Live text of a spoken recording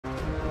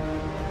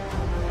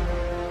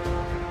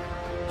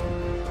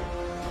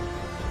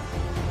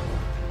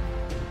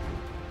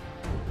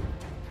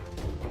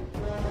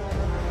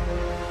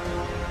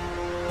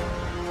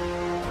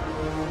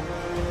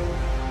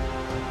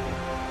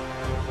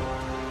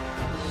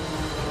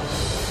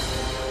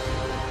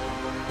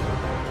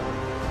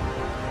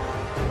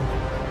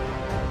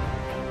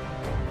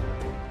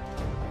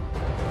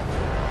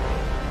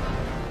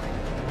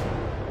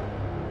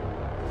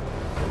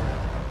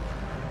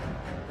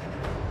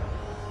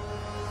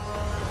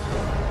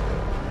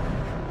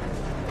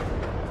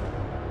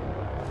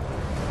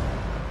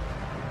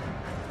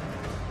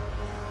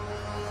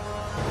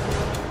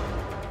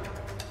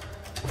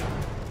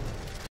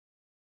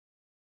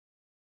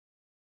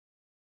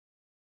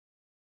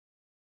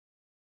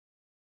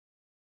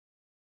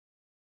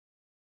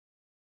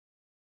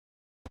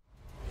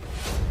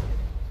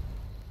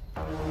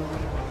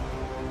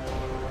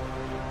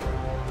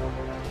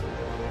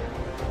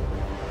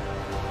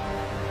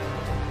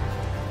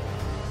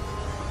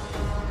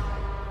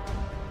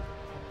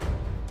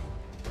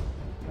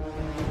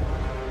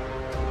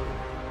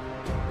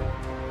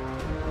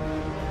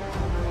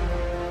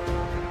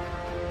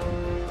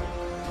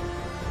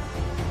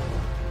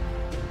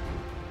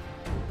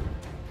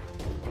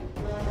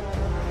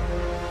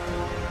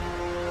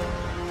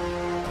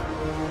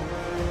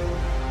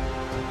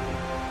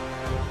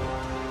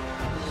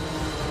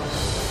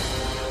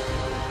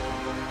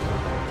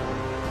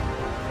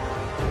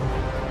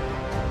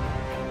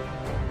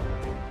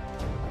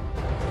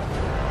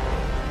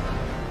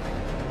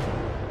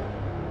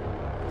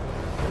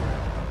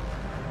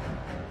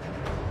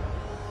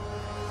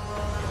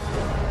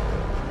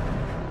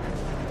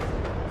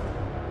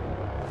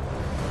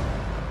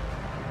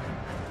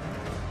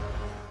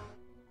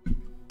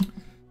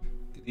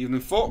Evening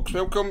folks,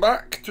 welcome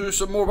back to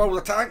some more World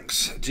of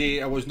Tanks.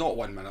 Jay, I was not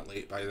 1 minute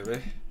late by the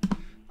way.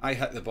 I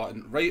hit the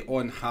button right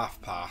on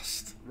half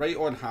past. Right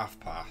on half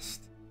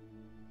past.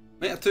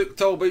 Might have took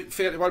till about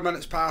 31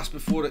 minutes past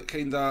before it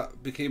kinda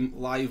became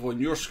live on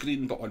your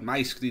screen, but on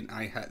my screen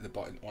I hit the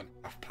button on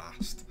half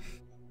past.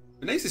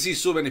 It's nice to see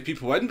so many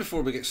people in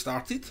before we get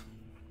started.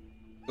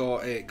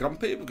 Got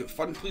Grumpy, we've got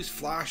Fun Please,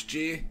 Flash,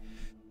 Jay,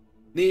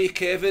 Nay,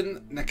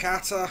 Kevin,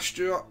 Nakata,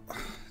 Stuart,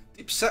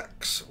 Deep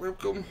Six,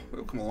 welcome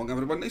along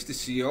everyone, nice to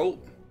see you all.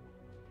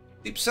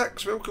 Deep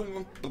Six,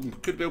 welcome,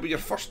 could well be your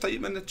first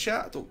time in the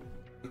chat, don't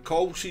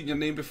recall seeing your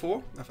name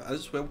before, if it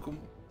is, welcome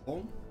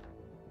along.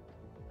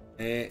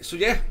 So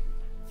yeah,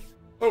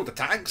 World of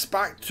Tanks,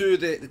 back to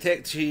the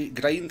tech tree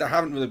grind. I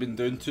haven't really been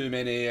doing too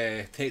many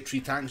tech tree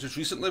tanks just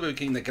recently, we're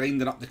kind of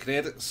grinding up the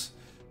credits.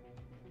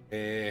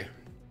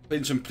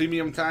 Playing some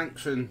premium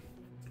tanks, and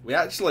we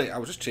actually, I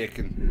was just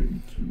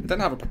checking, we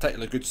didn't have a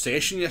particularly good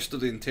session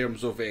yesterday in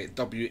terms of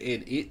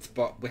WN8,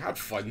 but we had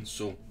fun,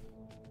 so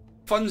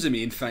fun's the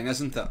main thing,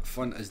 isn't it?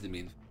 Fun is the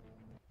main thing.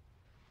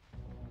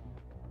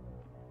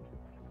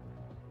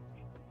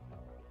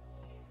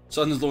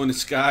 Sun's low in the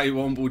sky,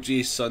 Womble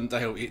J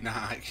sundial, 8.5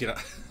 accurate.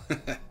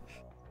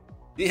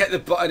 You hit the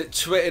button at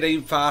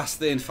 29 past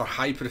then for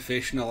high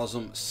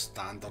professionalism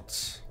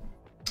standards.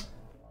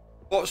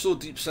 What's so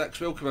Deep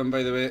Six, welcome in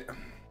by the way.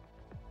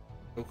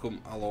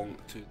 Welcome along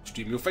to the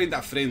stream. You'll find that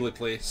a friendly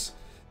place.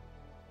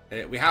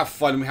 We have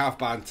fun, we have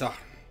banter,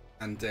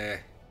 and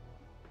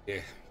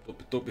yeah,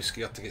 don't be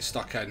scared to get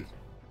stuck in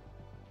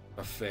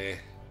with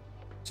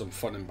some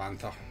fun and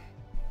banter.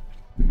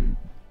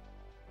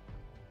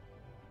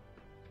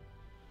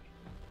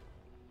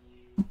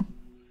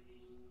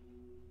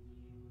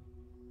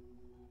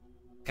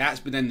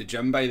 Cat's been in the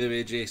gym by the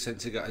way, Jay,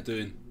 since he got a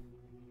doing.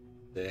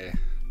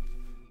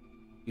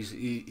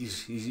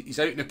 He's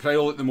out in the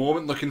prowl at the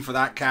moment looking for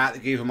that cat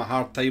that gave him a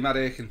hard time, I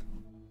reckon.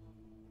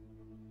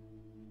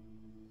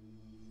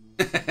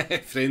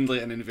 Friendly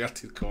in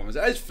inverted commas.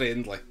 It is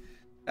friendly.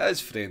 It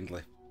is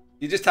friendly.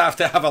 You just have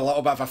to have a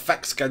little bit of a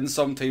thick skin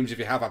sometimes if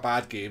you have a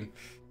bad game.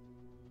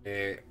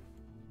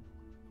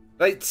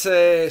 Right,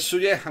 so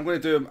yeah, I'm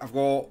going to do, I've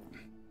got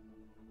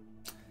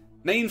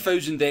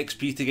 9,000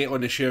 XP to get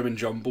on the Sherman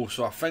Jumbo,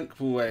 so I think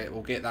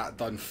we'll get that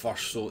done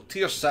first. So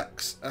tier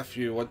 6 if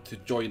you want to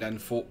join in,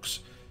 folks.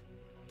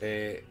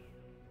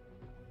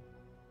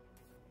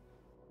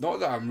 Not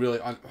that I'm really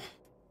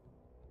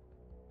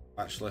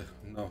actually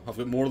no, I've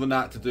got more than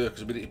that to do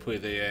because we need to play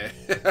the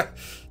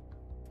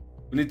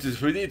we need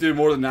to do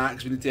more than that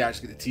because we need to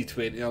actually get the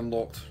T20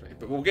 unlocked, right?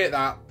 But we'll get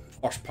that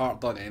first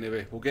part done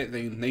anyway. We'll get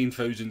the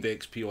 9,000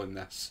 XP on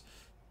this.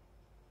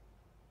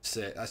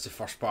 That's the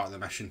first part of the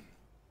mission.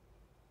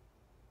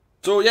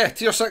 So yeah,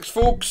 tier 6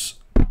 folks,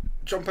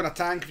 jump in a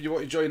tank if you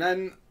want to join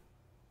in.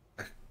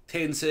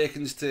 10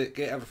 seconds to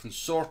get everything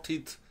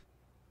sorted,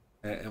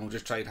 and we'll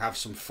just try and have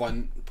some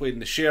fun playing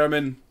the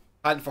Sherman,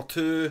 Panther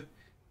 2,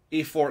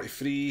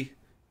 A43.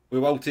 We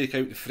will take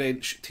out the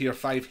French tier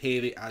 5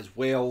 heavy as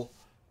well,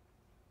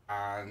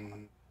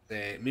 and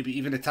maybe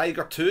even the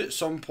Tiger 2 at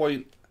some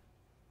point.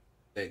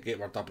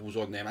 Get our doubles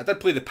on them. I did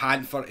play the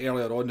Panther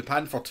earlier on. The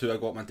Panther 2 I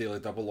got my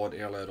daily double on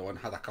earlier on.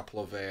 Had a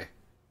couple of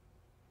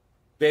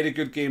very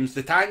good games.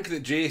 The tank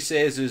that Jay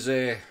says is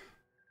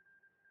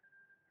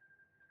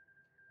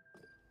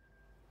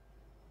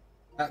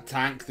that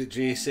tank that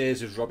Jay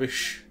says is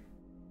rubbish.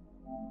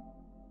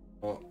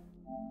 Oh.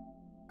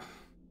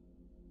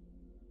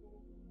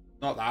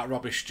 Not that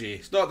rubbish, Jay.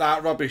 It's not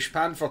that rubbish.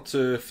 Panther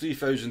 2,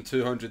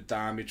 3,200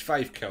 damage,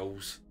 5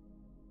 kills.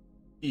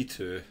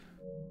 E2.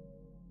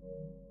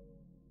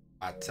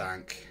 Bad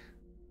tank.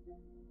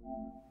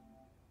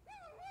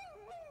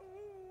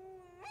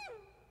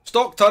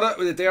 Stock turret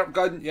with the derp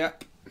gun,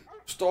 yep.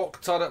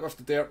 Stock turret with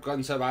the derp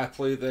guns, how I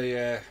play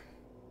the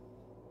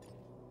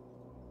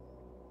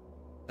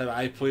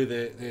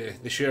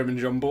the Sherman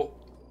Jumbo.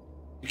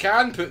 You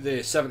can put the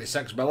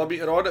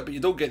 76mm on it, but you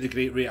don't get the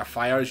great rate of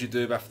fire as you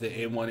do with the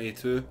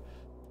M1A2.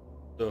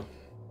 So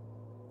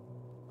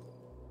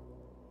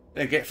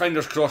yeah, get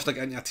fingers crossed I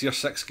get into a tier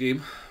 6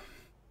 game.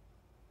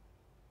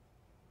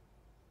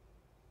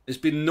 It's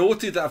been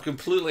noted that I've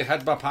completely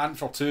hid my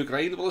Panther 2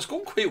 grind. Well, it's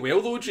going quite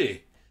well though,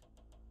 Jay.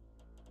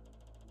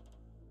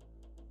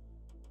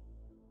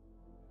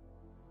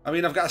 I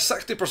mean, I've got a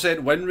 60%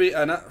 win rate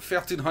in it,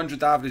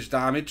 1,300 average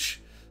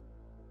damage.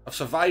 I've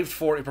survived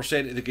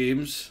 40% of the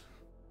games.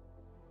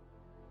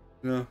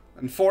 You know,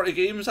 in 40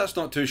 games, that's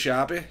not too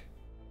shabby.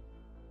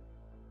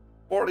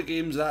 40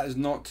 games, that is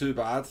not too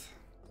bad.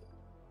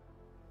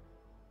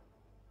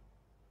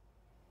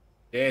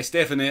 Yes,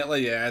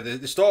 definitely, yeah.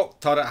 The stock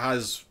turret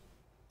has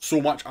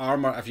so much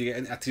armour if you get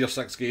into a tier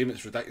 6 game,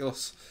 it's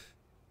ridiculous.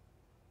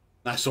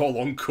 That's all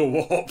on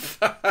co-op.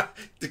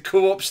 The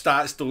co-op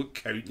stats don't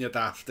count, you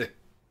dafty.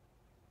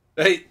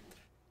 Right,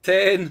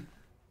 10,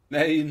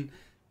 9,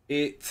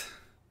 8.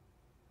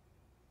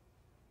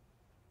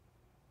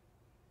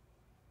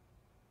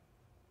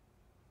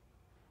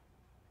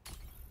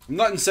 I'm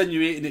not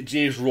insinuating that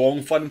Jay's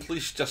wrong, Fun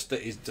Please, just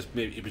that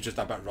he was just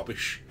a bit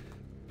rubbish.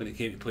 when it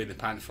came to playing the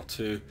Panther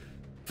 2.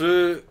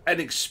 Through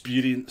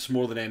inexperience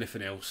more than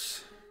anything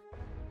else.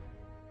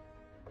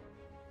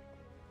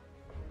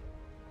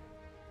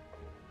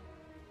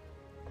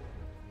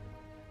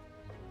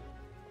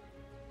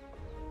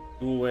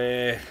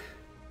 No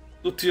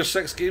tier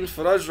 6 games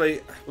for us,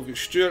 right? We've got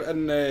Stuart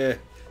in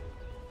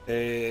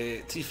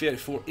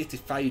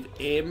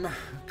T-34-85M.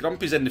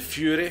 Grumpy's in the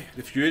Fury.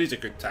 The Fury's a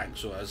good tank,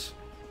 so it is.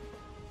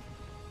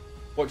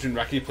 Watching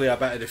Ricky play a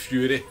bit of the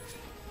Fury.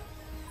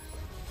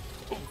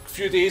 A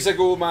few days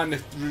ago, man, the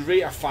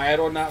rate of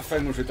fire on that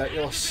thing was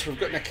ridiculous. We've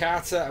got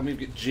Nakata and we've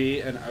got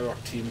Jay in our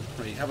team.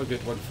 Right, have a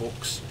good one,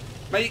 folks.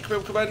 Mike,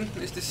 welcome in.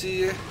 Nice to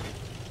see you.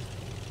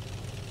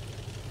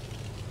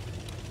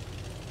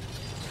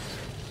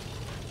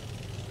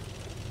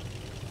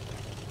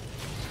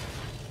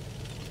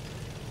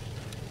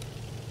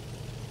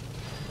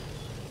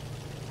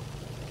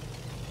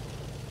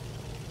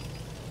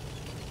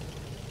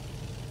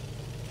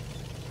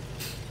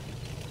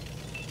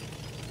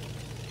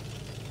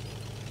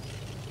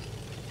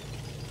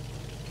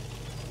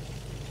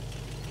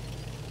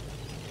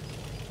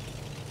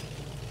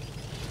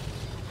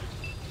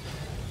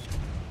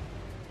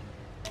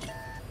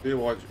 Who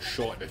wants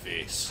shot in the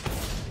face?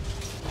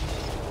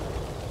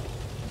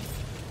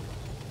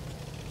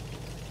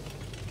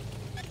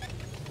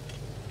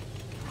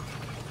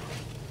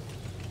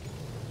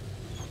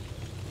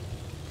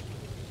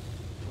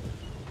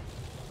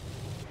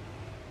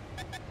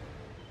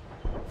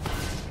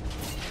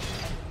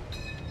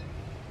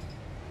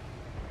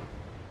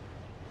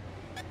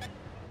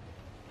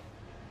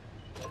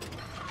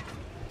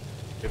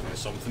 Giving us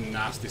something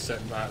nasty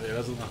sitting back there,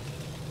 isn't there?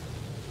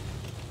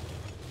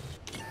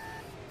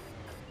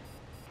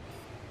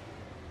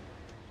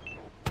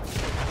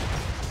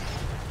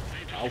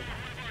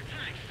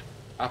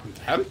 Happened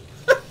to him?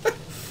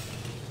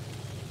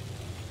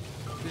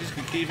 He just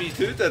got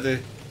KV2'd,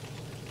 did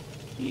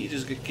he? He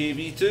just got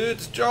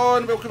KV2'd.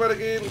 John, welcome in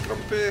again,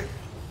 Grumpy.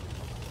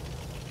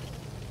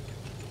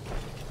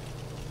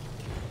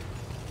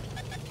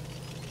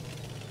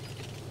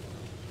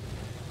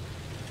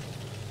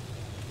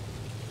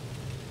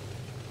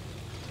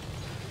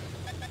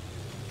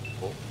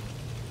 Oh.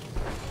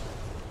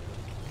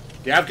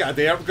 Yeah, I've got a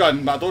derp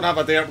gun, but I don't have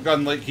a derp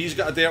gun like he's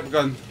got a derp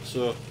gun,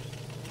 so...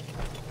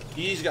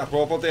 He's got a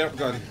proper derp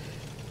gun.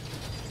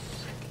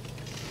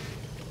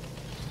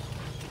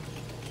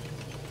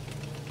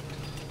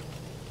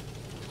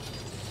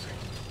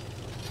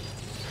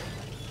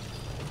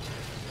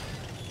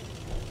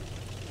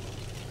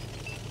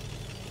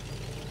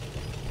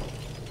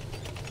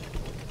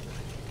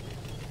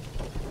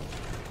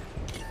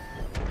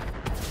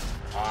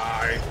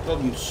 Aye,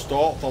 done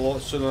stopped a lot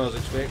sooner than I was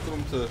expecting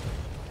him to.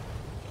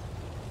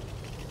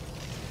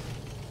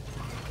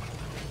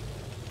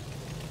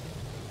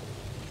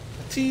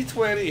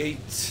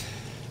 T28.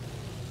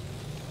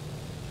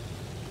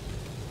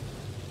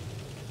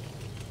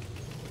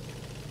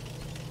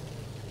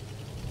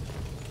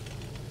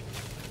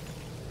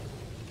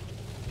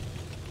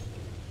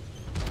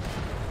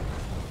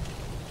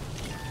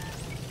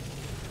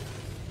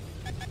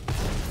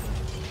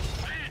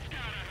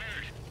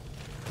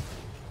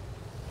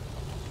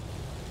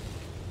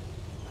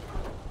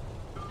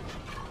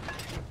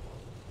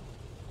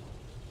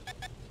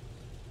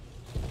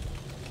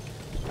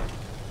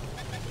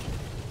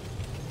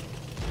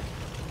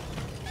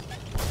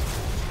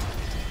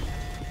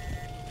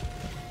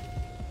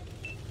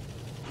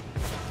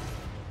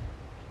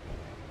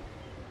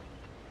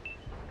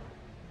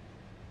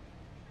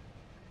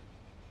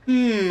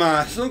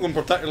 It's not going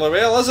particularly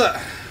well, is it?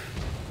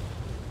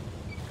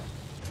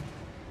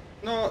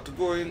 Not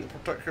going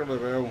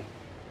particularly well.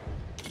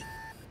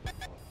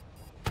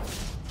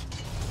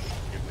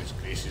 Goodness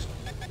gracious.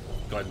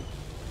 Gun.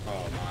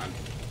 Oh man.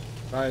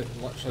 Right,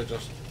 literally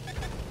just...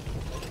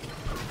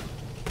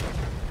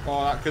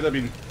 Oh, that could have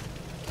been...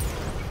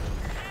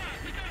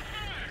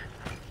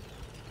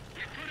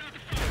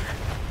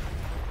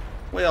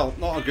 Well,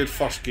 not a good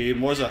first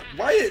game, was it?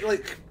 Why is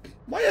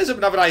it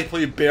whenever I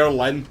play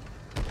Berlin,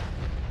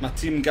 my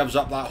team gives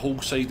up that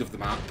whole side of the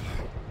map?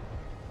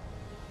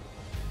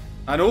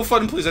 I know,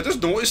 fun please, I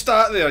just noticed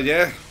that there,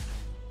 yeah.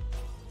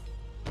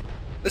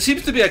 It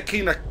seems to be a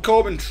kind of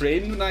common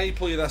trend when I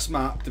play this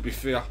map, to be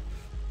fair.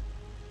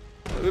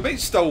 But we might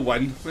still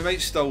win,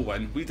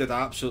 We did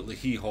absolutely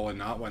hee-haw in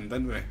that one,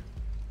 didn't we?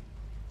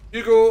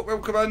 Hugo,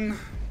 welcome in.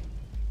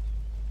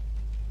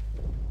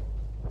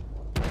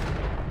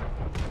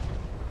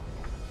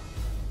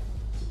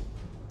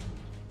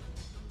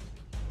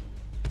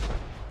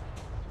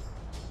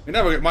 We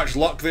never got much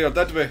luck there,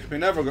 did we? We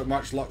never got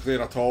much luck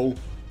there at all.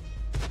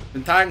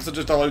 And tanks are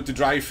just allowed to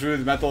drive through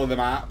the middle of the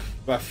map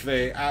with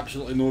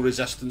absolutely no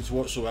resistance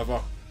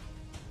whatsoever.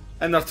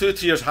 And they're 2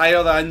 tiers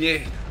higher than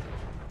you.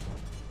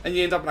 And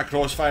you end up in a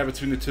crossfire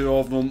between the two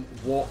of them.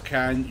 What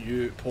can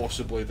you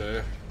possibly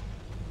do?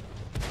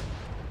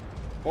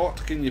 What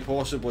can you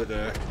possibly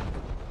do?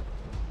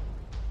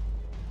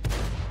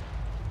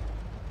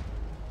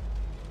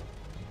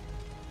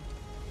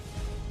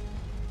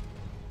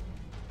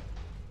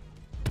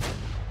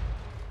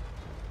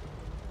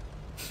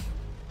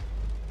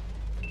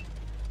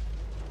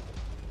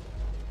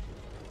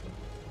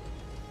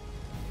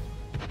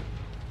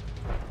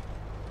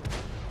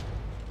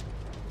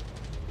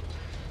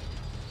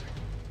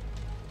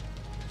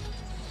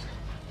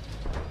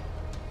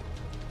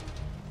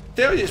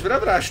 Tell you, it's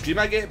whenever I stream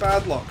I get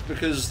bad luck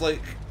because,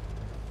 like,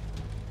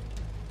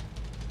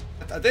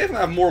 I definitely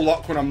have more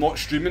luck when I'm not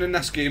streaming in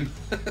this game.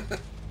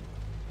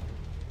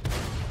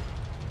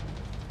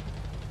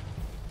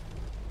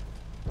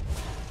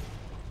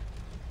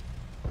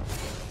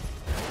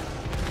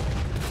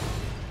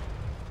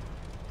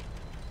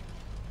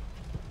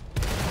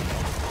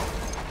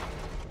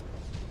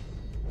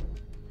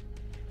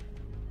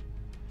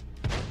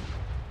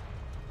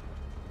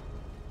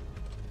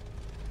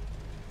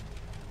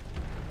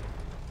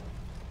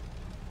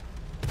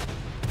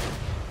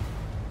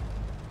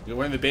 You're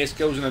one of the best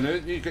kills in the new.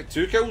 You got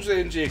 2 kills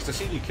then, Jay, 'cause I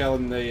seen you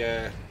killing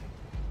the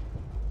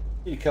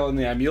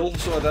Emil,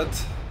 so I did.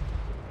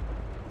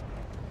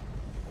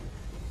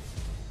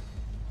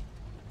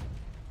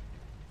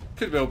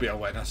 Could well be a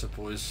win, I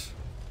suppose.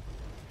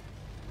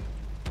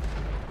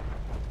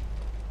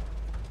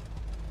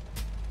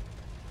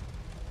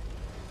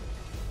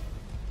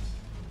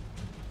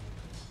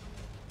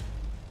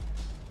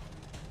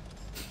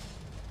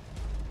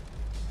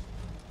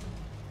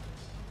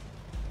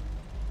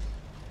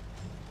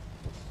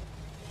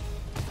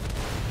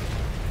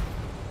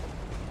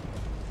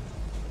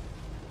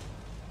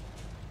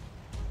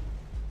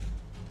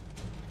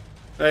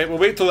 Right, we'll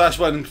wait till this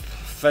one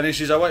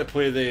finishes. I want to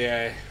play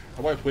the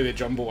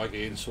jumbo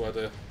again, so I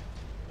do.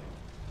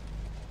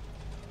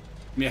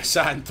 Me a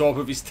sat on top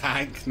of his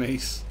tank,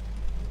 nice.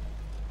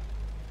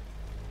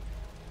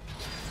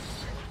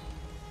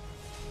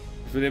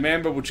 If we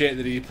remember, we'll check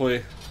the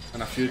replay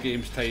in a few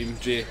games' time,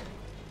 Jay.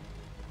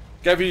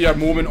 Give you your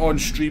moment on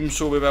stream,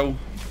 so we will.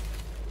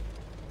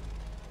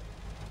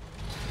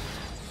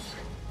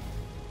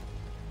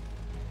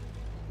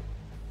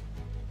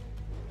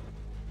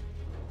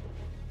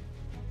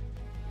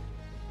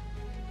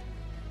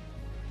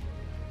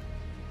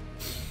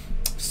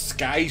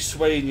 Sky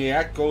Swine, yeah,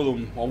 I call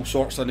them all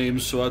sorts of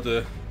names, so I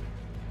do.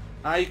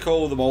 I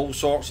call them all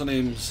sorts of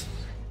names.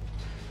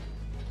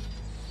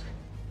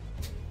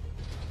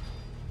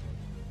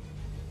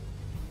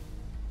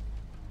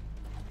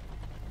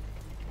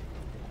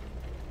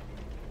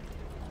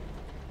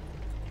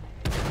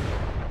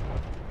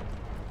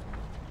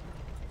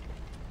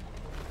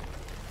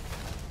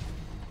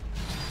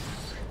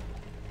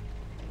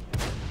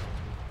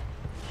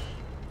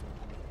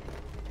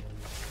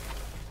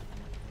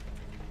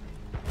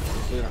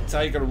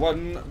 Tiger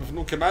 1 with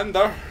no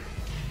commander.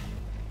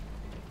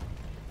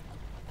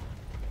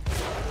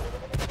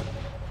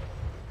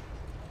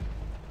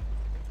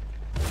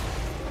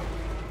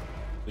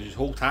 There's his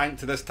whole tank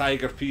to this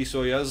Tiger P,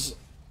 so he is.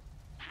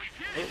 Oh,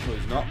 no,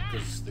 he's not,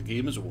 because the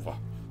game is over.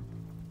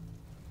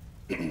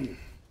 GG's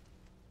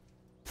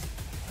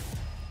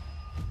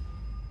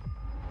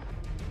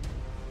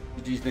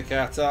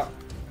Nikata.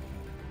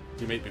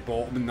 You might be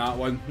bottom in that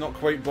one. Not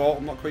quite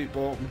bottom, not quite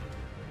bottom.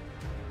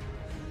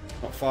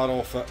 Not far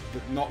off it,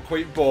 but not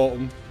quite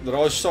bottom. There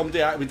was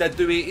somebody. We did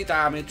do 80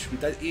 damage. We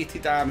did 80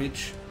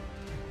 damage.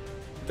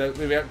 We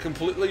weren't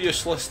completely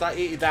useless. That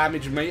 80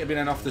 damage might have been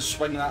enough to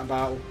swing that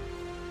battle.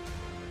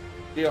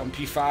 Get up on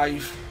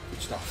P5.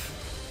 Good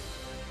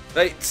stuff.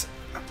 Right.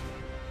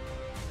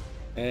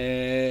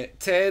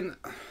 10,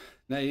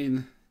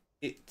 9,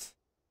 8.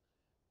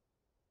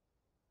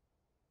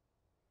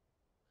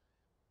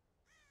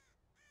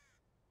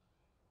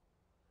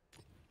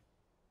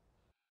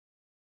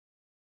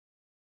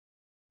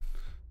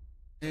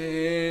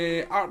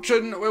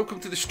 Archon, welcome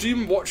to the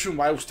stream. Watching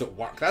whilst at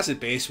work. That's the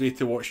best way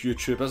to watch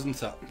YouTube,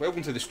 isn't it?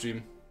 Welcome to the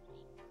stream.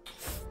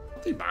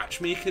 Bloody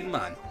matchmaking,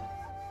 man.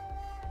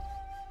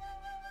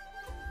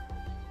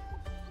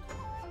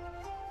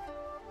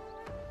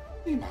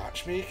 Bloody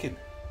matchmaking.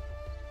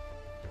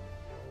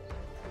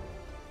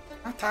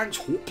 That tank's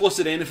hopeless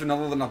in anything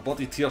other than a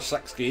bloody tier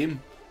 6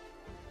 game.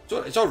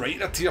 So it's alright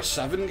in a tier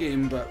 7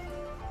 game, but...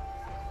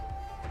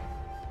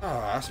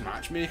 Ah, that's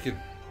matchmaking.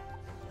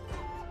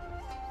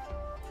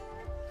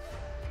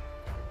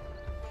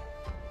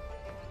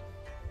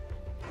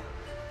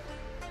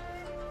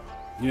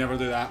 You never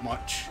do that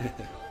much.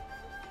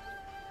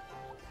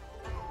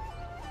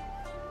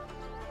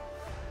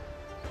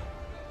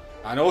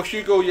 I know,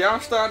 Hugo, you are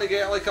starting to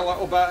get like a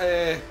little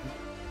bit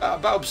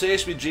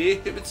obsessed with Jay,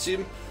 it would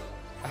seem.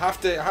 I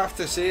have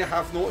to say, I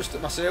have noticed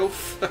it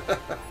myself.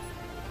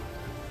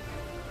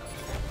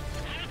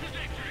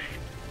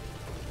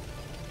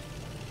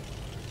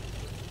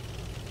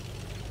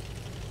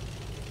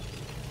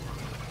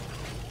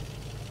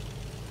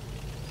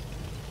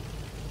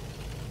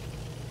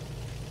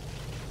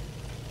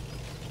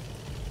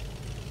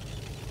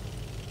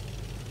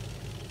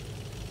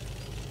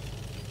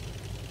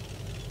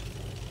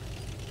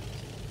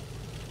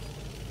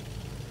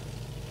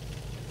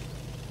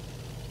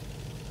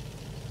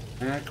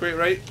 Quite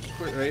right,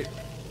 quite right.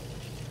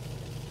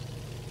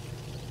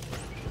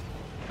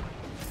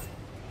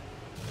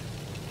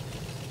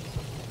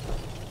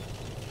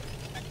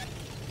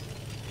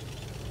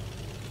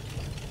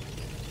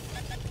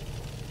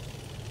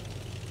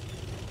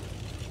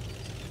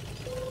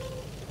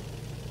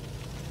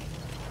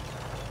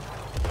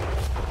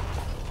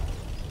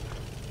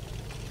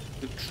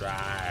 Good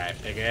try,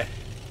 Piggy.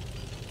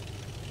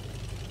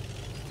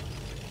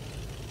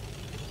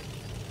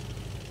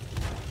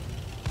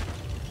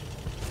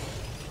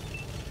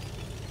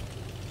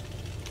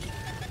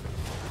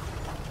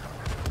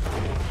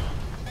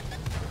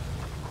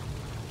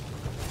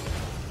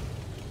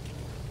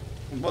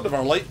 One of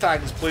our light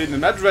tanks playing the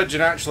mid-ridge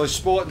and actually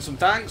spotting some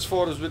tanks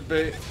for us would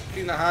be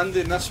kind of handy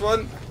in this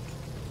one.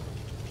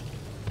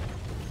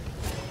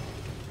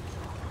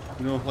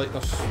 You know, like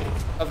there's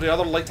every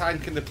other light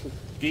tank in the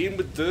game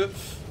would do.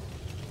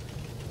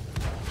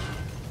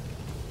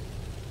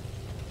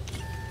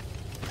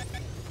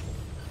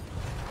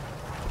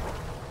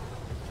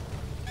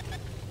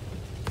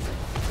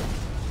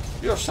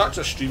 You're such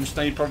a stream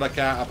sniper,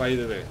 Nakata, by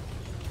the way.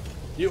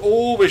 You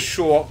always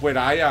show up where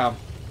I am.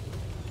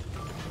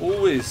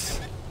 Always.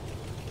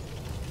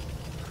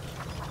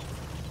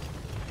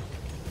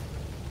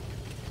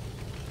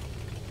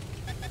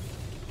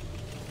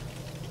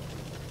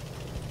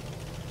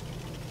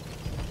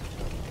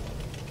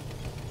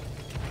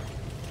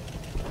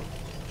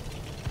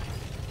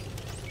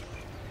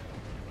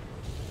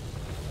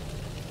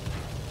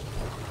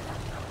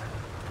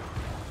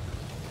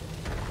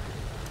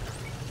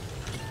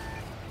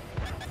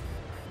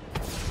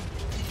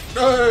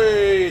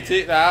 Hey,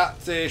 take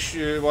that,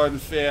 issue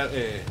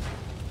 130.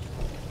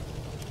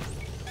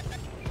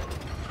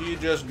 He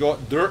just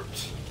got dirt.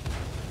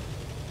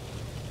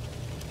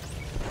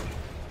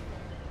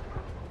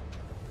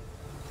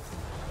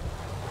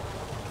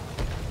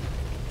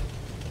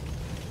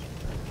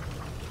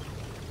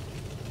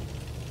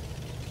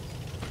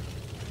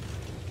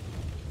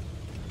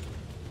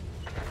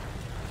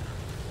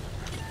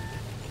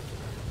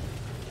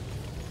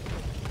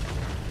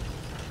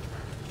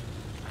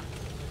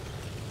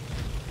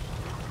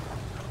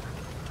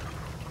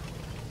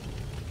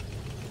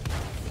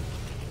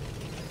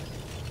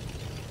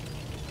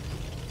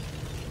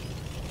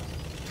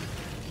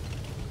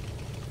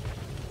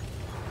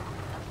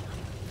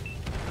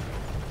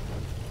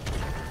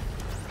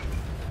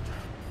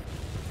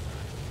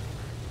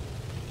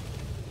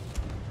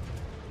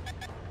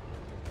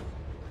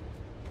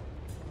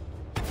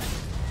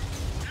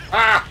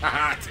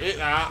 Ha! Take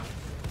that.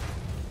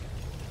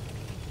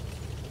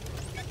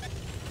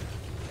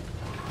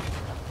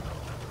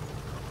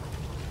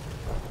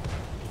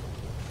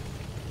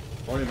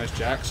 Morning, Miss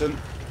Jackson.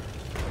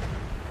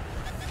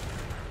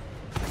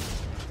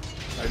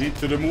 I need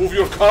to remove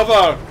your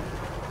cover.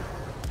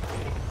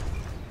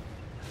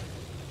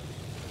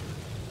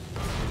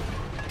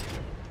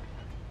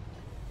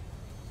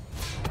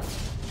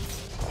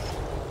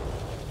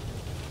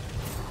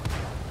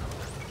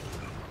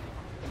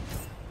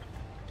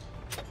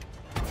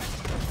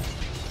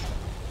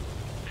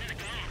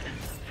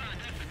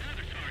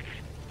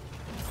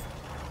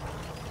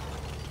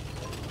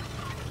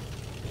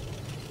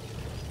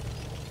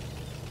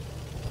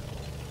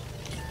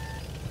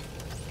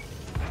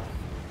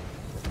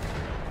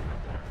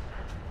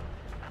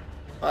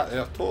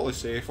 They're totally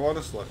safe,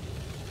 honestly.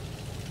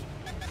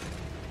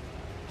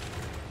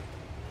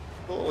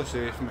 Totally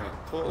safe, mate.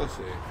 Totally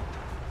safe.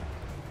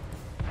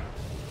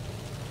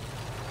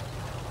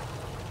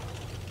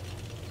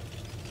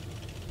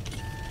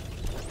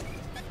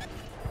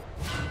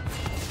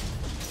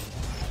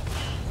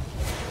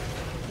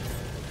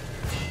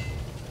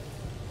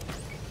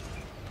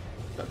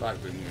 Get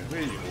back down here.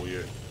 Where you go,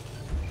 you?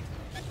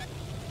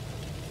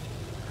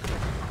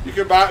 You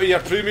come back with your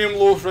premium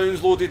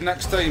rounds loaded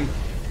next time.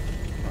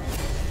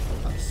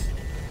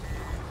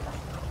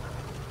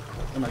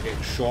 Am I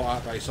getting shot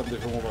at by somebody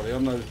from over there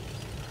now?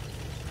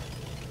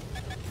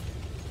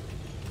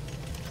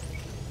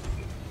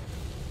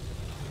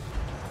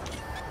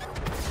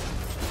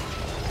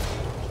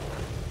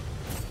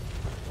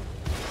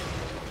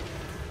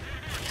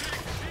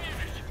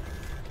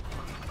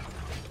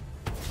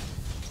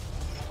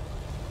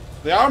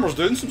 The armor's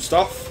doing some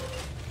stuff.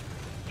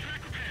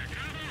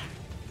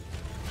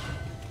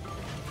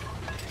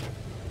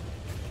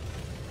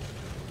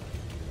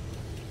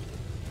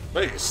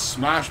 Right,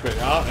 smashed by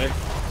that, eh?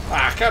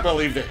 Ah, I can't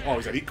believe it. Oh, it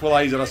was an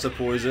equaliser, I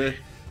suppose, eh?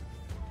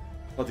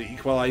 Bloody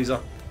equaliser.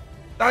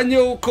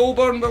 Daniel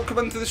Colburn, welcome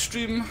into the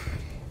stream.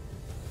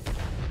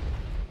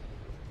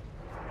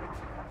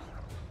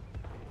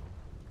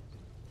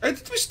 How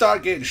did we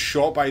start getting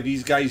shot by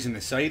these guys in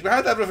the side? We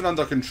had everything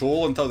under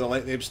control until they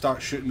let them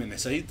start shooting me in the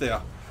side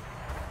there.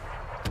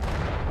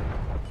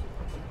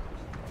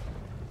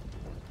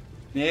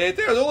 Yeah,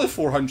 there's only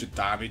 400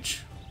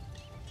 damage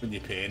when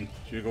you're paying.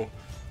 Here you go.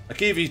 A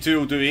KV2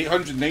 will do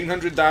 800,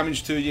 900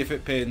 damage to you if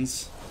it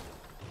pens.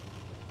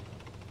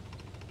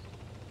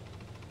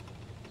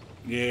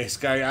 Yes,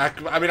 guy.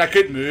 I mean, I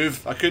couldn't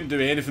move. I couldn't do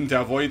anything to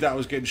avoid it. I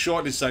was getting shot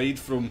in the side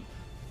from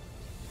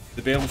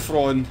the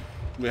Belfron.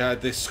 We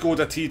had the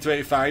Skoda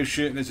T25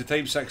 shooting as a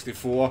Type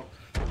 64.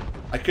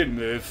 I couldn't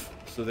move,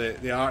 so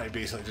the arty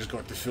basically just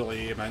got to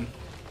fully aim in.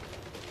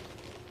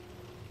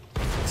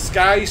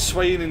 Sky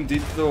swine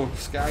indeed, though.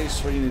 Sky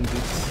swine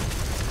indeed.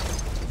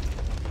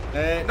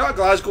 Not a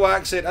Glasgow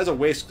accent. It's a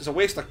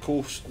west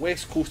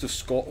coast of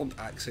Scotland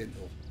accent,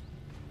 though.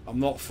 I'm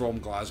not from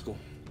Glasgow.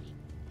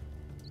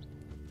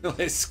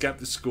 Let's skip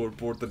the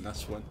scoreboard in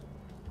this one.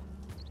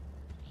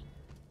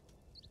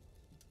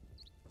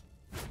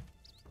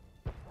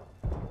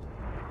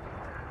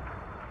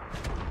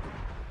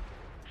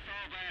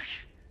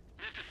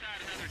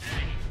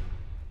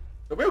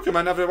 But welcome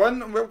in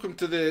everyone, and welcome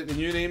to the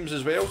new names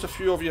as well. There's a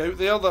few of you out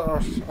there that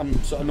are, I'm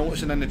sort of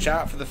noticing in the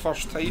chat for the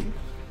first time.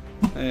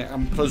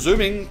 I'm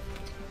presuming,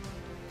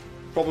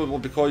 probably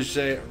because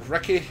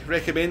Ricky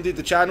recommended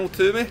the channel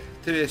to me,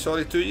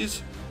 to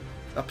yous.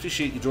 I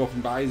appreciate you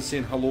dropping by and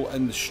saying hello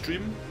in the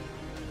stream.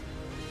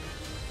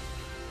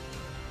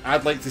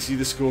 I'd like to see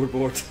the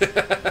scoreboard.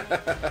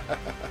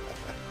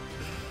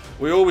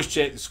 We always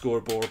check the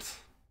scoreboard.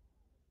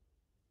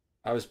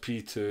 I was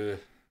P2.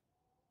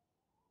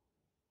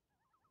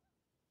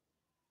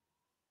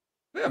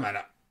 Wait a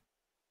minute.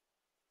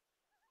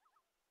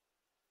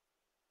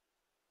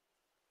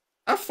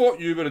 I thought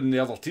you were in the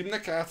other team,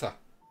 Nakata.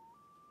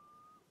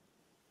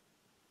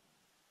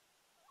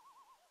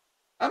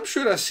 I'm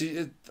sure I see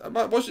it.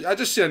 I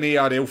just see an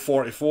ARL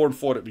 44 and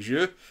thought it was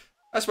you.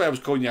 That's why I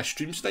was calling you a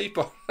stream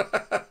sniper.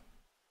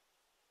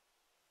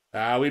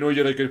 We know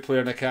you're a good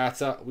player,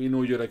 Nakata. We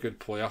know you're a good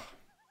player.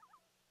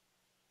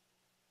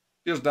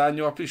 Cheers,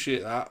 Daniel. I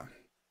appreciate that.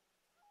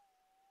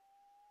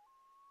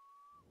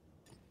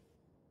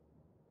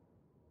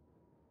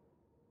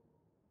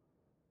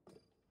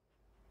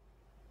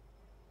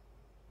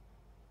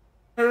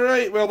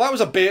 Alright, well that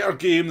was a better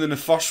game than the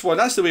first one.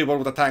 That's the way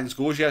World of Tanks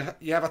goes.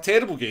 You have a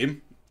terrible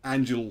game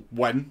and you'll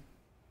win.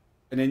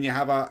 And then you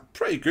have a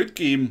pretty good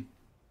game,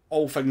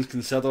 all things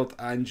considered,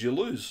 and you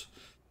lose.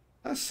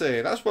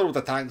 That's World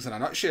of Tanks in a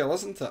nutshell,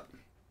 isn't it?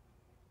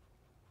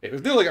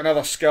 We've nearly got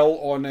another skill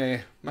on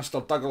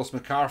Mr. Douglas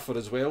MacArthur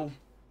as well.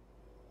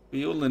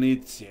 We only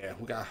need,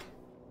 we've got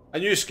a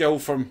new skill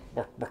from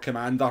our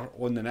commander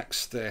on the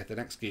next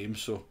game.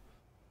 So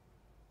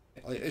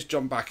let's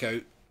jump back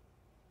out.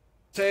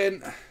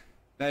 10,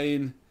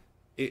 9,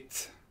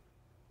 8.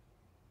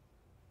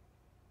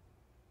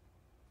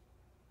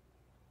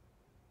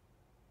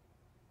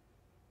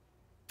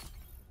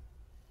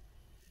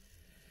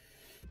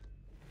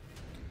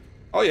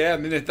 Oh yeah, I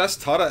mean this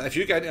turret, if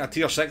you get into a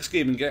tier 6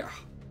 game and get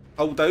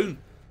hulled down,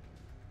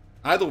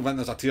 I don't think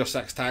there's a tier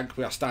 6 tank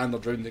with a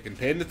standard round that can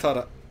pen the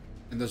turret.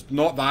 And there's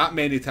not that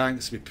many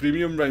tanks with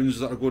premium rounds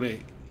that are going to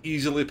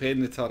easily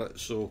pen the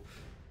turret. So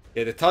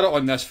yeah, the turret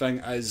on this thing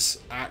is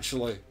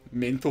actually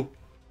mental.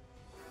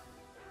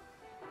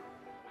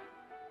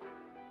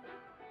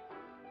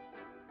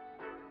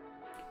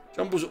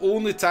 Jumbo's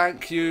only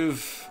tank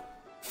you've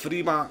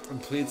free marked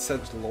and played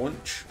since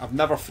launch. I've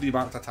never free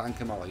marked a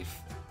tank in my life.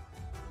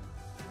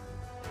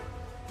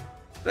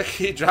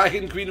 Ricky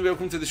Dragon Queen,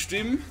 welcome to the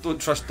stream. Don't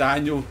trust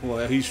Daniel.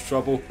 Well, he's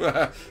trouble.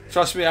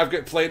 Trust me, I've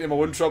got plenty of my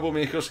own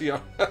troublemakers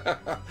here.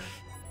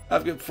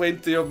 I've got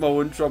plenty of my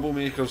own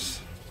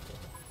troublemakers.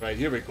 Right,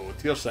 here we go.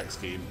 Tier 6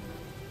 game.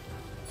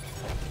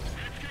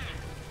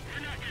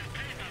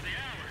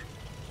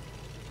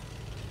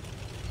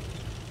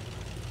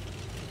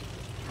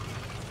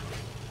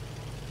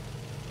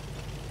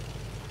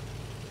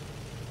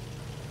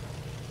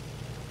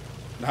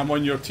 I'm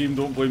on your team,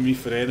 don't blame me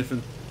for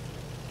anything.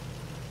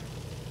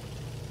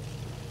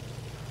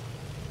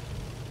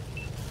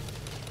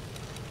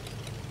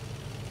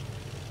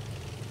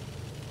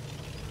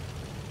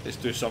 Let's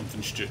do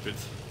something stupid.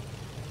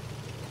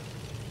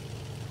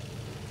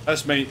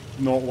 This might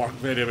not work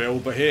very well,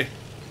 but hey.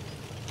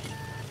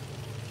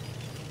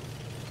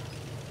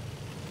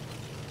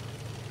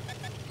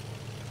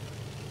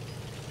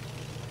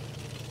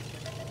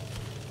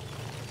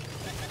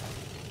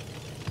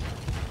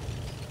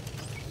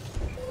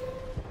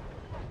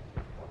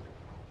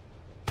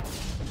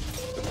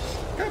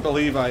 I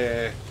believe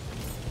I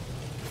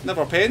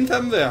never penned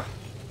him there.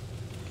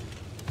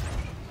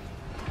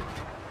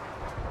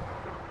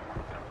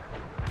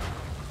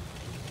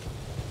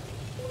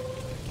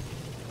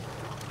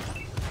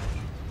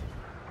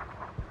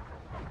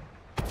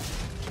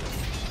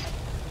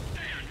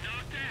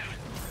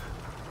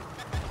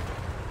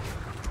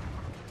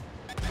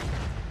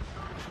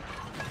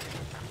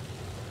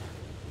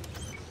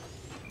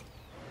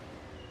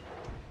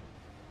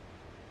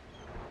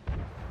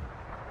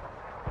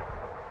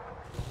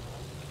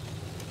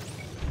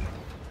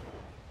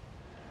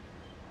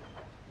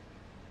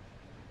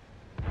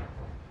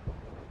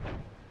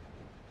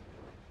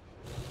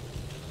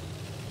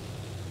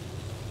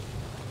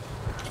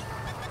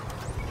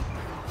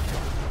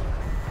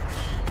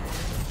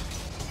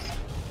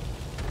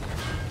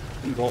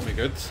 Got me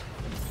good.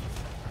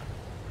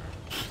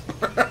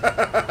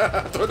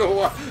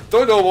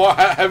 don't know what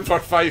hit him for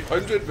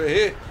 500, but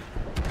hey,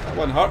 that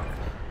one hurt.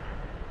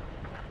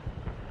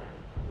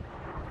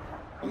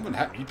 Someone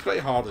hit me pretty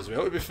hard as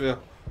well, to be fair.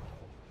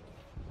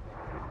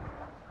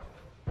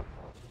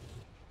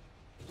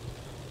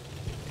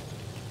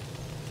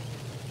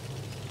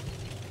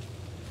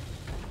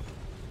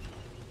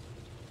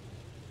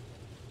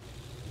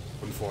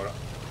 Going for it.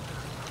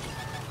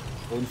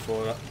 Going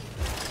for it.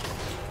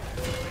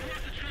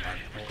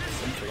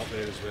 Up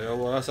there as well.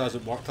 Well, this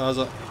hasn't worked, has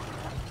it?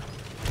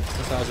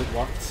 This hasn't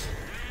worked.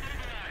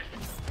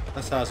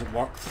 This hasn't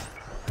worked.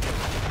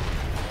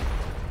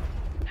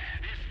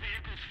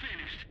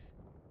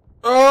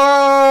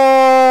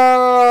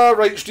 Oh,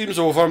 right, stream's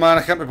over, man.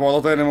 I can't be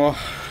bothered anymore.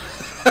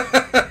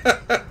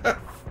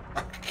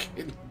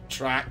 Fucking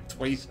track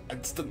twice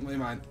instantly,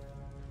 man.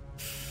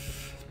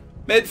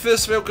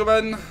 Medfist, welcome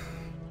in.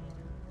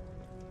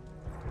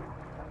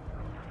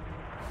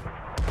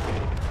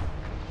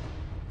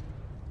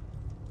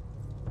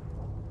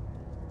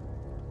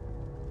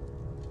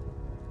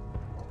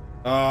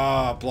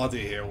 Ah,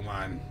 bloody hell,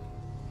 man.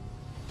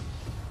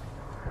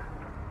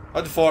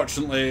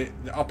 Unfortunately,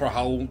 the upper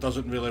hull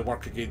doesn't really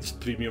work against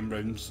premium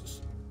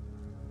rounds.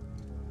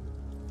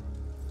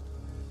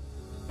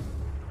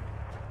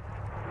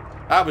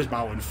 That was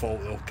my own fault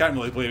though. Can't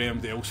really blame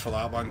anybody else for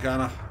that one, can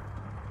I?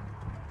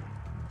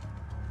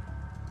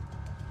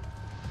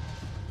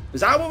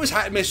 Is that what was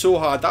hitting me so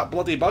hard? That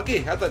bloody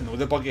buggy? I didn't know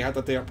the buggy had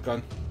a derp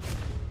gun.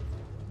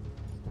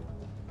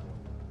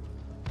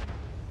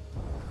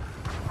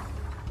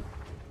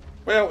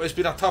 Well, it's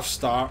been a tough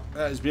start.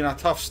 It's been a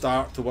tough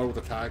start to World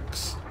of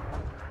Tanks.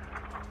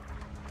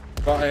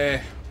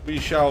 But we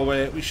shall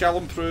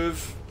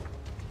improve.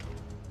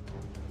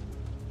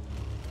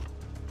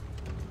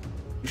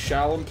 We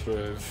shall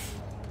improve.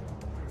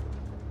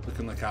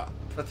 Looking like a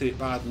pretty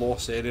bad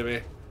loss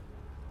anyway.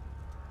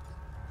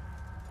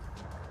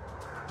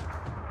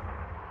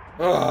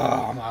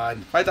 Oh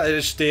man, why did I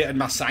just stay in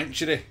my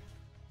sanctuary?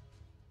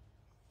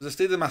 If I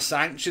stayed in my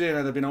sanctuary,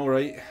 I'd have been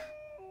alright.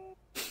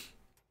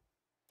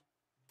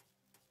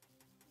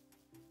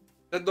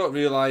 Did not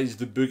realise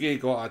the boogie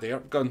got a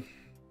derp gun.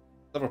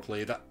 Never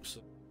played it, so.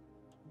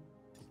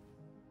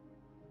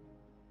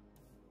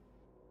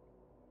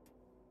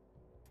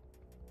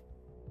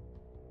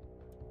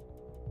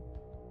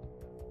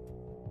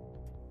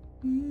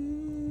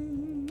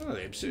 None of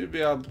them seem to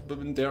be a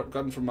booming derp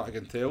gun from what I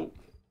can tell.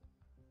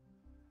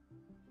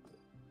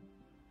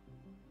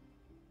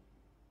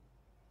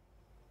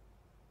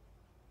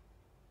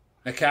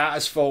 The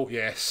cat's fault,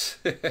 yes.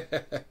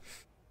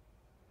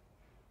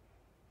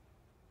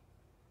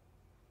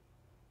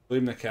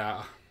 Blame the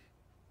cat.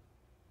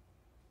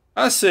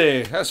 That's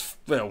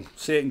well,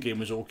 second game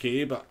was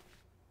okay, but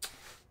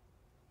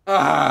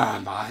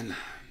man,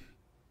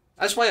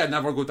 that's why I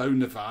never go down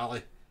the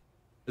valley.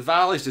 The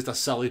valley's just a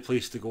silly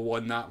place to go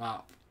on that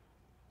map.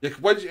 Like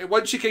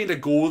once you kind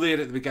of go there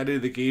at the beginning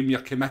of the game,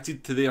 you're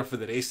committed to there for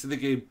the rest of the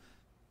game.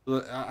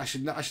 I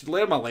should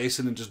learn my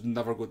lesson and just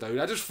never go down.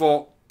 I just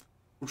thought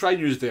we'll try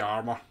and use the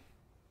armour,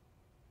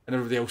 and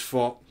everybody else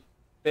thought,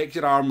 "Pick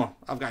your armour.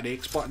 I've got an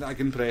X button that I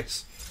can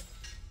press."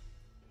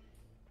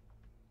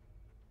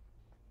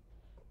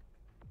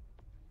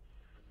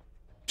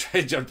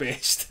 Tried your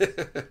best.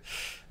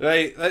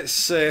 Right,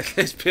 let's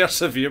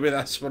persevere with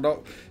this.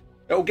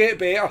 It'll get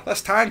better.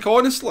 This tank,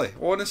 honestly,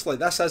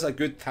 this is a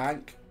good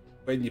tank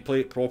when you play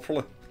it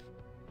properly,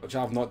 which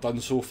I've not done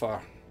so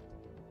far.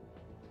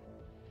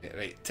 Okay,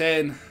 right,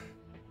 10, 9,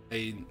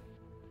 8.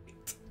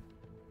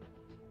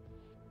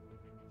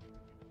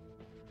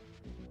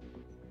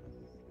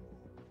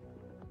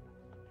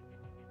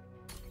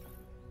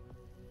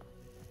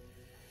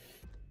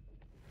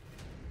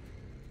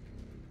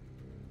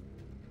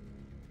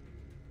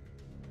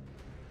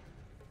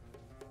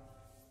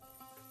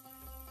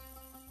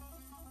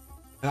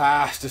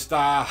 It's just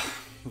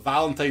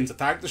Valentine's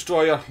attack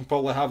destroyer. We'll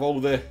probably have all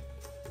the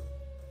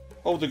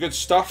good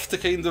stuff to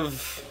kind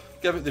of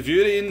give it the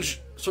view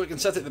range, so it can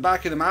sit at the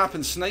back of the map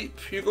and snipe.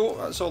 Hugo,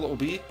 that's all it'll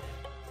be.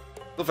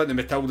 I don't think the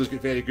Matilda's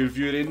got very good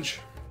view range.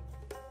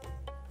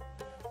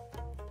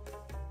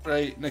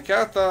 Right,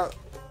 Nakata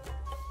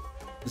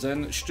is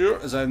in.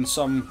 Stuart is in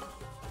some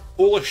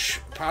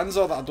Polish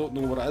Panzer that I don't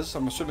know what it is.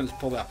 I'm assuming it's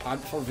probably a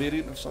Panther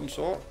variant of some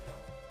sort.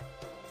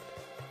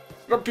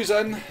 Grumpy's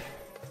in.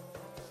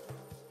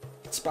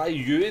 Spy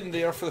you in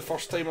there for the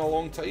first time in a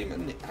long time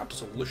in the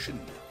Absolution.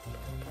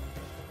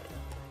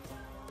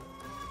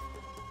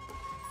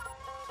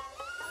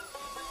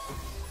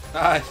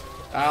 Hi,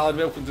 Alan,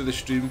 welcome to the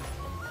stream.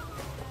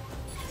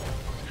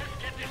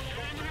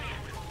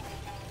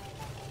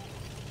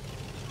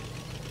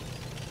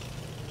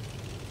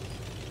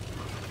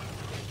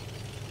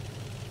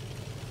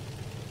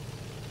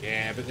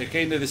 Yeah, but the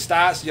kind of the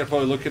stats you're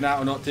probably looking at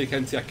will not take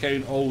into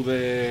account all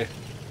the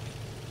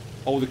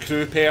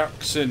crew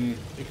perks and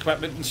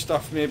equipment and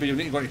stuff. Maybe you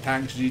need to go to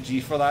Tanks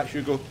GG for that,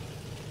 Hugo.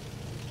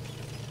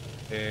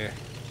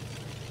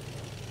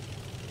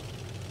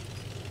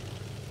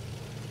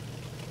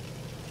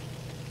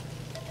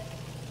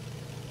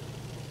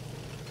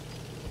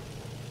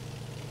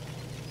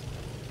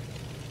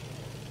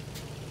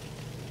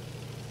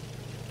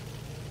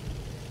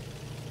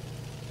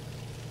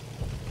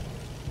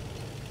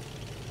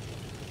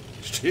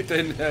 Straight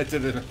in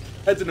to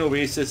an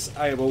Oasis,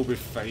 I will be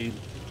fine.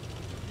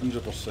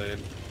 100%.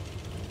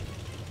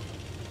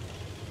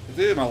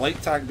 Today my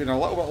light tank being a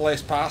little bit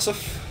less passive.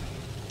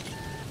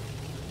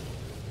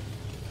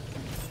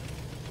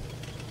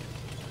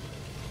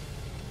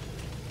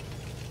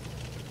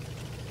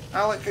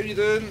 Alec, how you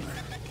doing?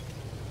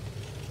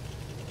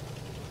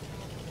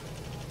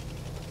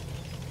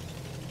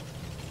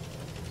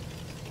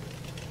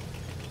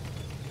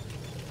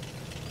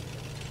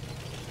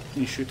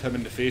 Can you shoot him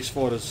in the face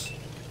for us?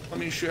 Let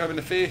me shoot him in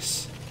the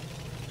face.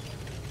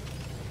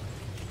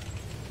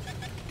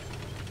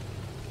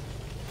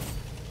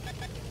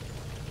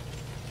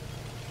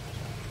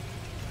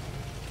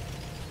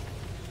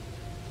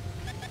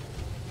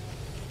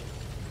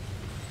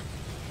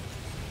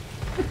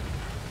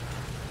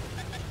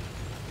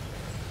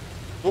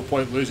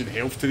 point losing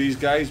health to these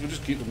guys. We'll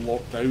just keep them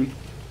locked down.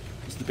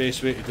 It's the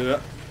best way to do it.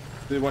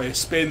 They want to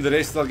spend the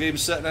rest of their game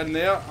sitting in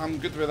there. I'm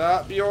good with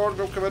that. Bjorn,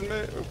 welcome in,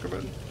 mate. Welcome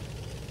in.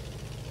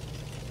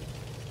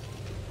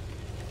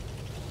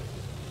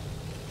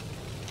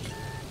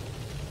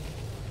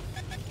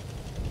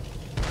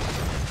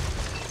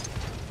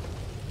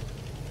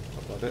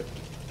 I've got it.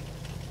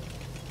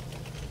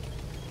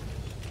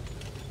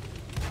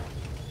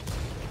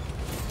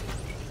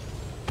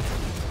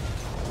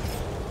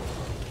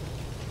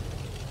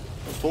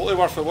 It was totally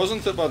worth it,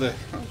 wasn't it, buddy? It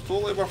was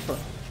totally worth it.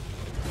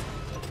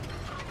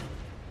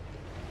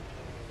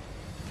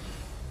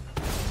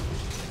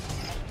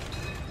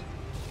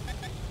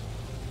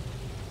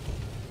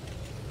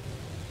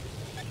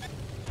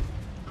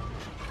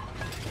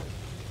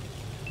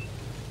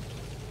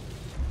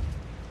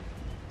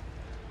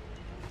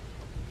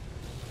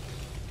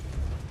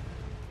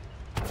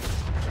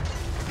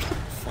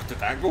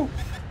 Go.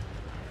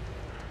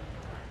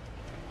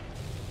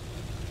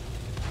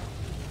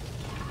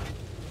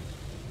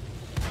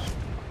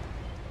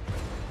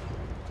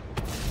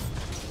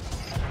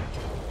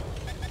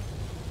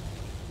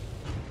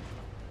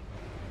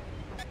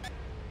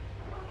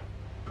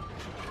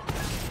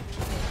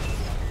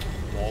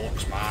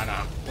 Bollocks,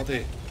 man.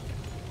 Bloody.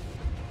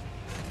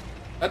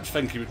 I didn't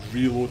think he would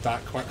reload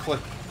that quickly.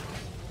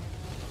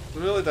 I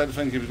really didn't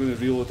think he was going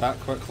to reload that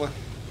quickly.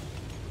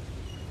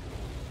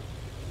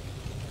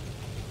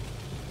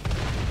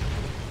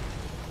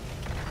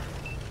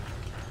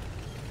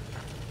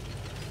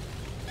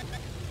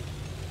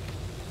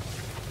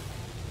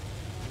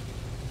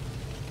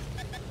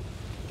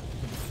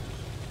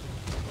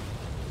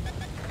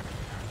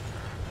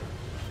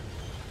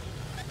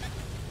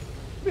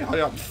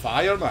 Hurry up and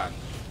fire, man.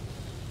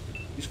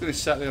 He's going to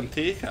sit there and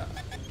take it.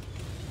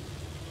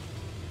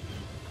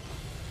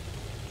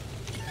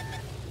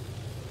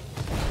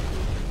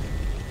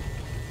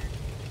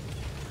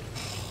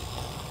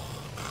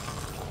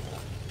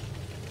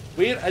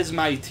 Where is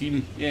my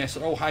team? Yes,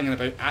 they're all hanging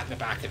about at the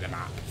back of the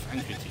map.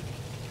 Thank you, team.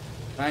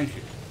 Thank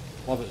you.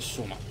 Love it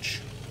so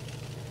much.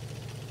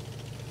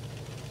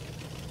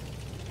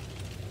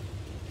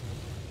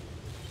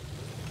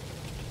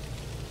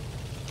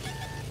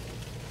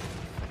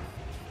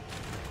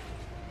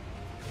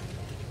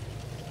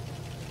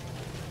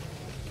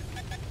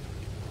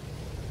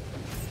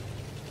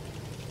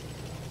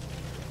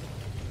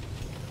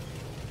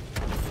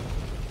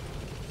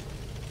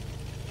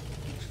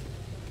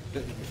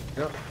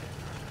 Yep.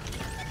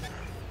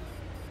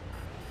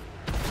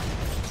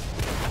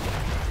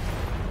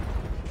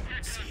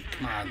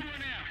 Sake, man.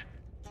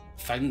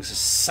 Things is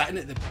sitting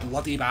at the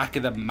bloody back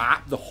of the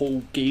map the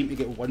whole game to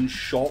get one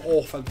shot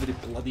off every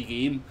bloody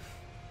game.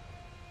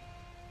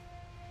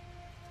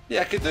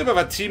 Yeah, I could do with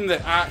a team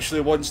that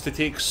actually wants to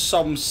take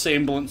some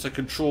semblance of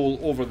control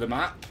over the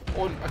map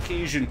on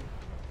occasion.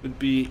 Would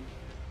be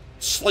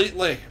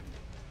slightly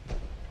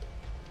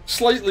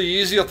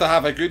easier to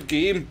have a good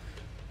game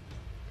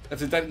if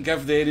they didn't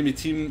give the enemy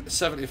team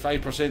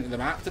 75% of the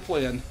map to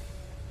play in.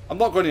 I'm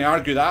not going to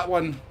argue that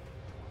one,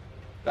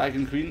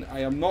 Dragon Queen.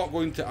 I am not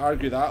going to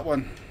argue that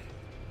one.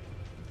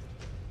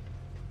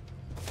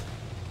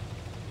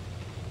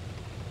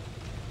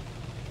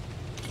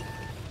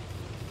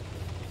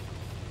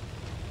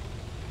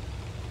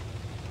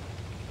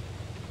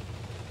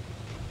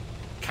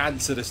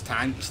 Cancerous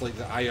tanks like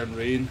the Iron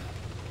Rain.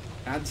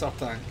 Cancer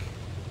tank.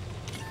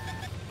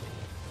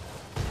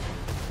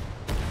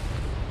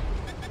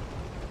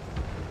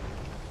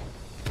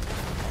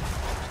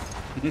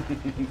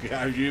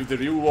 Yeah, you've the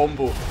real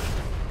Wombo.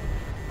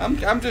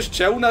 I'm just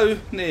chill now,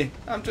 nay.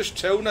 I'm just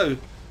chill now.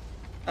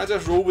 I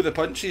just roll with the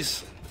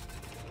punches.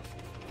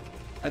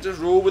 I just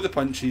roll with the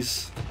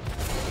punches.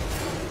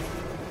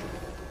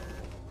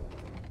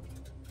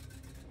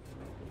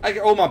 I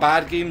get all my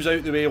bad games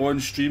out the way on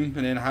stream,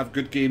 and then I have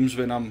good games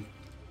when I'm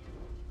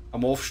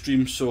off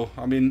stream. So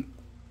I mean,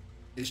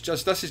 it's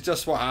just this is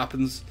just what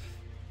happens.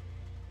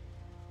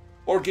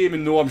 Or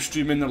gaming know I'm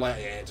streaming, they're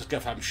like, yeah, just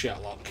give him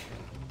shit luck.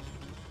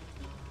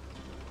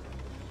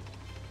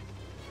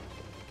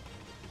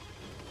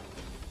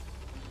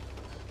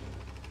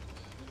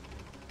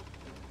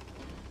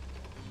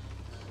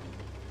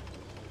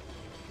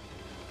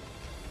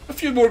 A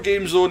few more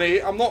games though, eh?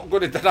 I'm not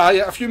going to deny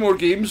it. A few more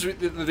games,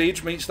 the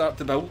rage might start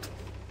to build.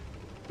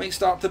 Might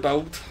start to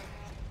build.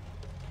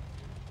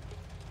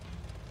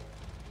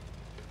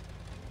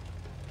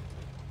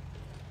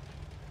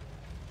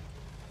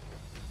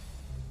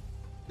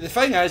 The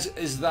thing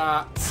is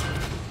that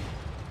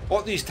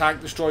what these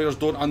tank destroyers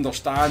don't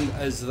understand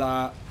is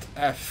that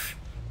if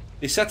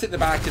they sit at the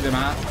back of the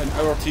map and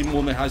our team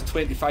only has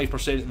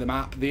 25% of the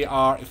map, they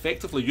are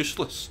effectively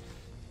useless.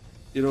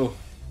 You know.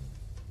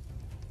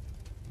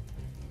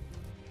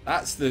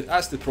 That's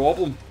the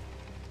problem.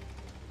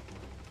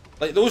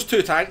 Like those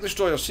two tank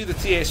destroyers, see the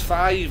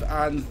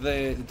TS5 and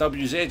the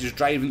WZ just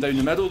driving down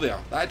the middle there.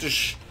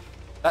 That's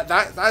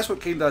what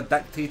kind of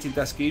dictated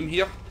this game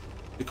here.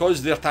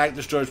 Because their tank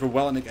destroyers were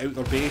willing to get out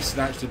their base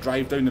and actually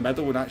drive down the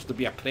middle and actually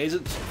be a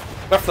presence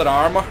with their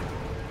armour.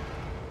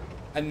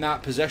 in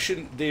that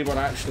position, they were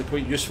actually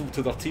quite useful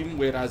to their team,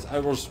 whereas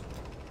ours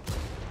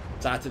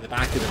sat at the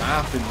back of the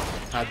map and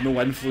had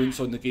no influence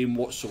on the game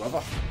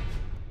whatsoever.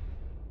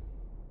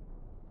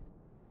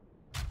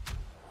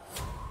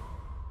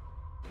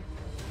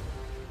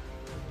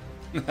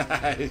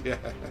 Yeah.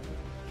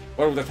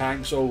 World of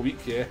Tanks all week,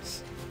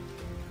 yes.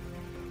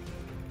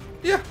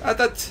 Yeah, I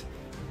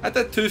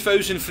did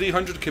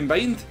 2,300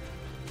 combined.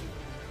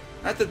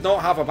 I did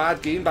not have a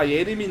bad game by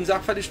any means. I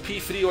finished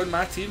P3 on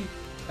my team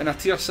in a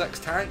tier 6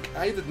 tank.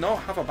 I did not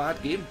have a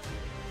bad game.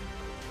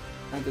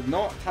 I did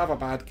not have a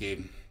bad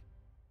game.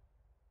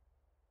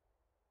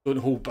 Don't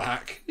hold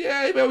back.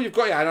 Yeah, well, you've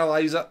got to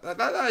analyse it.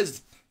 That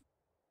is...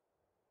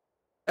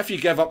 If you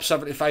give up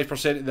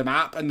 75% of the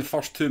map in the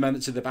first 2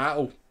 minutes of the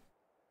battle,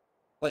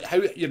 like, how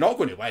you're not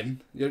going to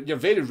win. You're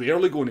very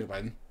rarely going to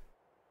win.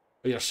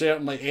 But you're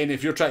certainly, and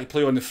if you're trying to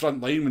play on the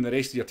front line when the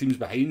rest of your team's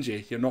behind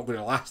you, you're not going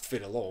to last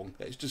very long.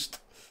 It's just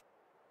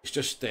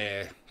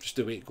the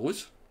way it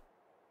goes.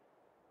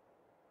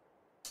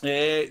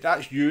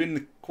 That's Ewan.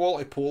 The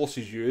quality police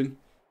is Ewan.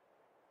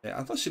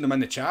 I've not seen him in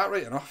the chat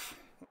right enough.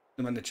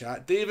 Him in the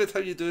chat. David, how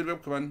you doing?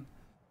 Welcome in.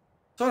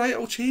 It's alright,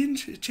 it'll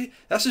change.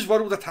 This is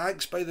World of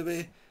Tanks, by the way.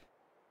 It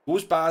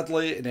goes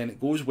badly, and then it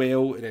goes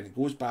well, and then it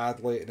goes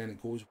badly, and then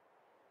it goes...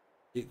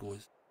 It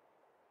goes.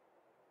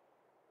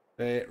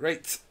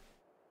 Right.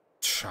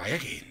 Try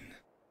again.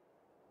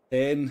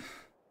 10.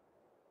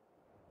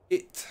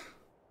 8.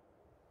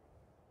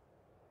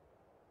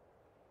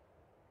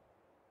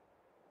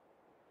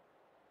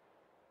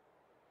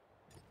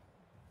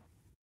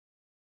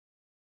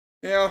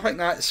 Yeah, I think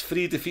that's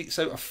 3 defeats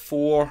out of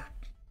 4,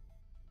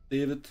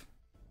 David.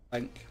 I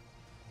think.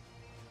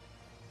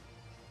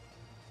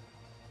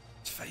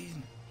 It's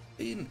fine.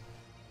 Fine.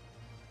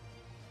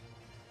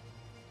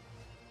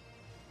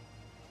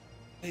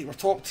 Right, we're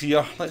top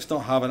tier. Let's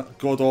not have a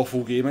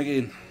god-awful game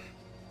again.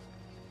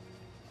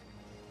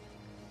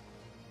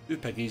 2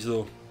 piggies,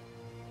 though.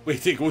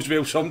 Wait, it goes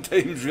well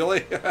sometimes,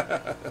 really.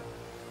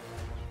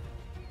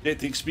 Get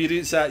to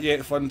experience that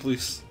yet, fun,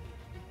 please.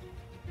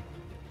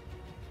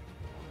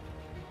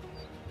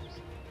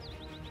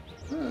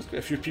 There's got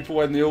a few people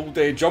in the old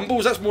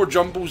jumbles. That's more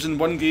jumbles in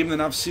one game than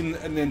I've seen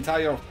in the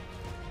entire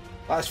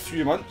last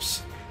few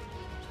months.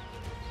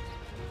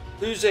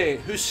 Who's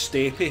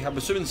Steppy? I'm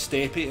assuming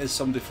Steppy is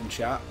somebody from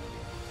chat.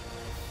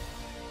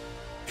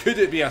 Could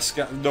it be a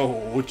scat?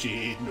 No,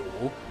 Jay,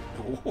 no.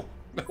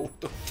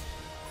 Don't.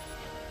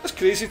 That's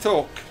crazy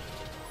talk.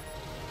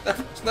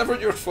 It's never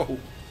your fault.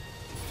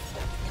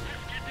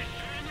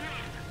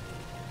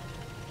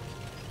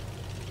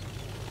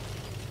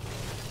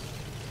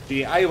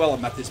 See, I will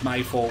admit it's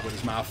my fault when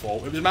it's my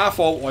fault. It was my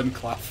fault on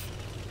Cliff.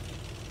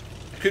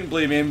 I couldn't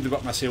blame anybody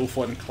but myself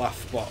on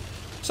Cliff, but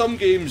some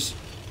games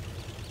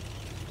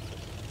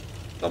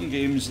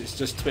it's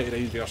just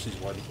 29 versus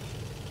 1.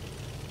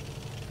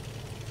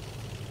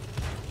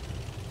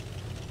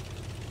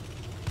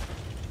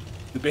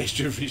 The best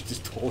you've reached is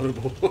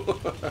tolerable.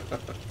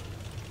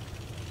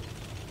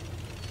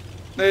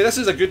 Now this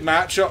is a good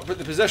matchup, but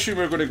the position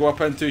we're going to go up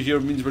into here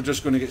means we're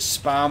just going to get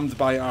spammed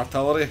by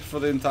artillery for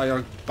the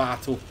entire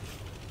battle.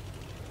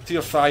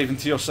 Tier 5 and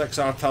Tier 6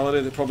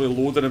 artillery that probably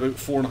load in about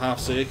 4.5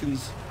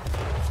 seconds.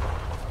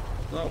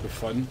 That'll be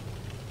fun.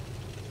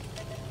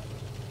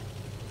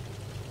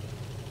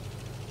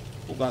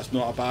 Hope that's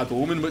not a bad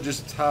omen what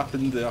just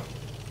happened there.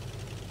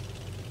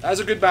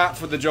 That's a good map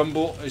for the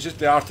jumbo, it's just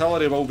the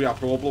artillery will be a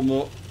problem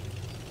though.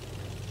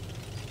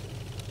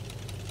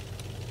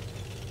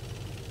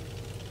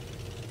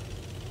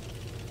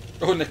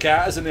 Oh, and the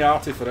cat is in the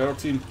arty for our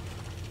team.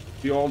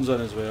 Bjorn's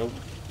in as well.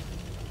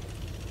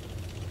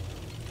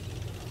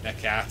 The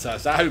cat,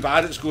 is that how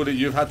bad it's going that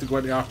you've had to go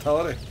into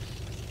artillery?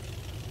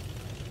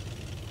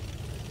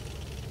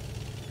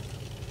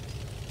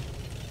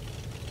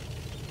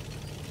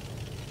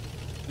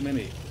 How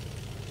many?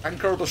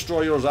 Anchor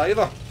destroyers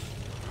either.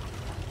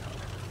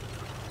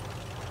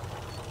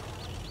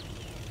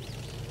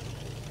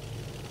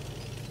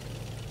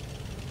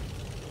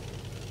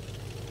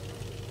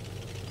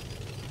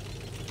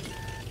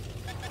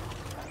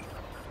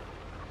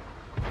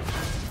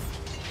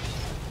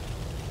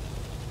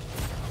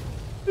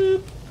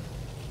 Boop.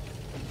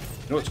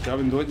 You know it's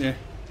coming, don't you?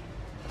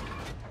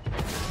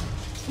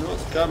 You know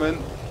it's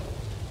coming.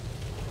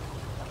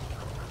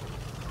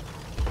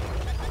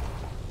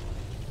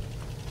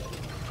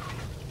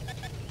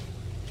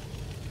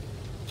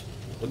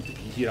 I want to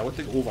be here, I want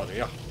to go over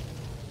there.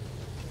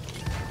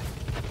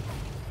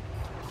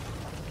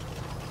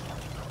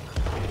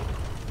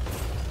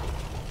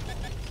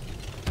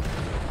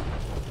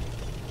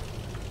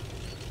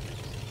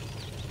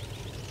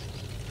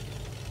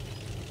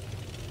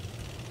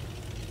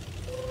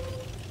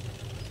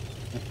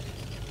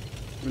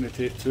 It's going to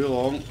take too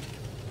long.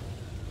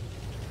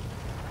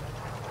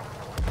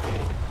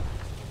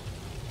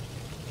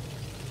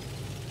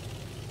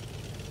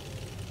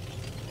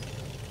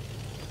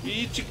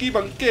 Wee cheeky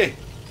monkey.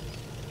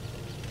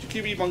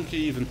 Cheeky wee monkey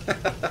even.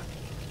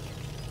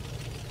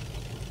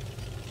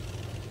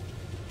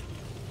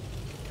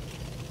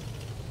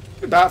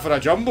 bad for a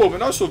jumbo, but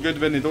not so good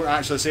when they don't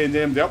actually send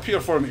anybody up here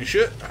for me to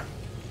shoot.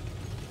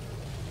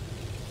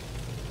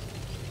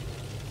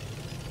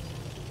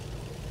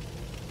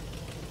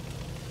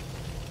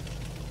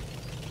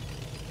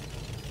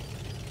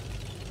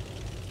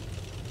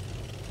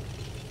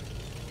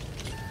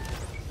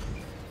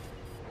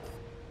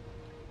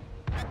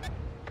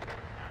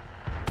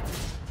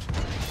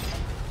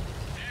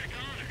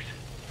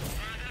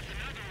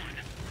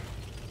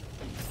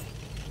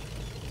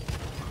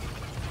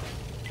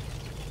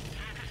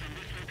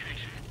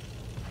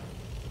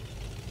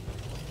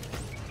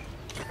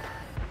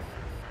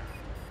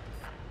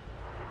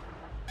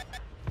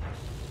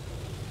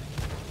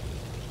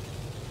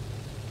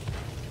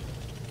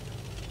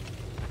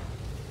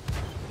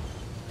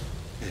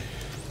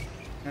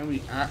 Can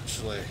we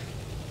actually...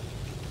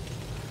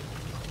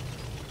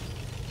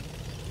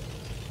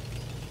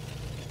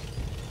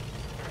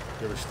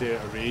 we stay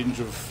at a range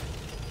of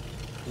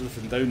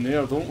everything down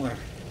there, don't we?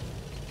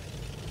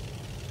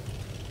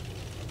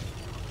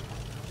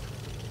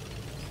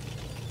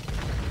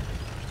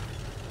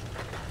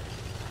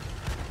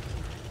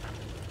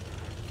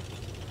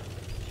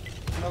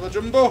 Another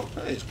jumbo?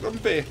 Hey, it's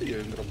Grumpy. How you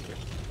doing, Grumpy?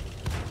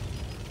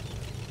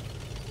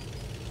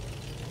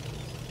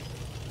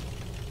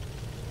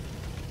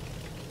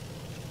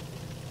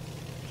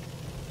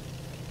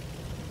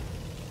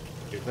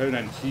 Down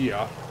in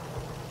here,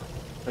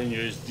 and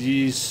use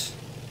these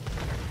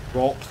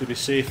rocks to be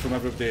safe from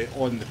everybody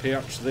on the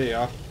perch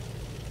there.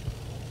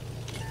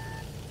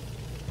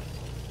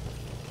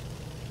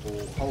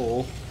 Oh,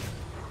 hello.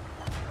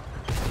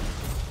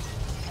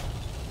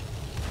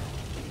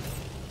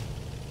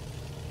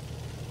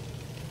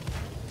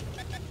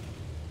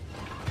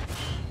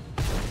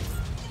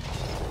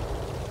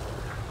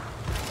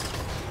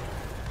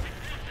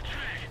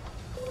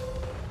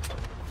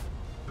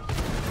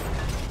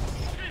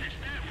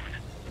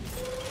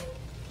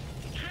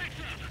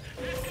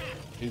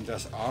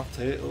 This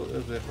arty,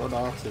 there's one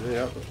arty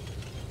there, but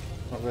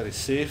not very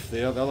safe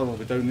there. The other one will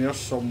be down there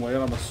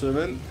somewhere, I'm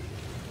assuming.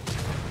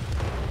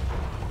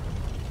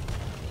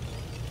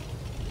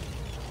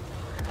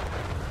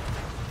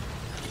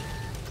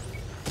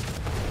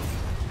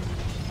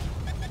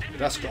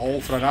 Risk it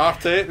all for an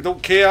arty, we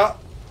don't care.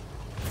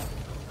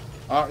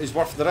 Arty's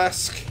worth the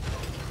risk.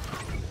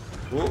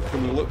 Oh,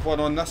 can we look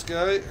one on this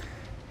guy?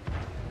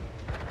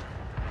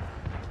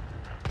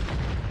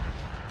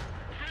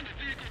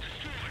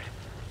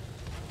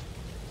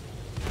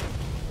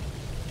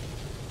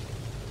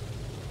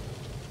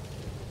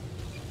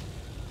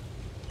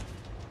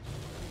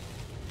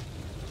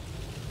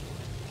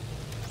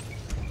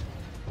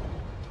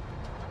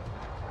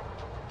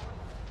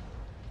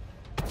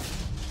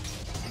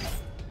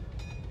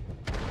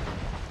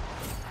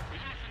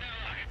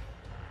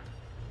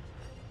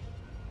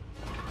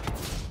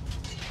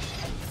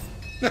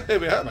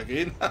 We hit him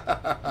again.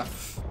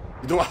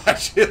 You don't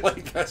actually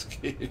like this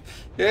game.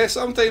 Yeah,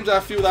 sometimes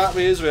I feel that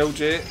way as well,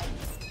 Jay.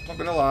 Not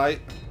gonna lie.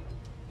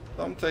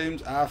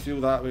 Sometimes I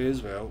feel that way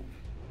as well.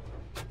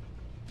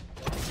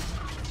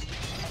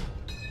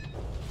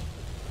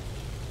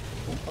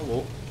 Oh,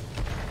 hello.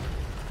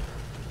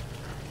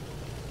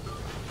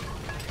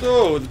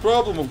 So, the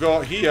problem we've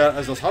got here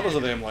is there's hundreds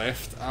of them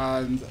left,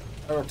 and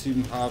our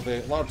team have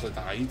largely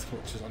died,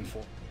 which is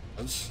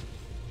unfortunate.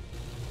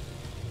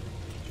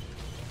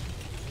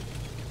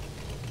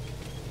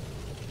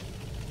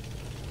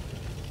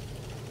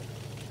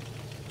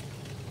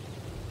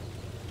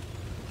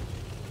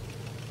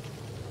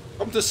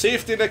 Come to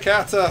safety,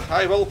 Nakata.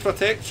 I will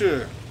protect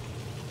you.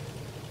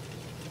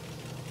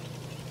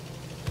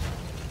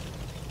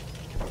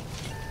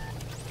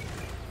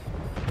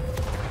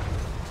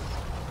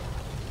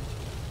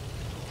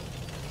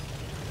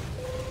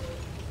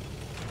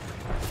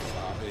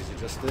 Ah, is he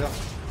just there?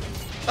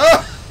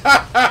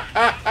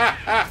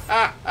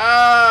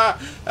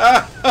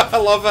 I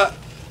love it.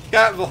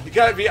 You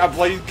can't beat a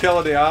blind kill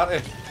in the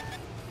arty.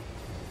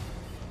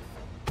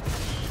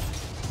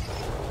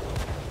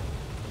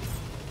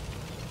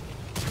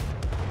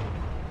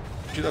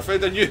 Should have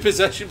found a new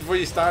position before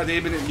you started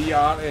aiming at me,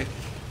 Artie.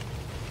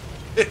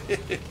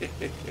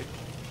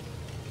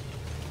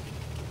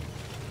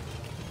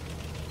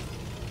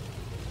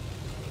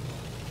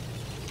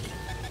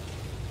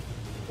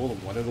 More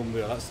than one of them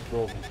there, that's the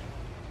problem.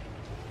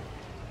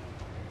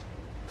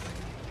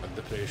 Gun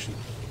depression.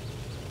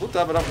 Don't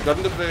have enough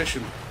gun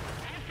depression.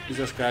 Who's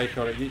this guy,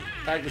 Curry?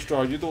 Tank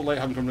Destroyer, you don't let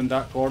him come in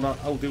that corner.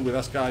 I'll deal with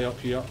this guy up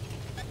here.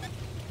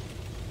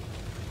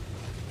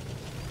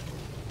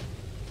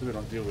 Maybe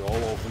not deal with all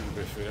of them, to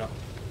be fair.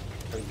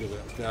 I'll deal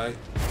with this guy.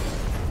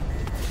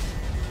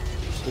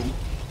 Stump.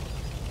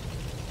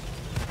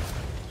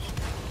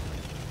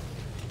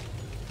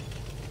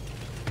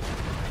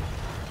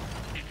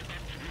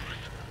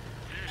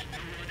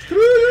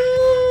 Screw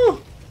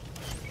you!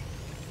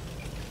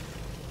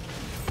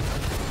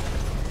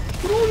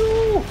 Screw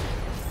you!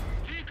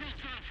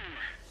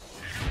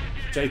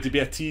 Tried to be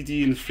a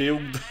TD and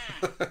failed.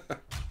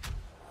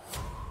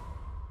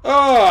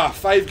 Ah,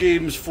 5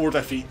 games, 4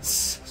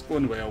 defeats. It's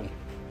going well.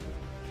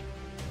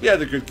 We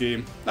had a good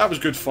game. That was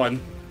good fun.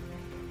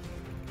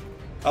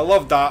 I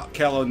loved that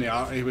kill on the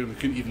arty when we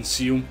couldn't even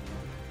see him.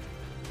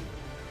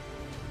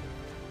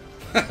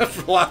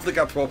 Laughed like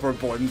a proper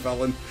Bond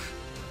villain.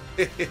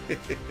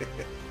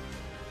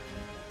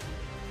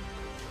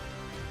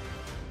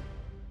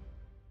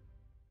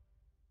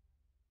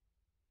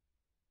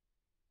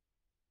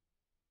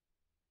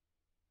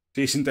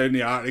 Chasing down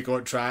the arty,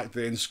 got tracked,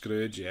 then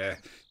screwed, yeah.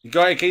 You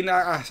gotta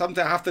kinda,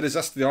 sometimes I have to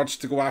resist the urge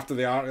to go after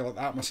the arty like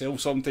that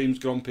myself sometimes,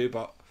 Grumpy,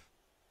 but...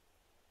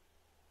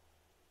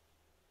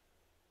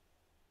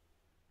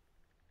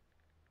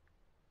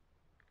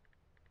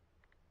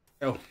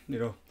 Well, you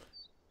know.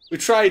 We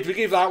tried, we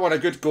gave that one a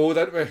good go,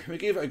 didn't we? We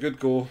gave it a good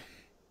go.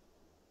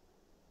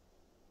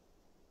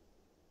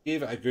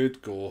 Gave it a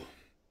good go.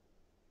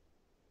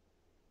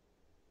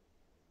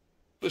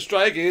 Let's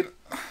try again.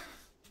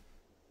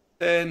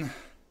 10,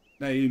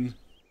 9,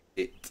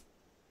 8.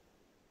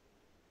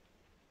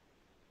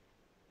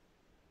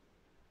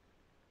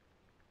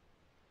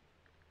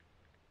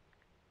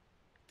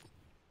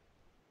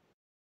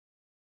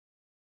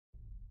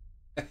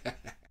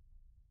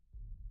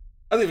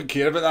 I don't even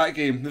care about that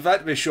game. The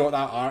fact we shot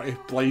that arty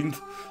blind.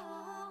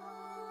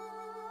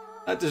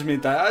 That just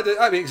made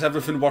that makes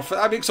everything worth it.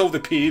 That makes all the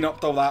pain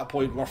up till that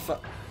point worth it.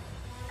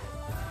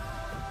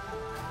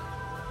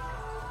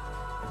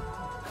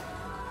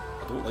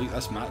 I don't like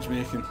this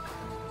matchmaking.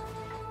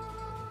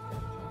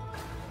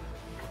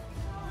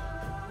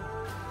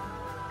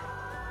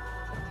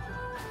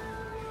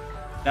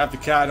 You have the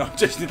car on,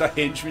 just need a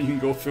henchman, you can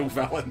go full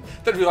villain.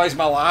 Didn't realise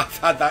my laugh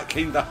had that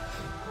kind of...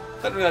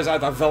 Didn't realise I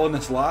had a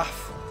villainous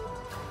laugh.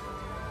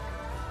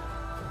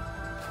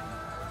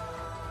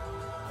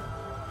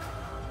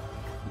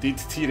 Indeed,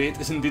 T-rate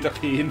is indeed a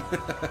pain.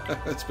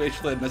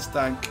 Especially in this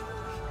tank.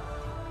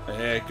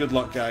 Good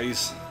luck,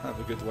 guys. Have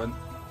a good one.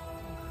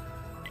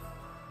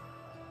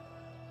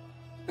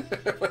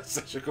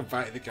 Let's just go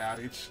back to the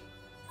garage.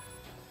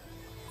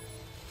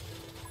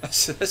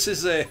 This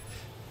is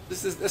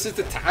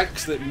the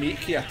tanks that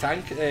make you a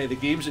tank. The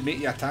games that make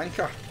you a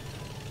tanker.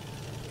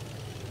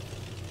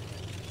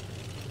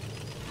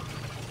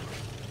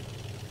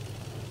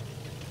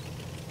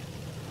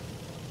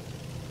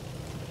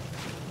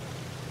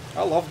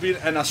 I love being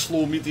in a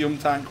slow medium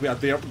tank with a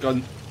derp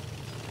gun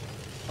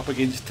up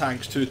against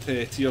tanks 2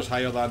 tiers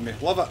higher than me.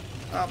 Love it.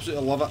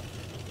 Absolutely love it.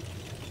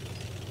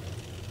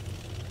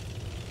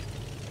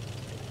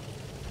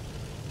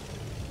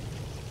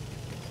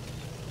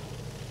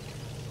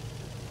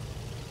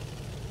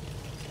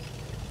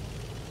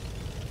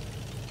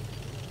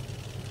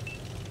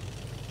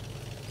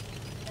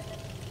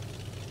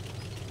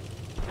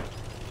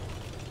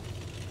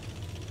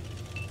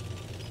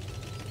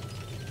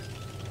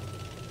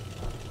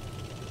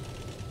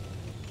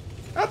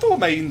 I don't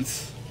mind.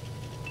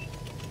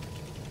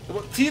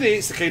 Tier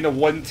 8's the kind of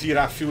one tier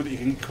I feel that you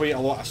can quite a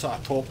lot of sort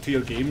of top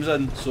tier games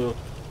in, so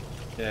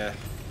yeah.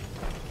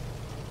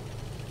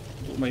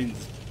 I don't mind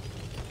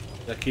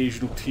the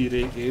occasional tier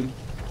 8 game.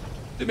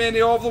 Too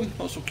many of them,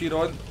 not so keen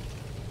on.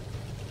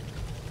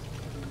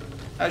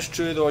 That's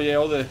true though, yeah,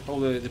 all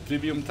the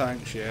premium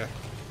tanks, yeah.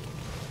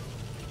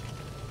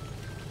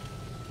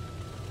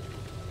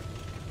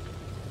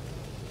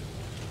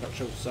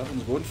 Churchill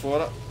 7's going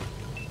for it.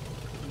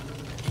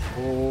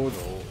 Oh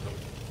no.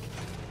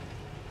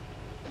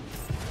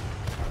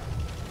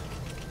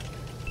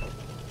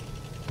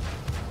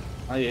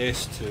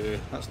 IS-2,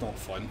 that's not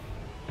fun.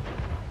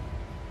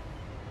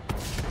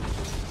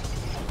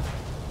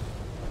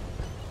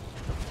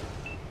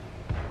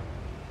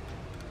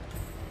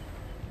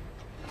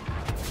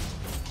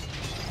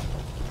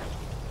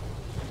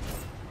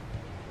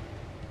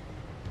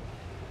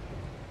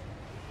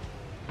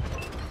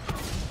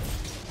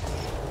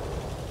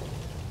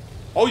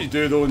 All you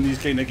do though in these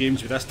kind of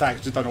games with this tank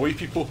is just annoy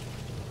people.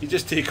 You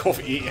just take off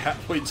 80 hit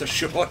points a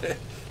shot.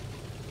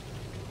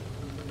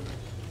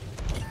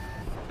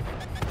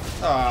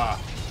 Ah,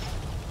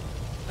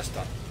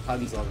 Mr.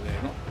 Panzer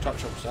there, not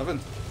Churchill 7.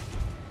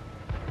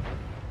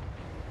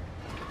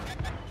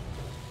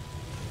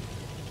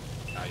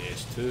 Ah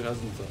yes, 2,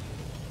 hasn't it?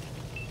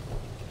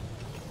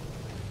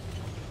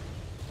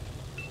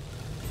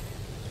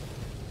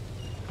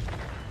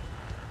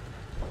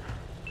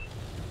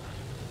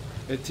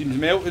 Red team's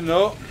melting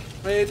though.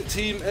 Red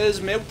team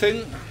is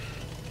melting.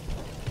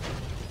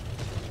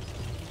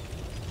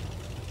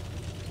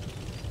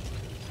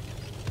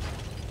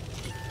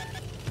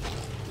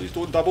 Please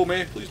don't double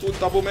me. Please don't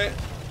double me.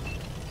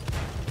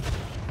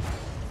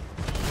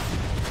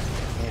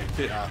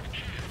 Oh,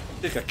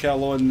 take a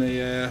kill on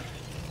the...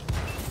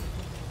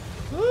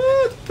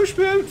 push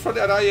me out in front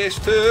of an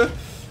IS-2.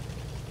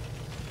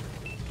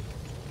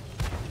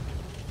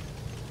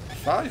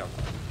 Fire.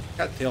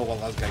 Can't tell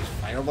whether this guy's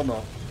fired or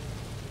not.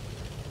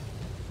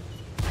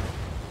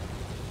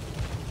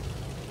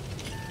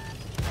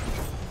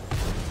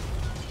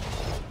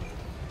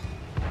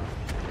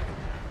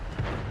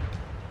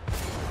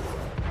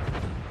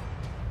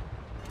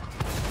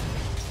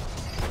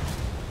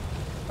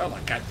 Well, I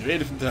can't do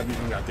anything to him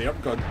even with a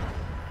derp gun.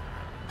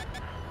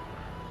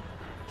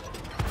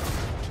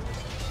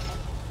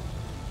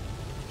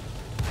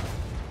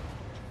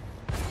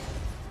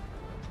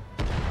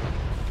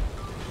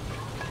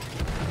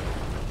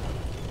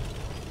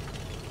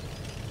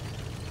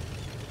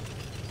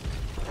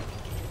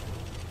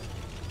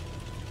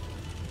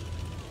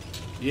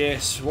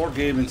 Yes,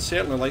 Wargaming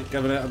certainly like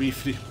giving out a wee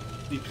free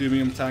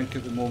premium tank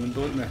at the moment,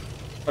 don't they?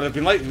 But they've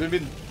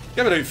been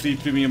giving out free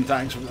premium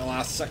tanks for the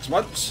last 6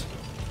 months.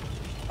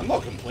 I'm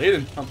not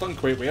complaining. I've done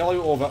quite well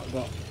out of it,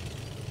 but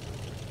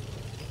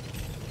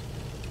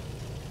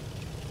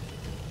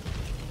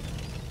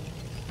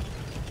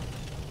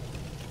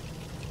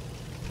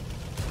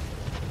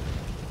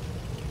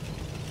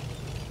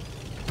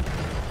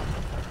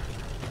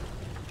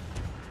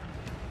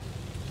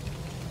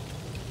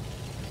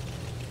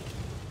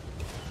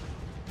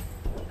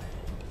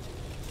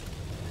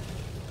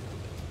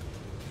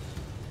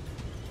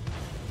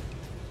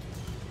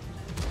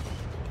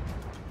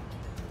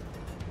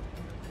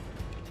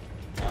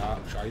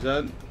I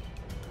didn't.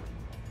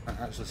 Can't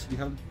actually see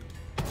him.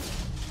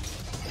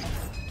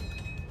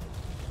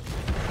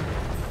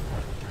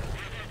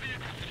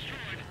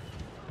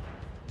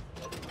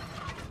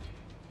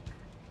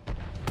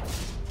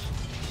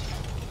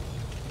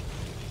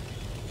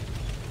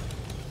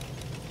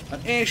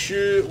 An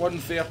SU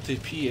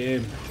 1:30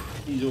 PM.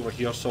 He's over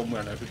here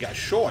somewhere now. If we get a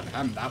shot on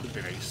him, that would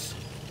be nice.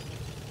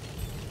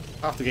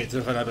 I have to get to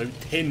within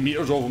about 10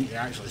 metres of him to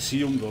actually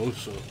see him though,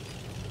 so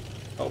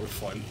that'll be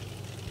fun.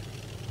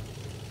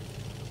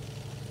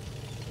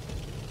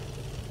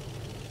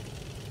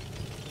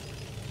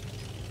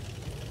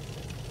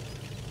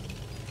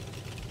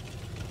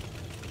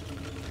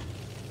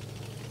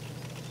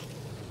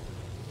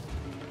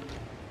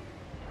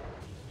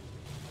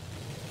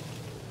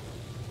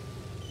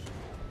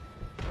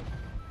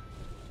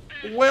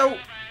 Well,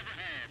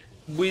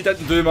 we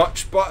didn't do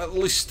much, but at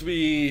least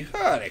I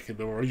reckon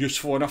we were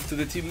useful enough to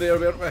the team there,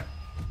 weren't we?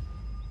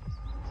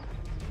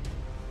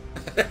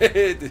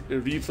 The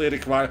replay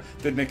required.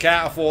 Did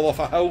Nakata fall off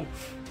a hill?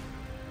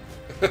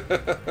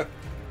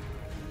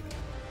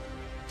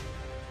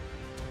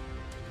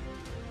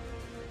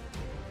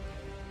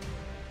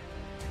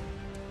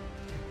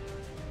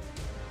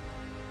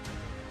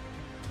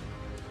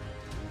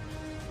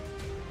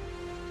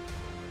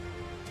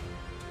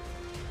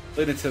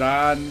 Lady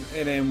Tehran,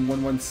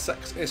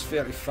 NM116,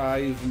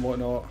 S35 and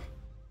whatnot.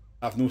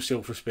 I have no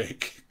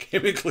self-respect.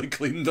 Chemically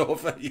cleaned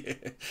off it,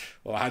 yeah.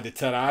 Well, I had the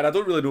Tehran. I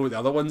don't really know what the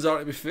other ones are,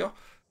 to be fair.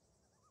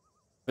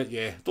 But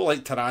yeah, don't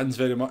like Tehrans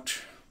very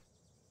much.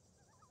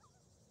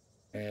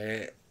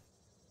 Yeah,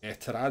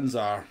 Tehrans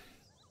are...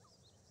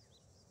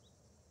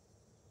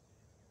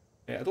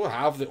 Yeah, I don't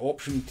have the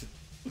option to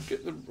look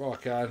at the... Oh, I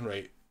can,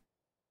 right.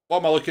 What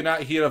am I looking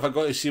at here? Have I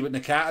got to see what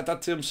Nakata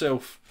did to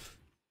himself?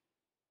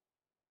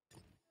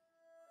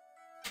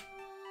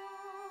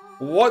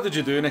 What did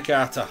you do,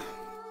 Nakata?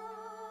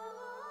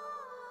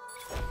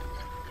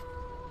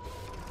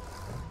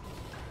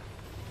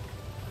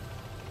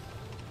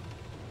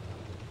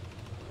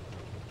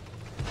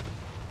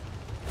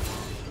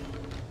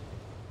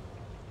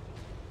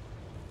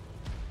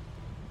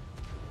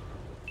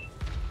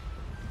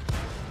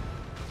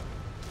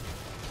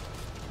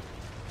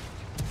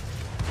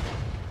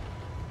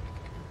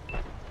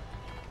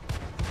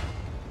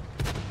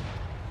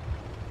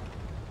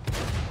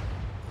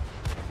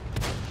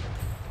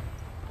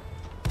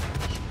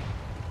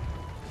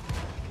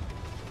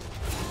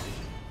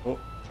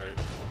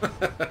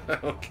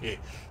 Okay,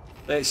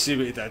 let's see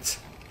what he did.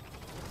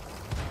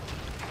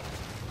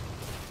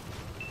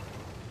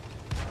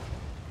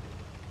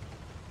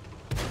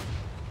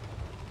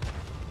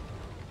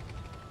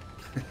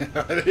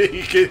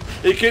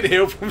 he couldn't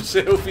help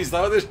himself. He's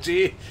like, oh, there's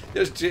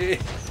Jay.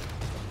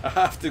 I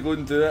have to go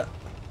and do it.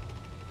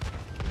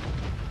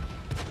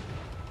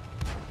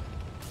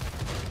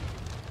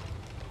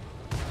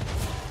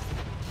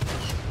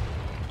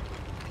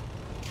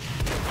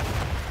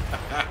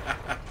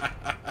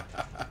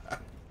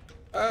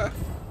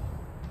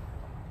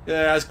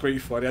 Yeah, that's quite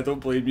funny. I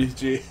don't blame you,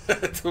 Jay.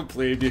 I don't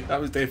blame you.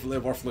 That was definitely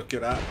worth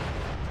looking at.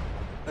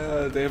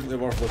 Definitely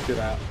worth looking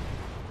at.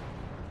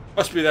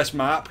 Must be this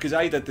map, because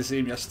I did the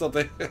same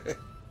yesterday.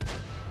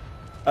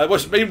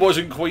 Mine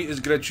wasn't quite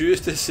as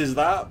gratuitous as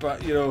that,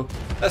 but you know,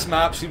 this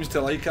map seems to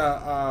like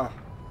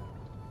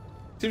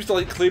seems to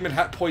like claiming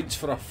hit points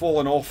for a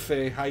falling off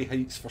high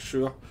heights for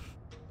sure.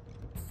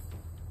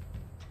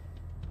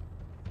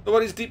 No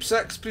worries, Deep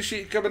Six.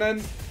 Appreciate you coming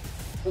in.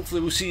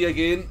 Hopefully we'll see you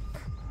again.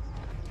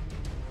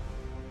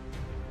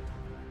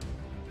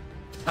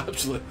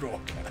 Absolute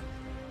rocket.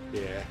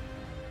 Yeah.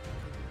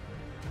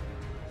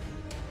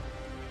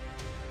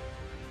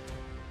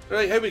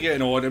 Right, how are we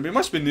getting on? And we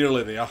must be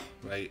nearly there.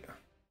 Right.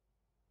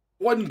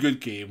 One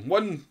good game.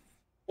 One...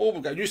 Oh,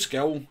 we've got a new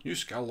skill. New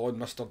skill on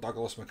Mr.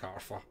 Douglas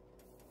MacArthur.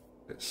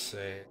 It's...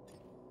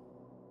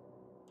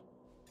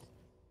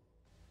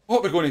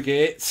 What we're going to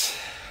get...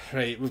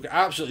 Right, we've got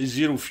absolutely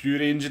zero fuel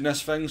range in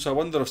this thing, so I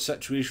wonder if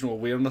situational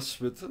awareness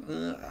would...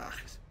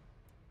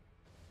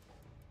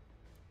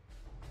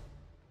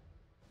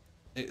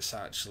 It's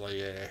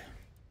actually... I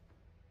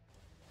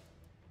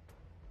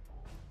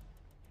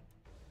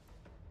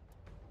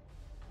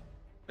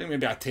think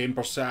maybe a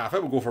 10%. I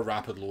think we'll go for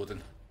rapid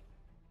loading.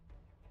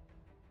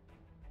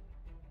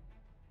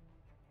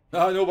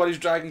 No worries,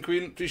 Dragon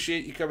Queen.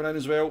 Appreciate you coming in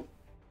as well.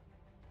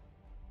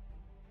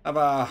 Have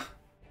a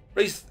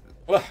Right,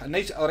 well, a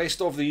nice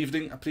rest of the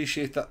evening.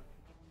 Appreciate it.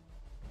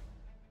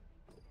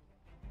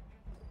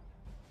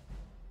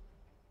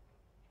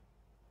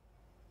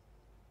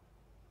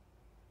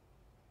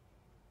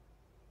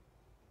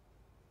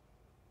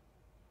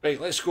 Right,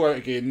 let's go out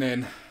again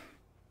then.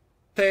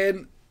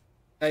 10,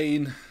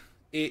 9,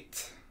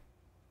 8.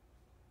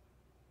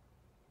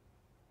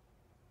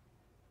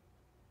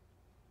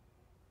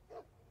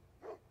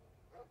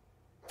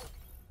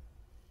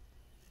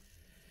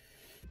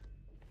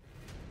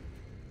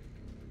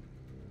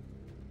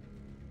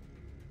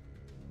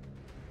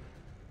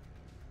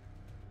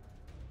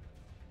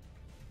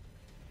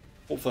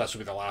 Hopefully this will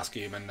be the last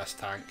game in this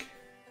tank.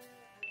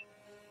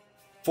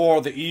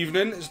 For the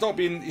evening, it's not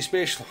been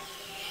especially...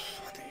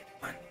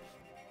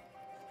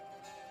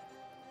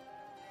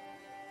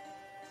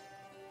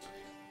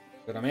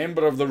 Got a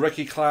member of the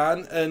Ricky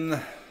clan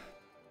in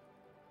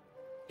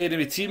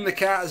enemy team. The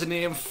cat is in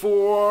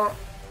AM4.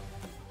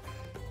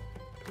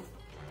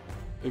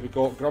 Here we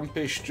got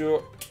Grumpy,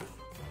 Stuart,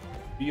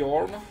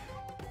 Bjorn.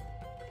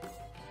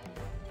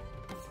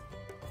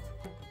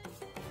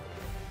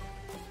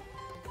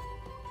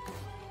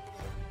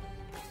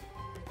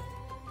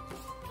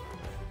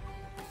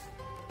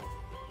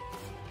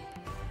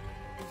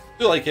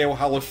 I do like El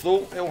Halif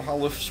though. El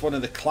Halif's one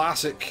of the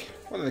classic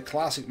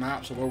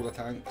maps of World of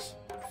Tanks.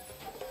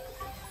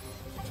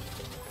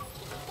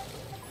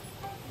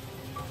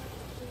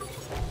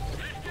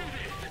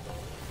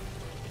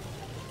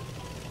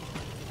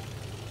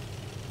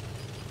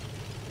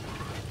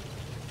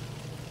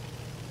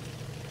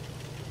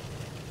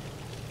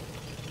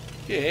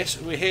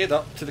 Yes, we head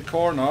up to the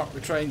corner,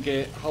 we try and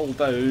get hull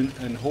down,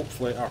 and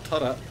hopefully our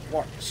turret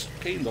works,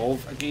 kind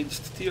of,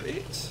 against tier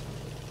 8s.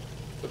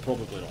 But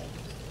probably not.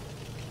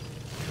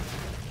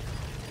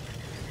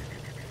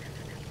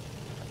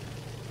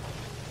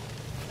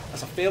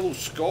 That's a fellow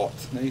Scot,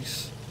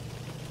 nice.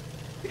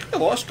 There's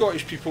quite a lot of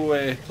Scottish people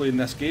playing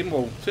this game,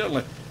 well,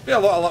 certainly. Be a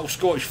lot of little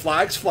Scottish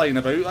flags flying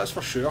about, that's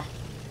for sure.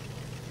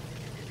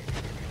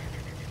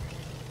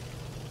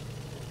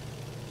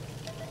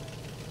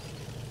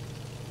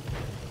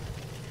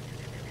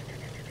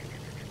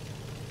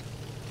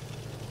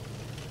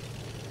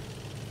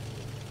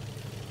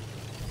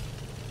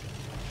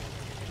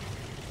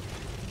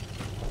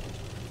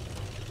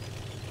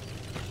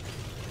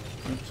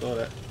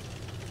 Sorry.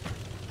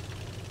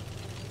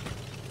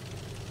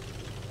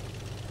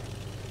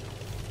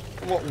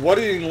 Well,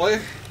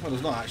 worryingly, well,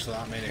 there's not actually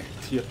that many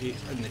tier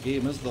 8s in the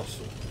game, is there?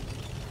 So.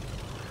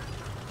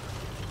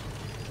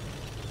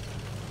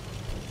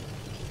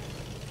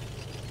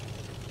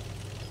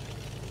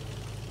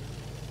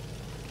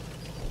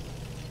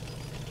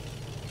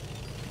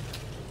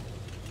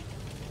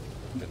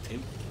 The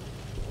team.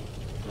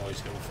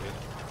 Noise hill for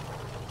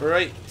it.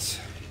 Right.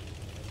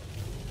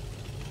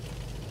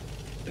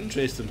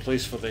 Interesting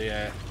place for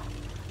the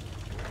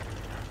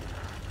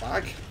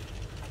flag.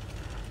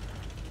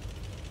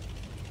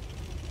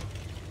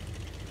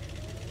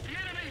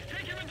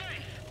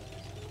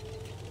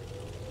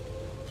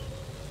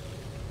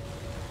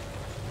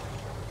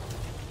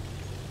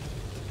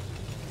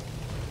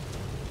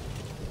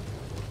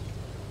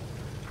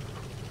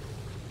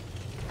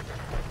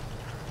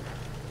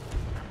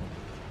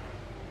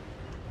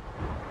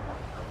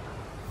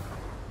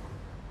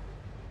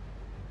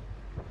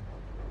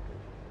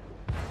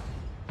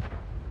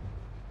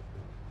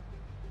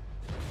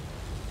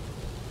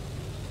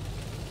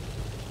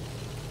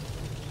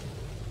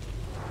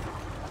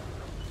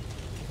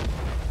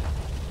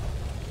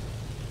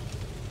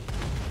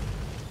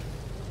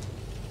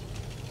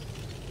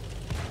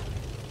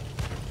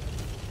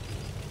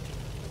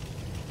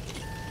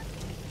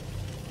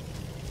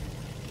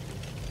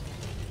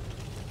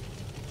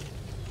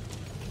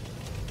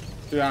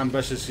 Too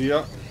ambitious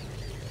here.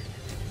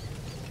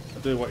 I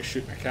do want to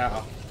shoot my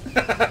cat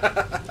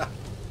at.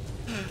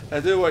 I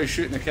do want to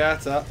shoot the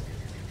cat at.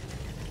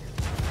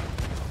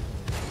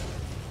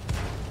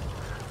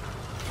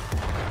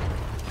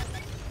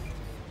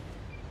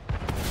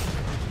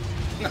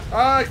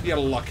 Ah, you're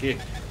lucky.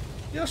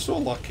 You're so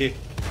lucky.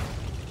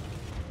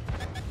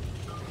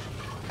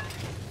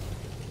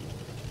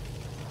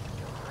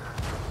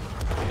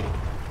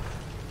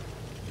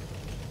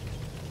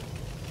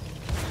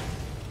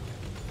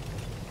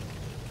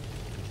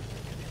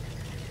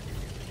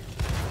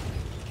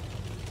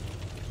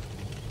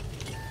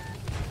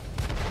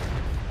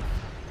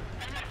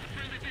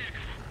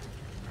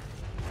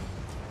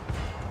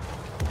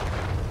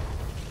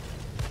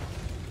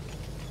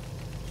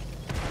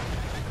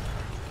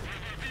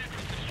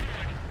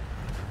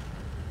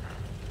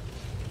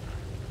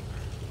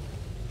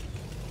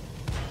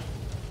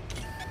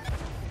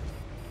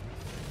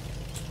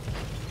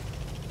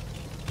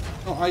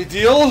 Not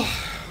ideal.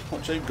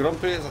 Watch out,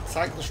 Grumpy, there's a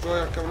tank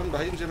destroyer coming in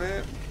behind you,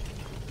 mate.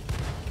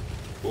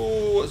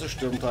 Oh, it's a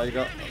Storm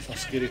Tiger. That's a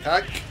scary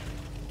tank,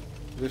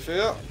 to be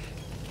fair.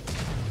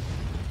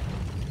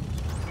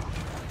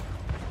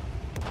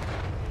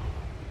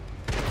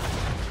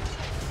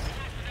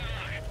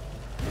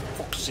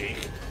 Fuck's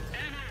sake.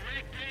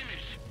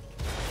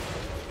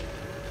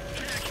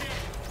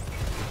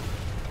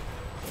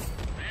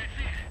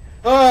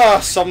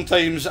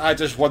 Sometimes I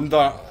just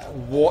wonder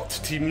what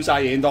teams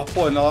I end up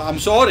on. I'm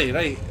sorry,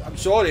 right? I'm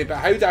sorry, but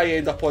how do I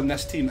end up on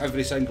this team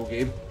every single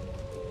game?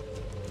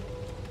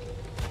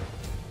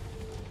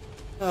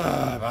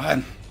 Ah,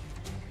 man.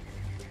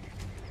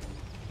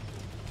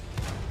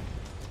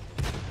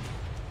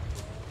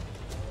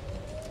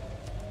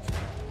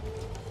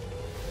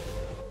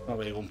 Oh,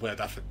 we're going to play a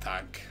different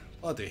tank.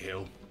 Bloody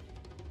hell.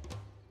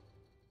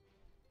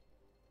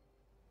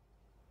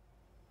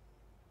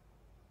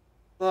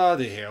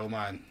 Bloody hell,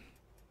 man.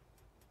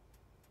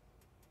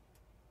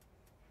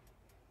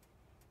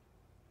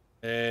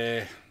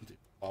 I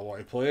want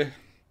to play. I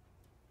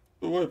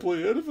don't want to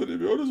play anything, to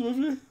be honest with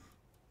you.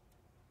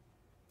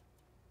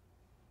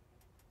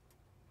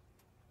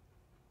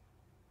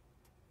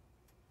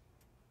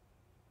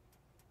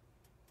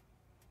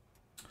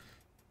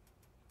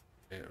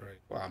 Right,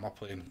 what am I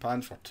playing?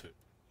 Pan for 2.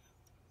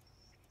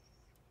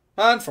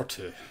 Pan for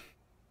 2.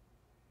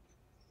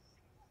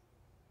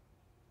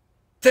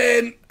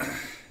 10,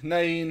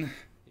 9,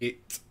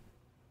 8.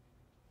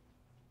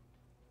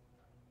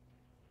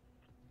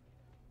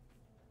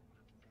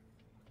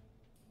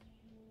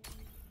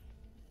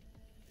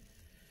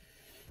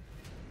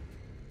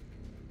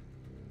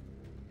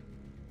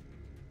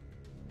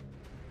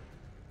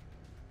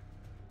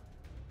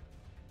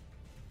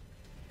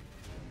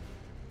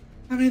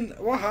 I mean,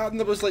 what happened?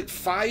 There was like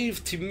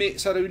 5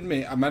 teammates around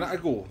me a minute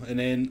ago, and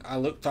then I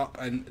looked up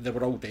and they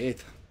were all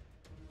dead.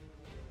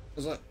 I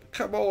was like,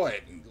 come on,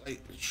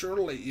 like,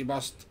 surely you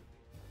must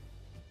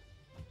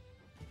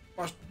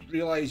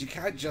realise you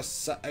can't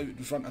just sit out in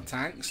front of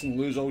tanks and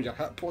lose all your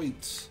hit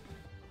points.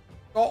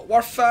 Not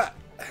worth it.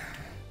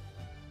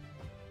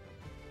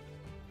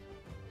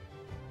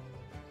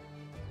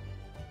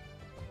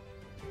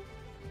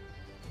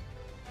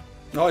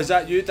 Oh, is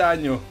that you,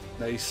 Daniel?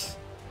 Nice.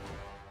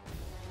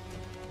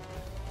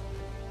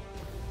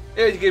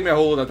 Yeah, you gave me a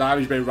whole lot of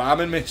damage by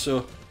ramming me,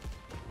 so...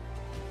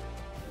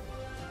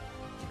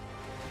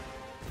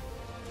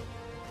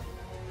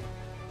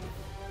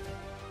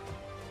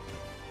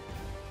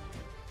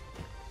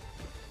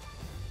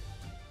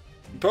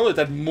 You probably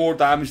did more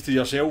damage to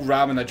yourself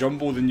ramming a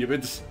jumbo than you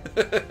would.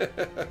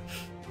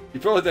 You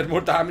probably did more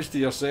damage to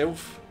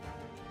yourself.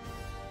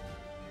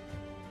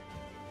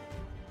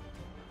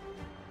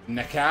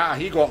 Nikata,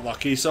 he got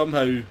lucky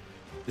somehow.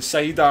 The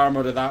side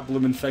armour of that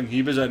blooming thing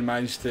he was in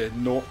managed to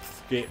not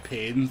get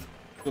pained.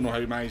 Don't know how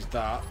he managed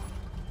that.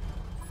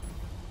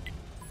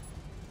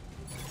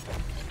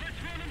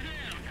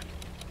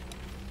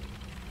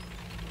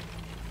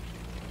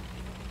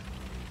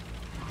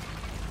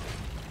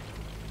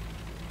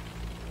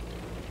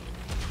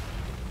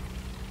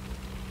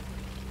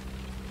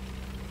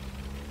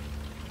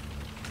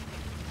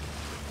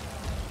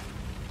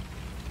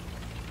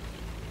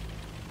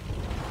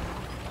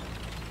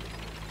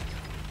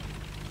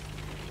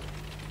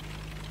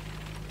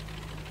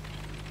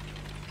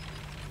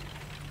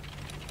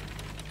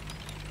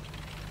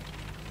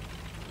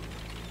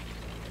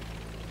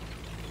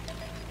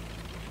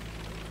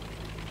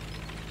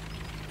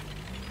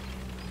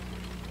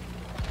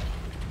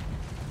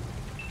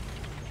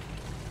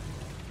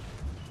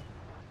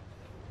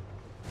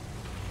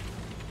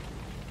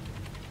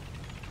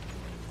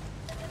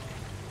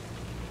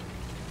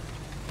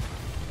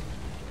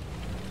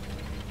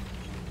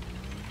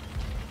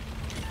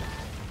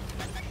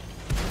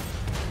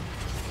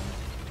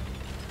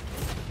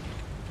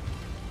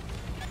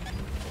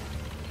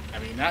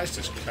 That's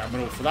just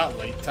criminal for that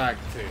light tag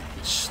to be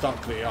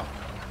stuck there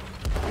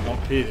and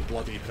not pay the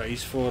bloody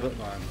price for it,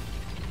 man.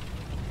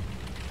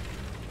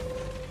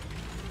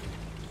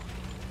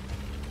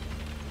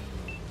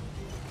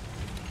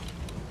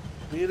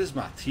 Where is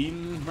my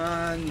team,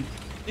 man?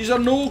 These are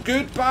no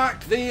good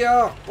back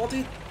there.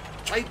 Bloody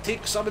try to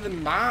take some of the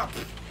map.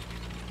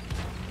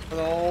 For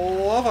the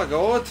love of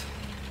God.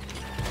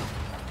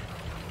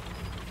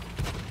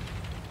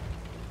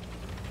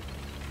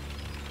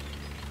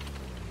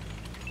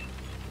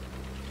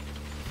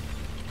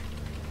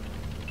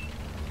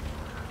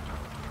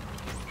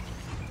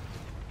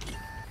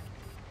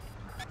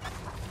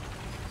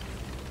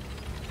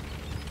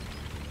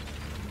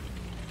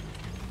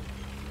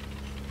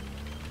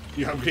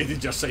 You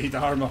upgraded your side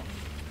armour.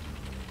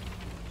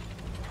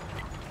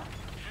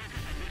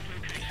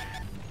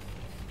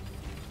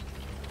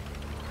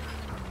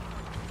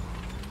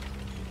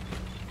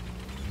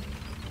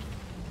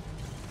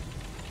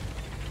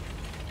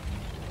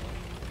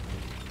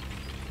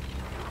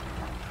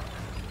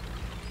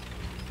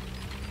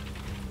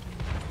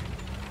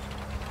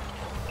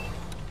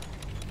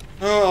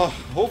 Oh,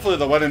 hopefully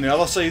they're winning the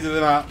other side of the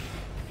map.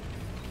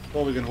 That's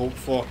all we can hope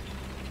for.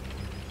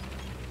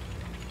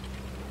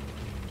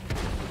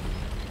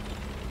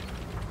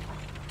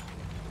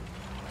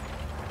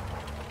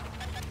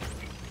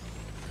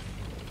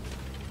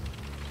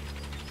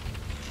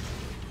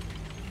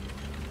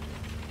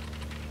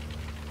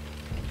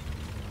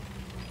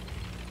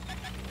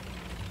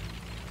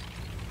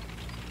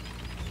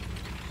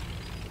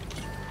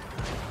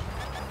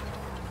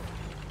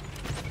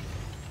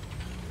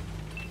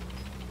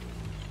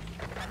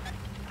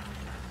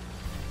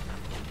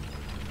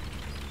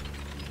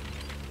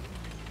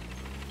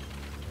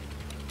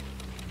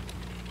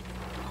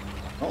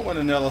 not one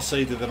on the other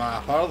side of the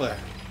map, are they?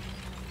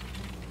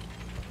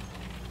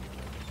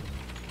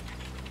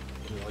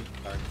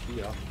 Like back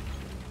here.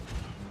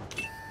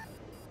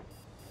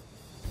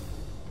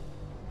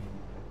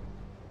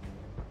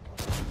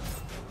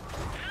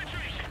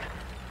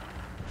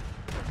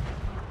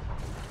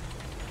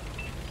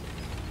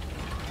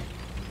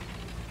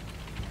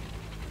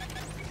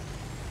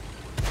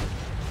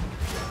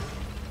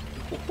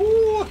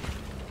 Oh,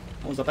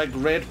 that was a big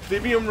red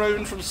premium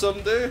round from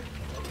somebody.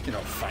 You're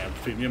not fire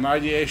premium, are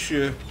you,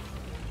 issue?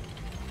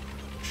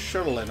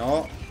 Surely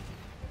not.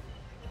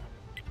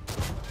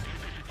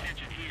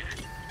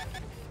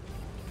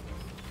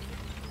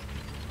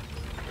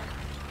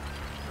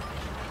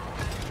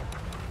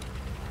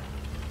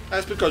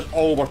 That's because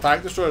all our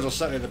tank destroyers are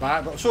sitting at the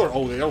back, but so are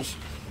all theirs.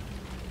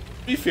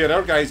 To be fair,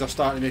 our guys are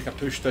starting to make a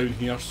push down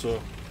here,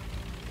 so...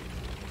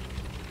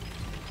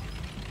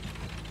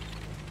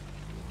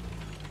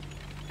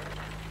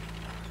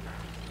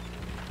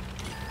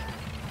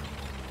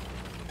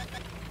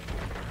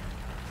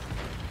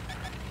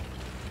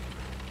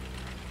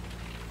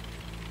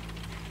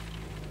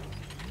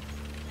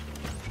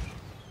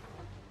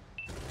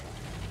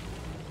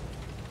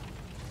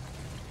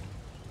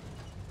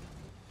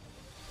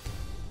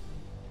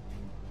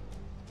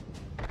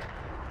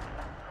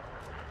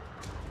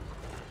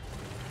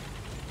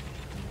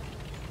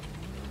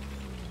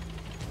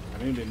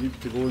 I mean, they need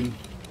to go and...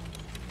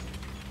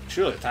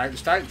 Surely the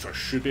tanks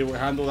should be able to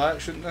handle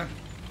that, shouldn't they?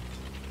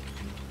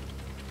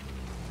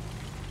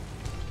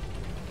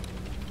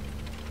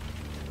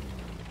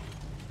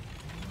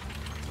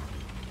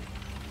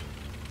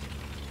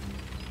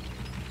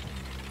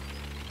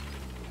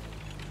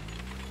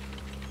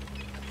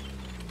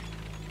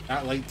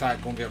 That light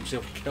tank gonna get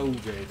himself killed,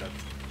 he did.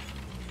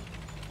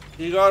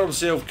 He got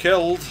himself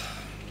killed.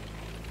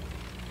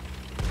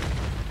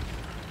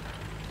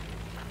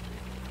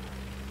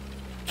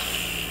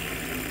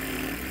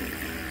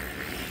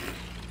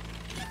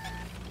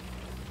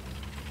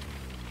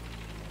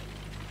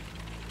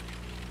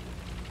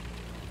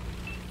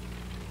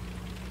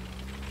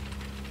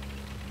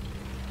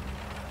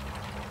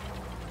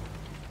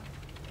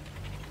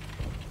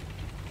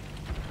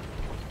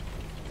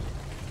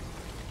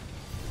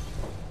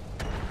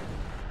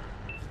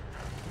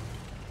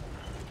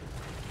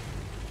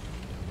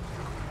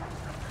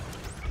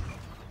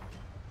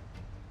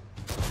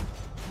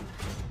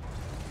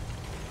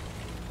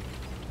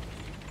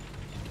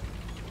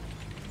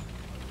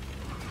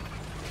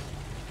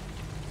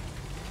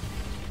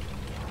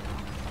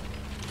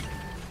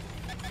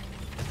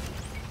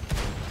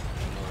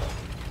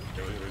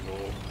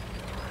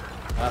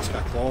 That's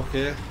got a clock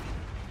here.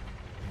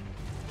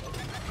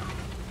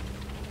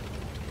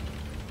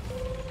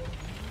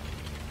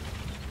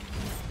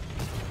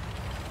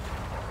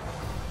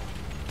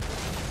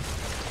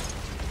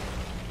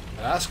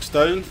 Ask's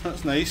down,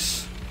 that's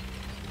nice.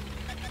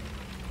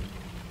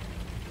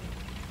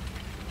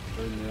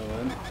 Down there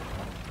then.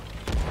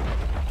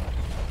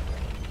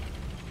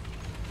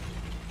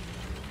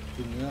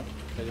 Down there.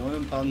 Carry on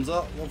and pans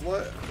up,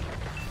 lovely.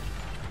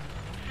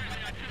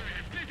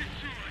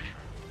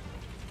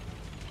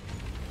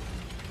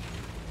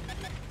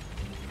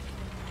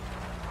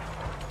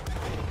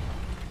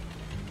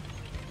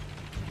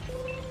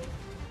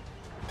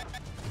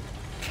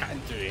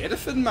 Can't do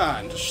anything,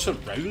 man, just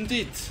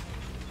surrounded.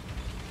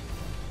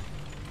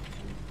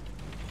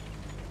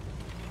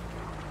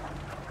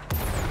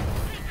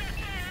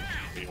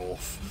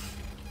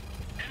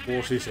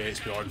 Forces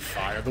HP on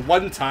fire. The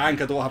one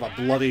tank I don't have a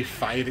bloody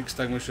fire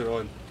extinguisher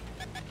on.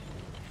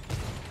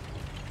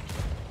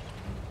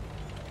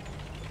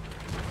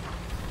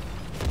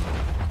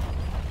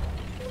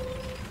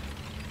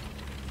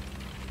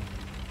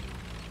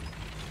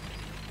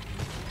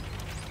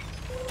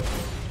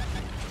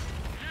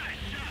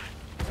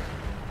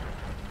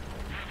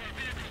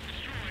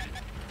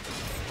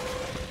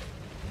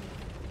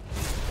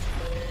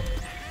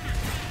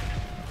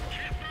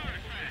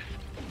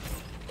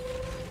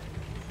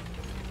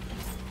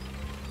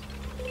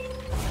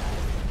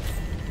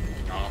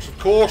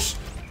 Of course,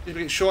 we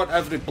get shot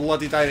every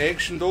bloody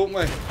direction, don't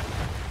we?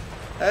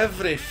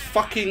 Every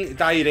fucking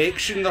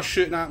direction they're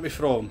shooting at me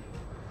from.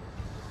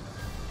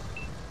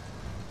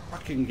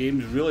 Fucking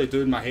game's really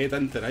doing my head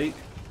in tonight.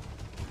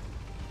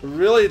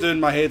 Really doing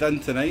my head in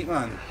tonight,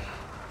 man.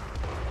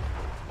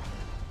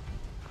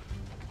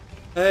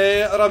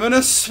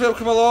 Ramunis,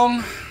 welcome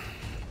along.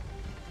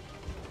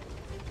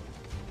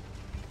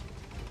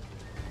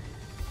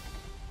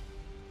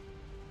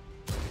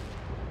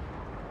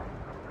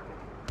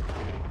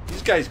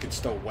 These guys could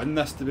still win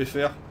this, to be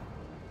fair.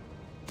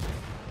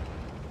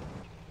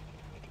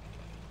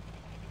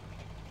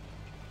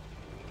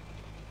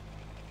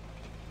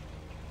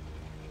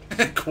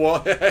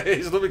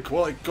 He's not been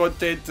quality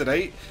content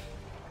tonight.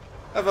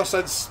 Ever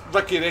since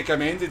Ricky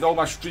recommended, all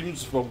my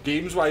streams, well,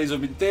 games wise,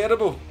 have been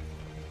terrible.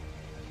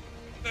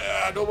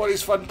 No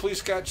worries, fun,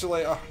 please catch you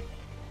later.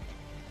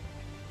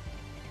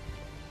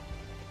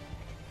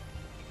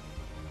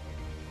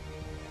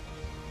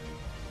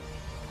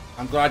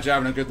 I'm glad you're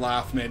having a good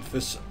laugh,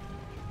 Memphis.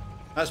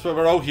 That's what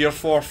we're all here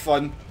for,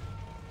 fun.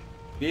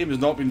 The game has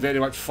not been very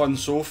much fun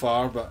so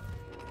far, but...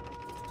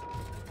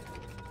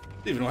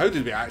 I don't even know, how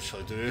did we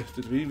actually do?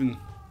 Did we even...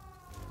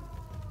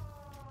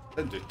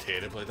 Didn't do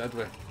terribly, did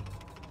we?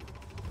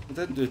 We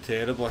didn't do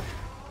terribly.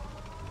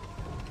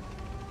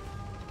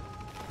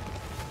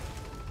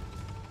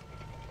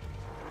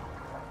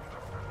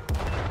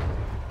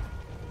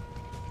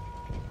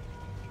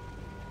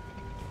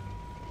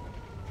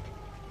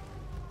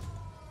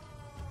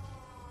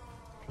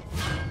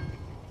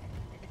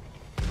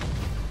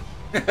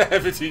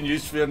 Between you,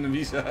 Sphere and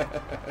Visa.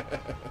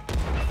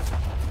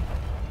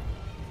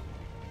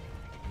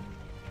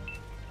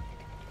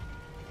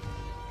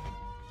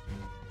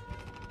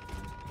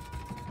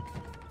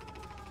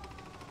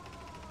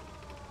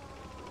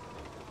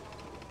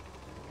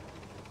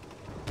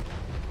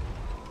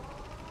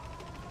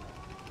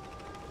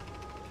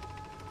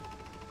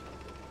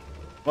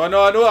 Oh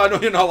no, I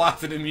know you're not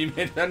laughing at me,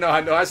 mate. I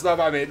know, that's not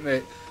what I meant,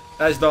 mate.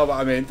 That's not what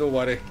I meant, don't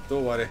worry,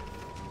 don't worry.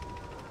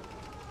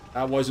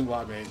 That wasn't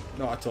what I meant,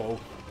 not at all.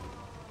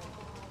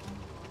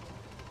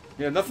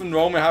 Yeah, nothing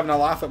wrong with having a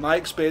laugh at my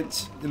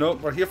expense. You know,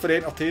 we're here for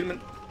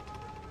entertainment.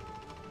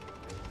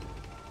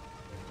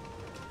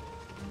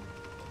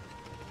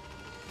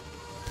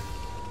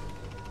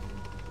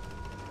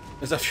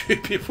 As a few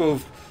people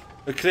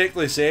have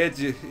correctly said,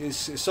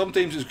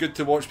 sometimes it's good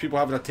to watch people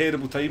having a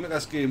terrible time at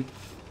this game.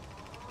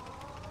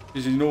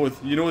 Because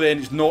you know then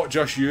it's not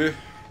just you.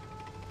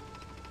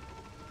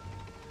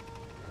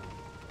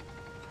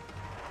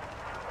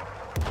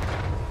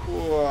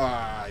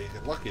 Wow, you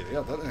got lucky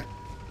there, didn't you?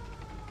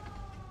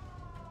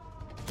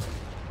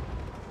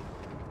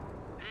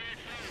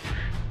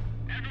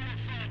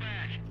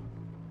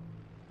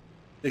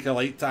 Take a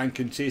light tank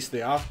and chase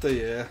the after,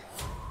 yeah.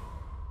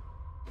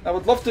 I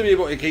would love to be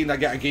able to kind of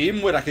get a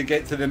game where I could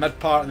get to the mid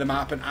part of the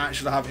map and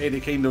actually have any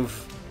kind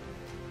of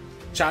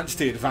chance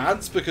to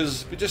advance,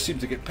 because we just seem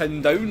to get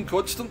pinned down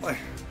constantly.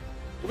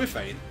 We'll be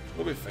fine.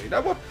 We'll be fine.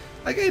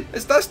 Again,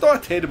 that's not a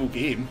terrible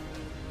game.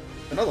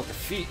 Another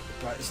defeat,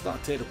 but it's not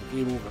a terrible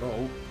game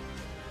overall.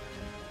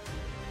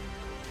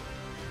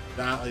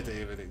 Exactly,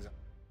 David, exactly.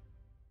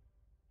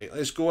 Right,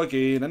 let's go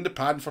again. In the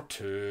pan for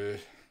 2.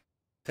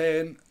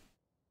 10,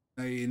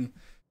 9,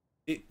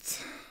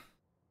 8.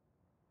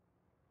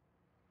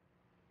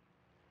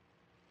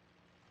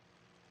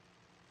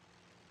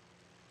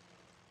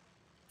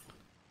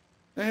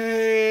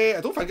 I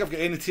don't think I've got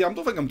any tier. I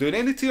don't think I'm doing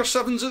any tier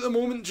 7s at the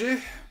moment, Jay.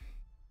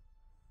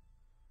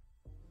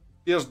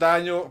 Here's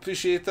Daniel,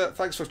 appreciate it.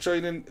 Thanks for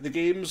joining the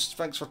games.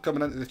 Thanks for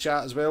coming into the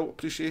chat as well.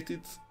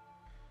 Appreciated.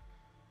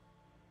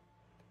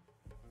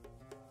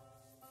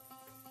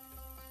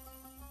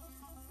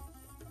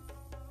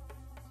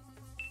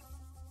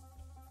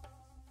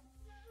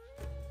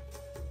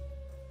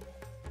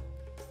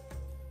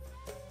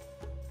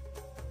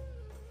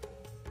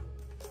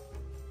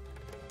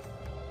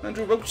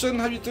 Andrew Wilson,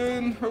 how you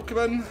doing? Welcome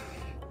in.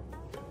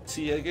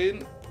 See you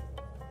again.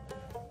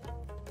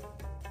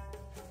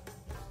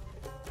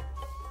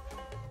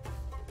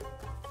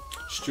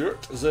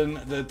 Stuart is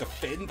in the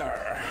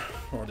Defender,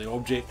 or the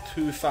Object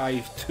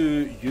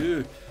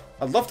 252U.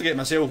 I'd love to get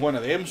myself one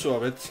of them, so I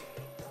would.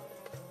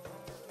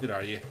 Where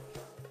are you?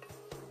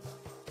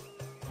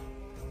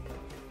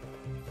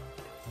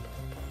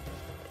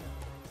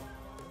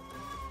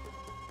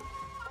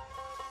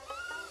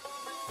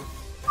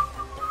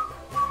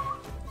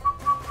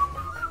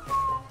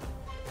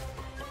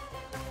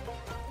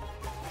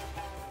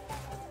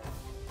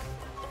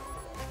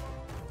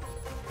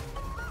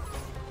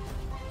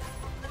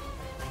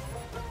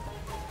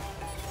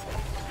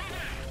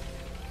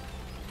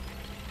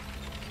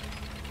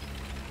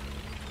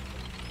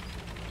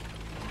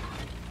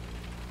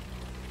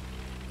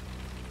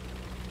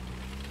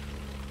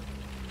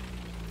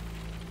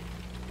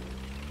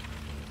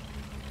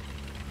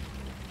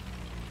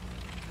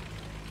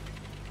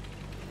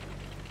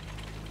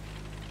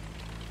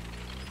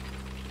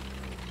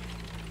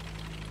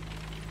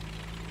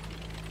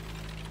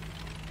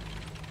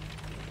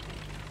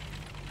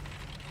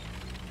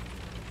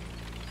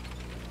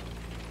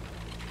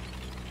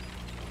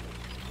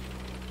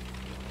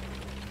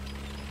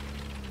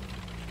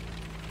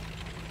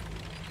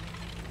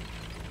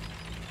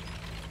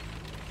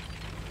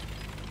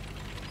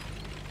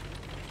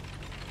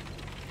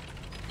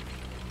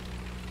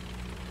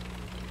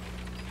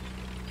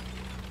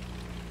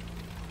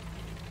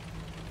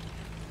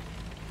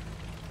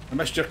 I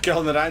missed your kill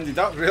on the Randy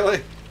Duck,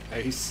 really?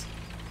 Nice.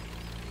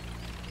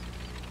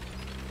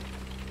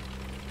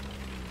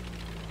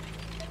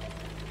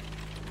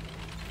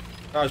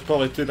 I was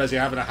probably too busy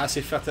having a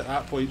hissy fit at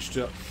that point,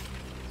 Stuart.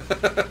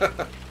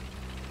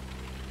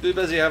 Too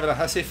busy having a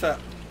hissy fit.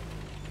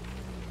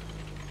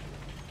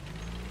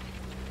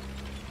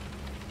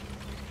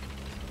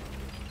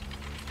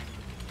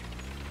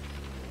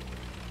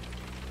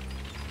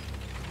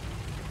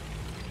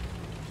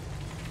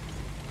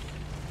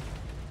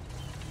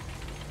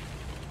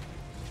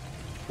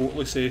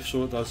 Totally safe,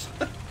 so it does.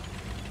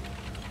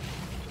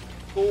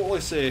 Totally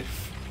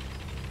safe.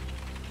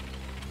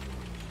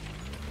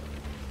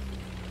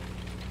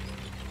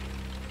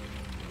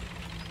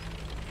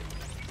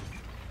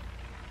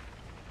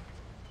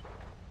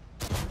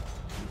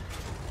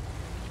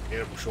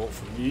 shot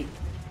from me.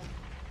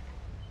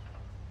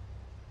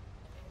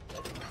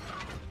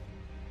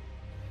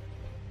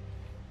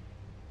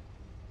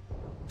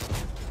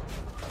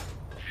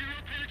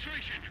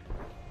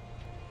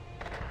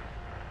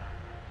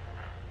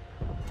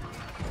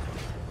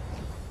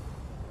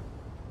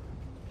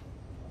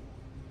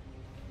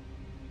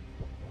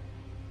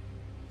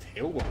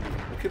 Hell, what are you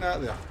looking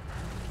at there?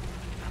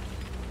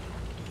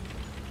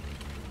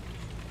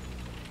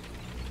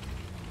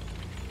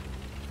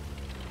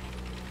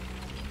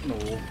 No,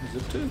 is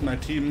it two? My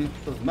team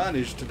have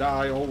managed to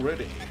die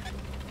already.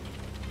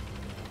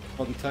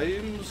 Fun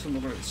times, and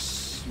we're going to get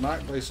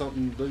smacked by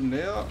something down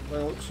there by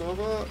the looks of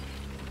it.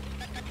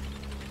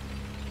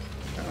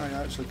 Can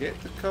I actually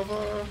get to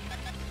cover?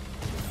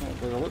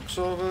 Not by the looks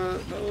of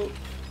it, nope.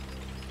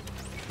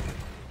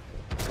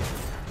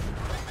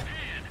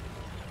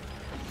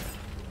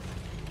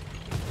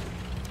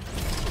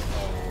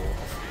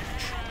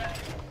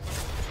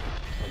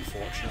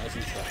 Unfortunate,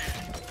 isn't it?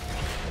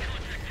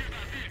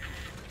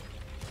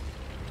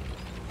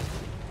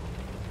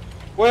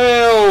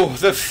 Well,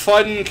 the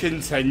fun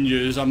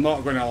continues, I'm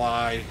not going to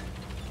lie.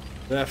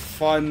 The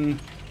fun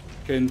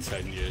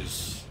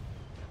continues.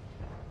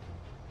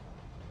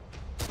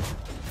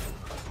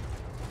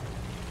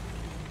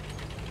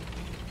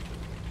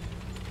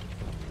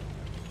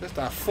 Just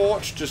a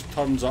forge just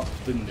turns up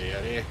down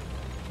there, eh?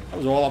 That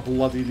was all I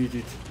bloody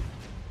needed.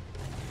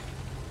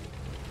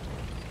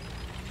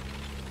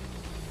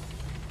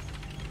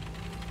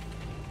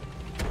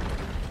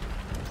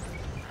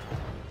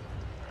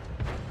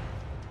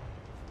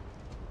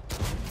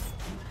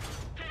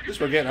 Just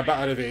we're getting a bit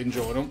of revenge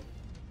on him.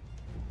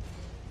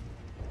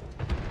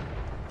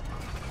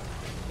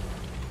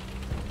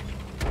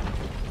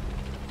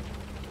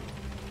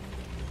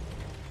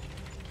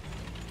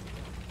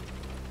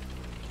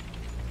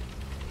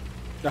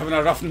 Having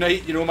a rough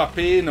night, you know my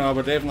pain? No,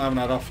 we're definitely having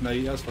a rough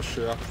night, that's for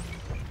sure.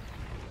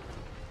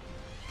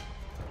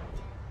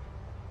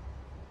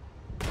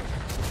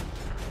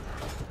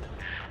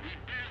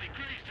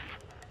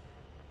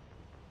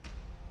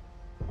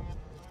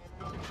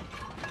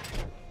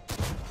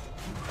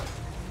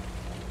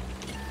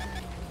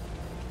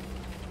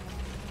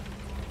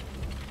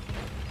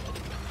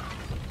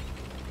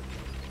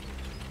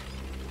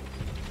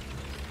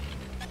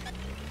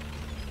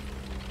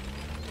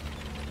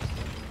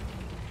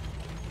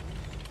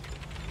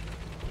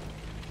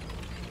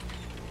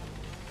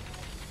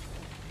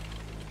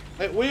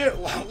 Like, where?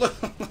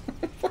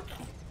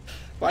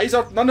 Why is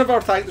none of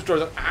our tank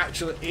destroyers are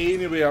actually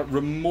anywhere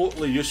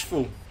remotely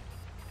useful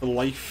for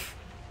life?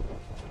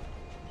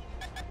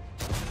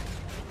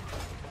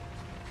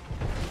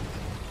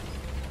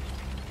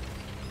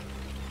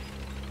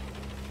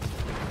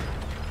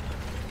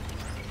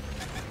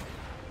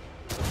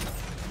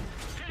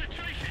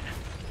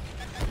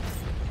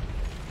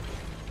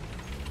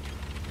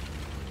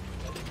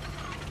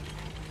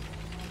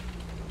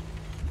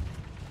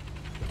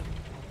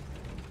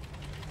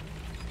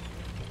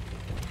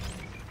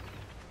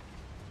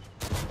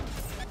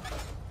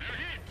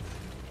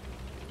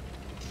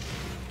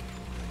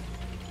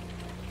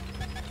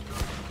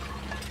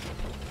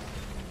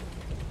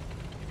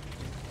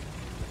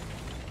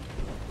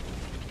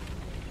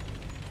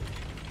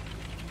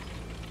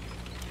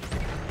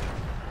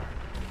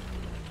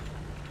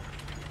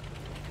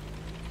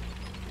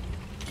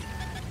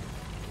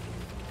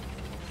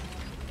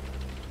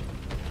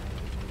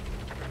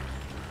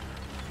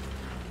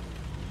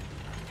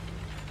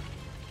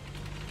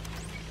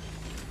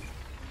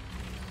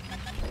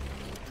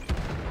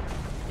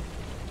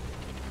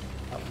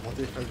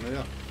 Bloody thing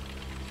there.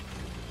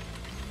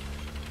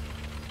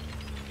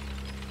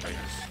 Try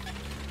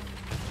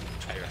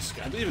to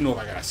escape. I don't even know if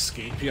I can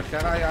escape here.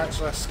 Can I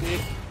actually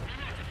escape?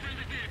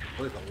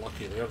 Probably got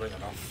lucky there, right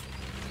enough.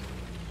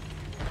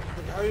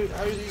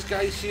 How are these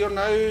guys here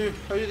now?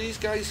 How are these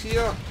guys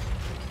here?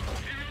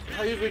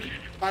 How have we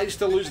managed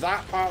to lose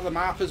that part of the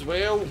map as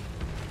well?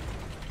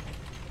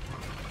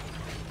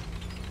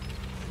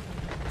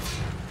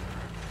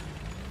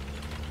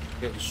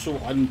 Getting so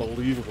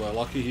unbelievably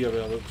lucky here by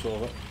the looks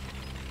of it.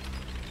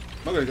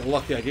 I'm not going to get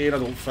lucky again, I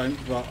don't think,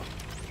 but...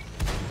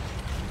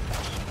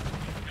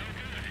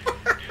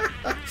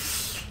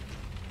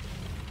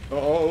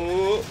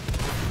 Uh-oh!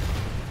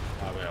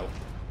 Ah, well.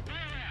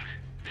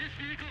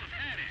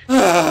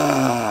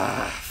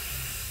 Ah,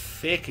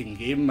 faking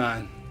game,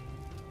 man.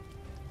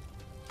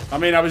 I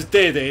mean, I was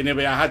dead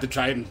anyway, I had to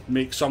try and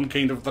make some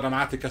kind of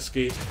dramatic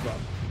escape, but...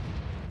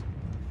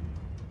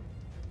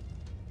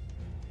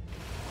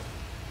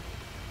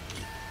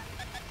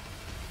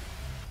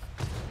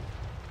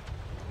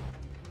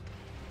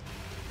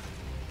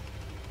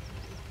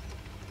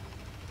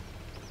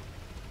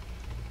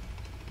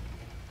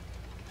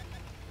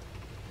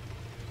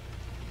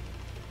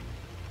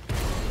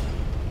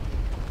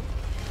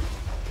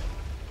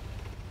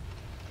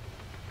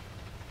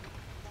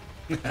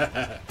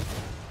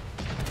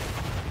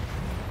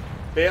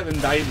 Better than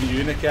dying the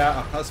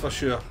Unicator, that's for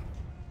sure.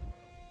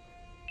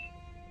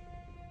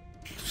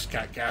 Just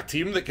can't get a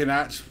team that can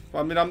actually...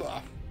 I mean,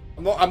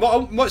 I'm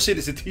not saying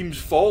it's the team's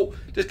fault.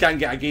 Just can't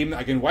get a game that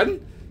I can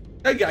win.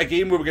 Can't get a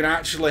game where we can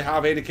actually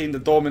have any kind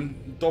of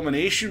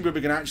domination, where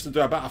we can actually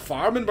do a bit of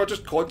farming. We're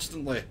just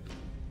constantly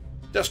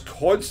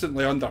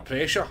under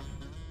pressure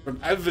from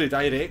every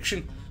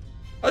direction.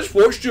 I just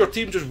watched your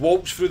team just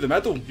waltz through the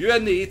middle. You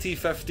and the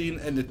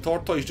AT-15 and the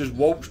Tortoise just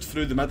waltzed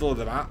through the middle of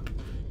the map.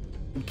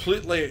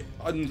 Completely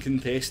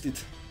uncontested.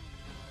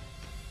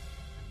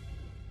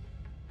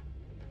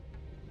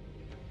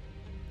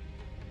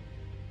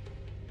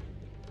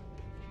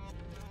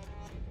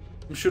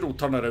 I'm sure it'll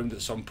turn around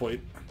at some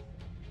point.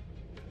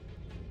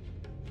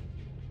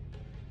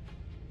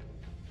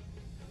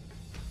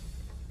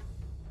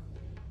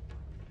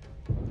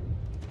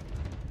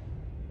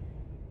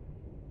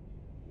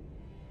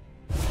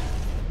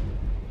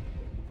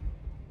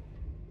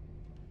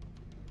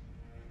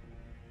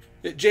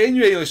 It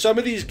genuinely, some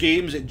of these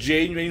games, it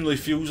genuinely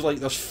feels like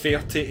there's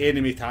 30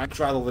 enemy tanks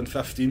rather than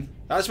 15.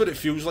 That's what it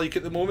feels like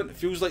at the moment. It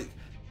feels like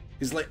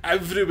it's like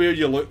everywhere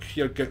you look,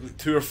 you've got like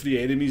 2 or 3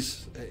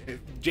 enemies.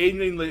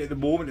 Genuinely, at the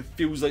moment, it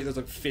feels like there's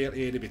like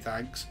 30 enemy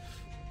tanks.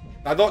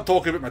 I'm not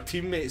talking about my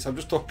teammates, I'm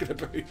just talking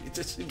about, it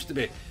just seems to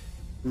be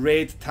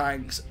red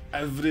tanks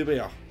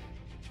everywhere.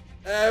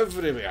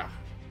 Everywhere.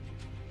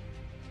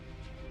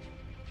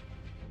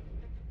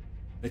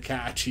 The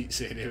cat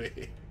cheats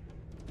anyway.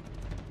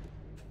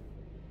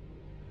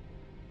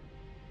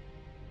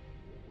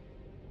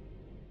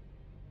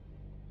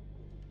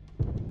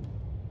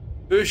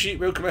 Bullshit,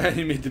 welcome in.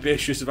 He made the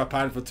best use of a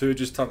Panther 2,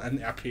 just turned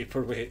into a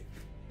paperweight.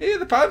 Hey,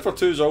 the Panther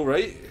 2's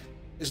alright.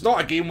 It's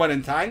not a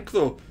game-winning tank,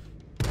 though.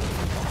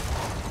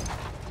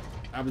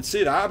 I would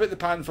say that about the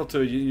Panther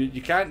 2.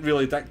 You can't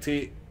really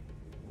dictate.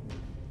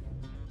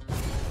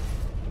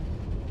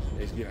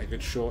 He's getting a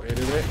good shot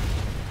anyway.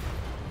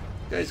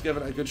 Guy's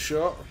giving it a good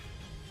shot.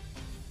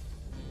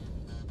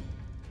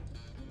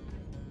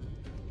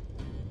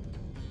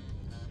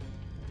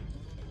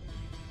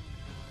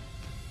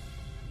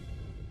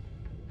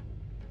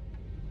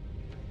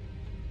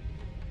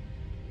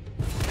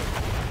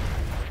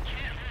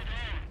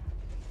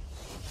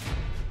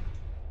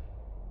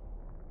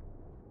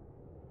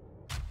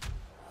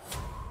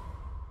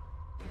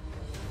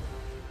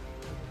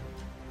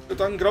 Well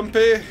done,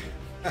 Grumpy.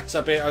 That's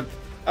a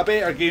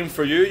better game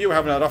for you. You were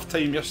having a rough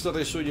time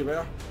yesterday, so you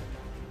were.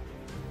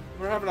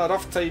 We were having a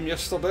rough time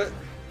yesterday.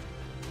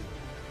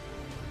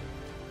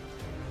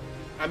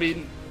 I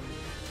mean,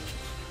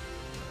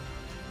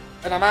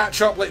 in a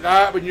match-up like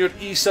that, when your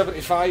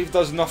E75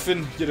 does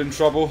nothing, you're in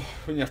trouble.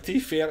 When your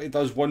T30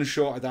 does 1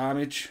 shot of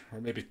damage,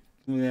 or maybe,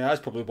 yeah,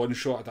 that's probably 1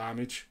 shot of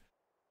damage.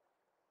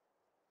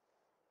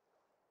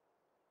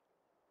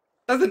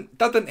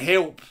 Didn't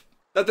help.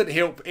 That didn't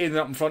help ending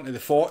up in front of the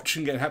Forge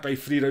and getting hit by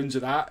 3 rounds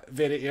of that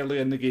very early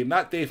in the game.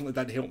 That definitely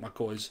didn't help my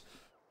cause.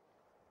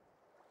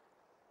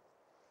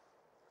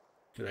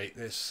 Right,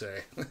 let's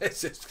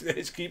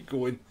keep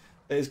going.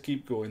 Let's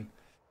keep going.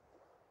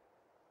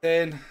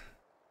 10,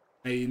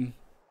 9,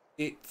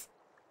 8.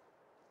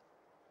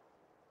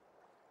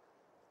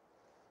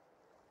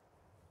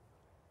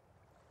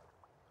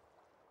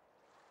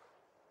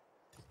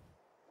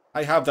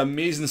 I have the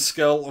amazing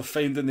skill of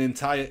finding the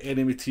entire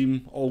enemy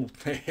team all.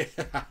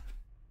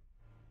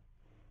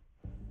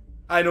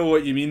 I know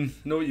what you mean.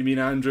 Know what you mean,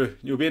 Andrew.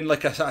 You'll be in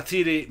like a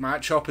tier 8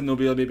 matchup and there'll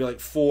be maybe like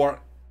 4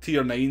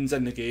 tier 9s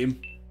in the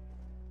game.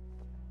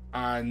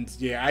 And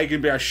yeah, I can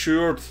be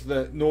assured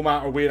that no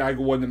matter where I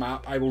go on the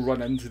map, I will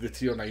run into the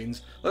tier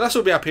 9s. Well, this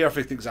will be a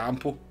perfect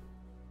example.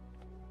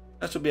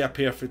 This will be a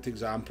perfect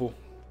example.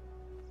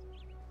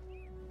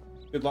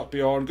 Good luck,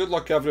 Bjorn. Good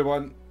luck,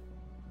 everyone.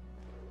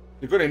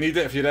 You're going to need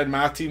it if you're in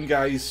my team,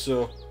 guys,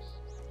 so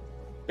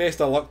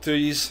best of luck to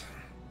yous.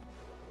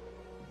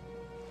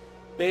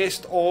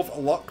 Best of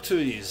luck to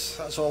yous.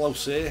 That's all I'll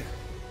say.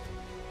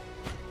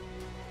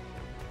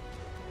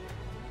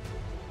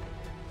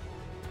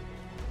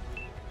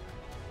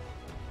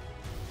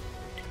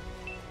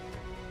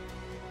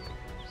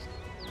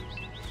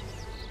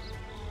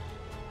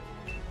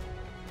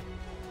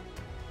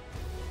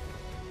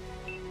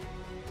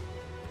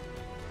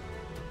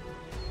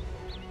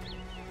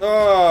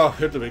 Oh,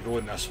 where do we go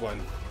in this one?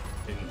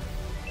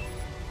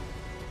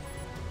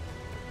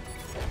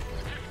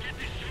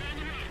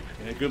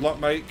 Yeah, good luck,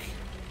 Mike.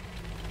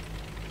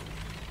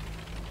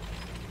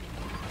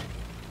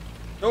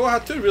 Oh, I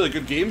had 2 really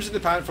good games in the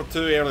Panther 2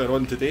 earlier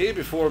on today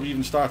before we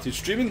even started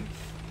streaming.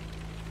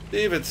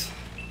 David.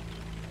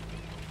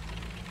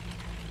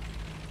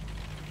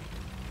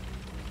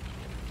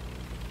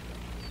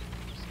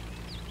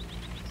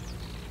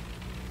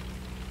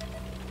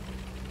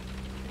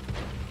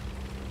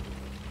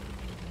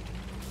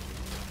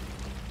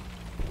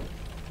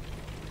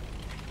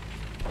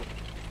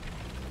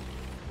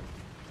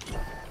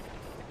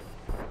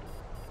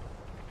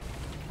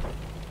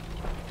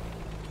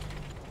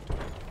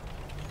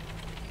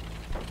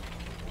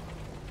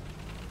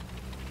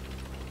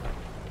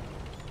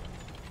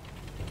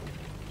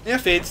 No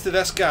offense to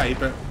this guy,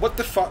 but what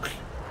the fuck?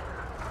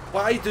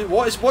 What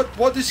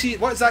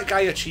has that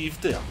guy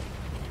achieved there?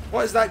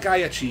 What has that guy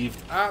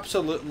achieved?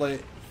 Absolutely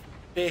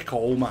Take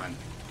all, man.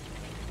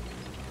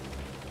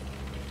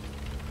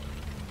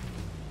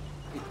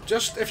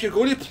 Just, if you're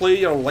going to play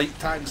your light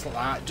tanks like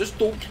that, just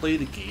don't play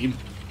the game.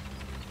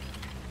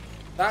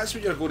 That's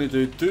what you're going to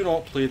do. Do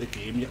not play the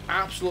game. You're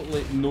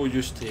absolutely no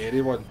use to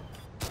anyone.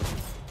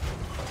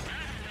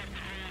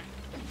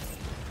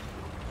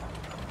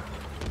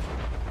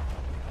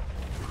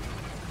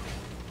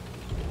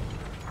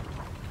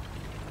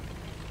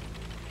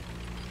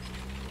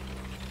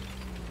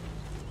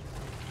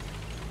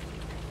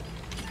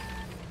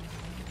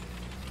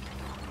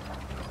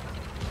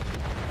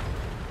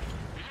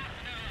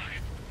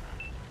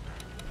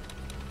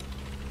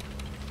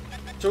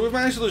 So we've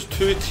managed to lose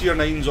 2 tier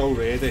 9s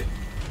already.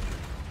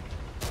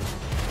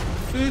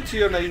 2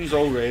 tier 9s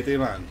already,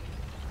 man.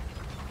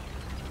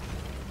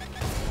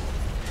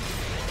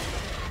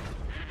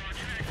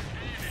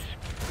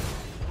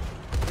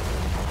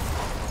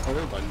 Oh,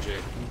 well done, Jay.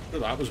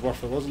 Well, that was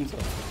worth it, wasn't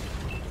it?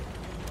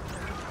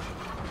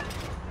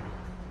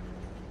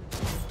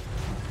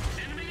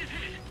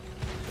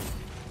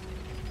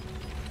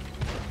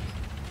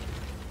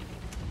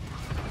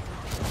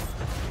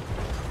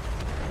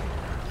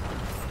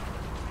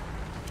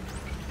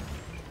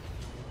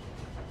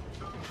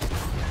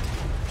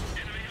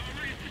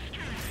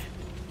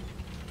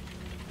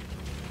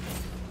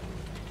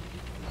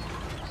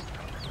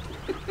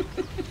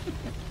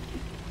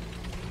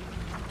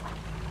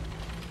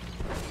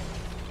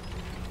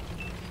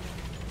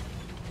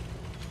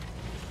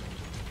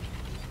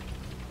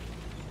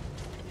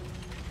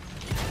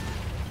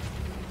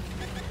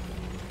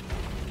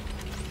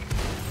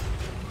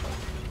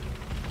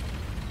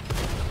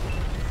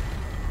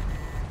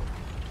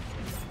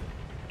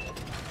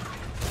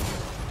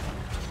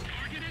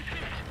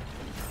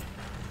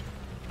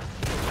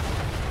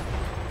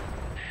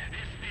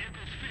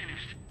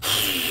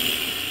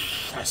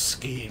 This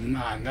game,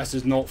 man, this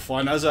is not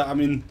fun, is it? I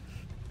mean...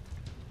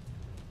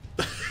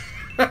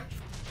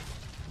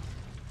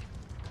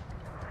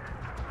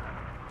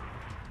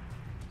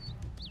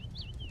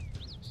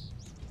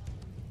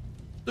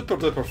 super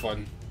duper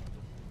fun.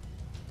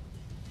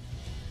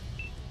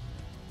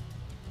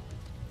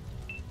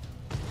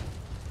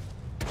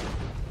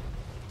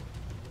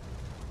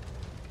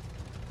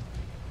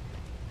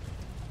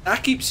 I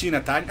keep seeing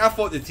a tank. I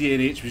thought the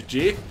TNH was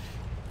Jay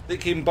that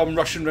came bum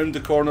rushing round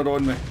the corner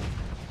on me.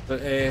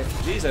 But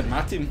Jay's in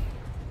my team.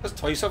 That's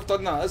twice I've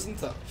done that,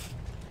 isn't it?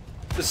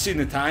 Just seen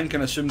the tank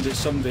and assumed it's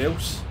somebody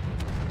else.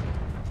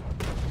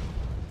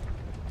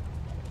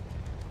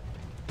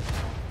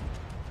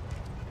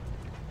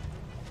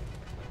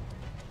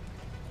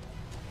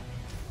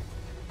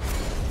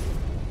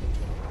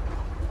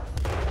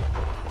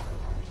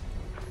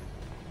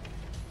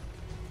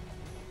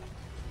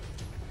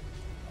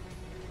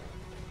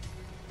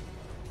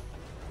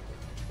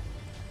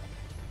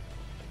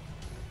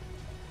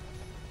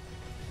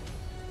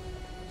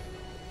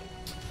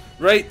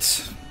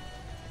 Right,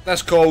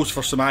 this calls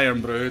for some Iron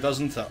Brew,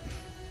 doesn't it?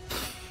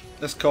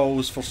 This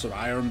calls for some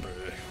Iron Brew.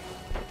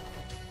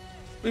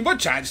 I mean, what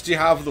chance do you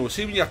have though?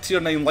 See when your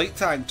tier 9 light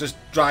tank just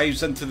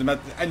drives into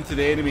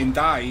the enemy and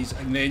dies,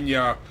 and then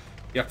your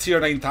tier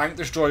 9 tank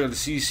destroyer, the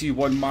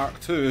CC1 Mark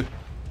II,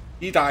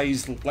 he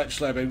dies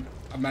literally about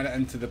a minute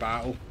into the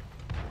battle.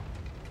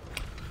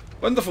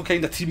 Wonderful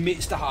kind of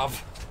teammates to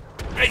have.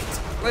 Right,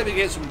 let me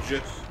get some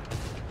juice.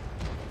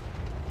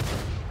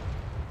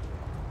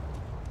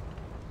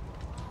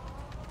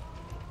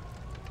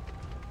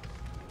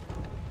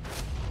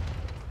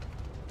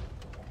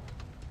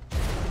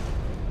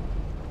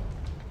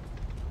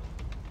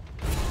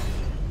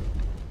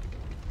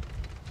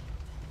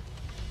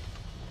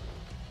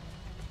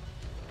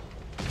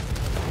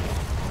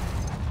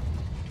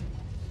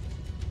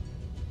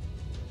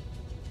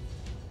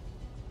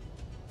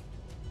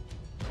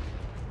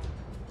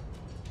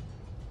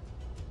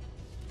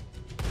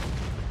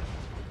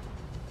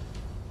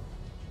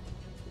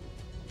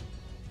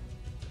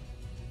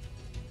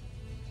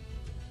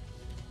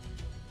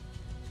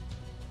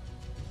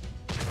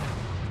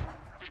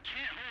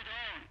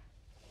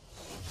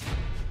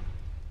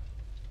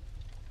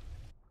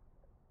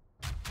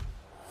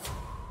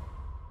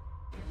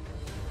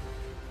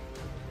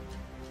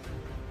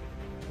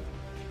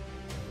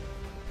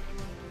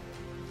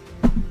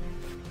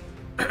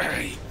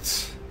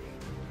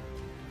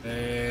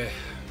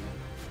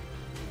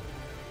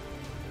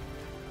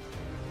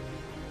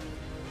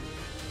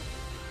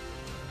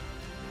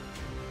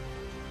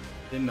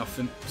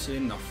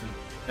 Saying nothing.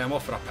 Yeah, I'm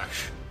off for a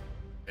pish.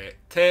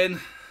 10,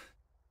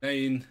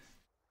 9,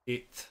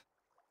 8.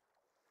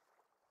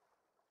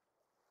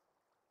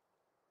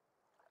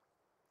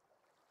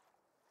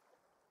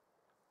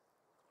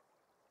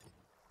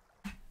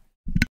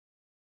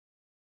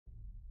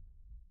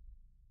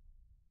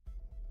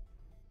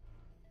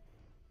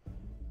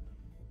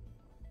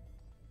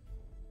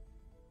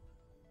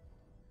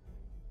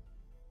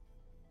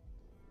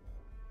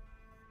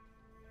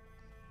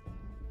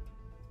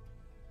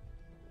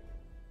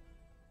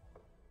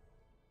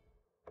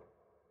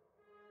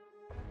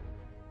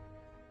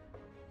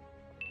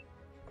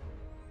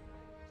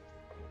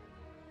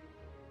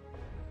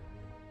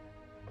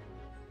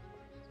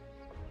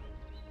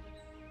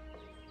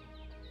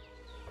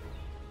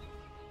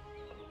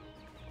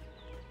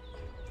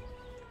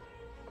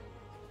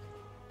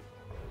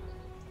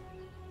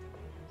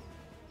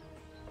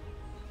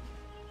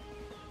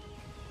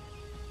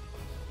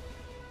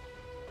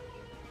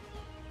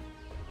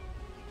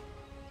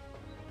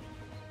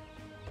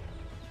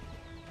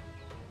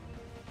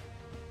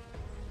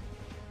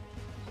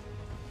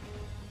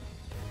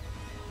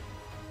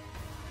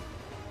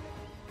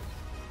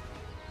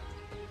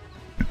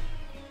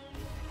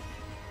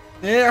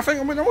 Yeah, I think,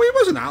 I mean, oh, it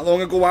wasn't that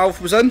long ago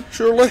Alf was in,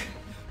 surely.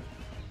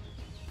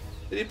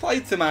 He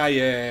replied to my,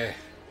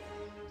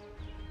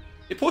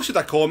 he posted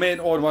a comment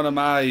on one of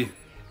my,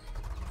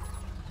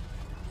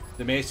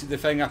 the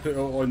thing I put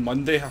out on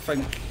Monday, I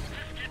think.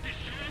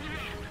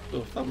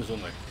 Oh, that was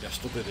only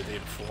yesterday, the day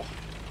before.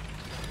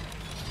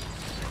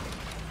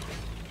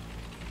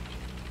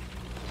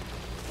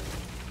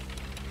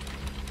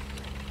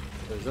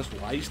 Is this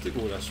wise to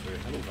go this way?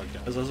 I don't think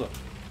it is it?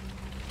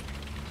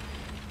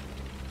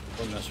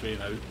 Going this way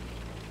now.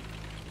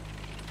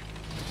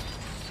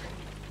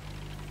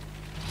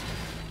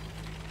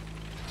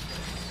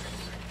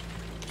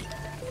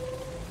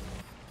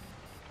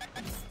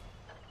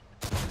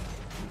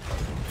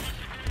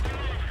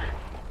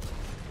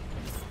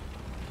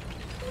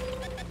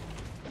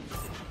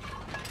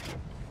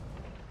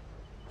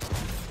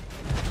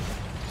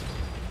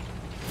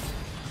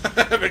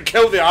 If it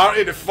killed the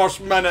arty the first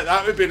minute,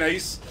 that would be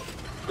nice.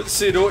 Wouldn't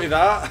say no to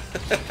that.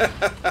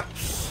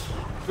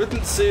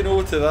 Wouldn't say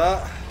no to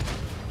that.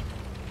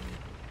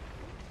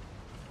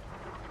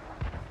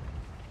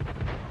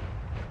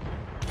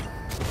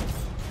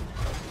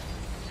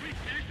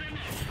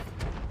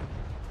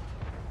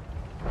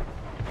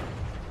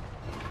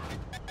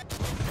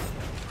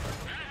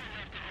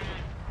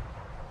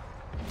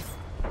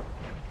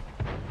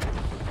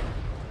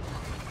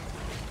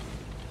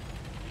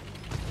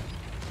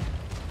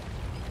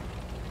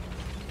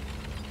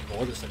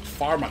 God, it's like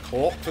farm a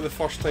clock for the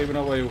first time in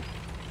a while.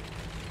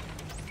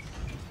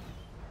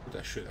 How did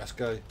I shoot this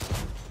guy?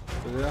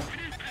 Over there.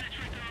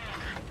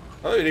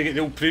 Oh, you need to get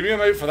the old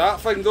premium out for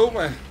that thing, don't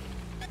we? Oh,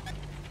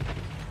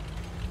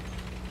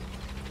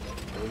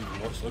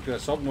 what's looking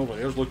at something over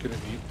there's looking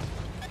at me.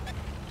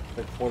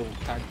 Big horrible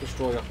tank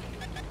destroyer.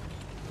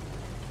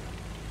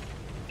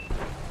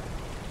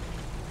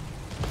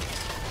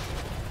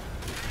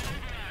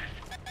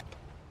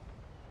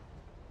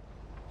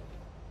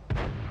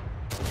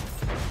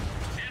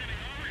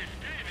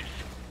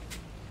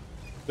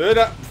 Doing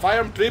it!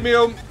 Fire and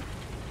premium!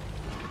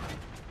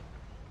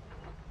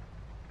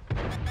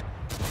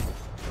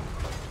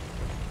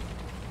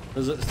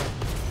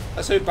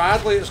 That's how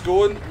badly it's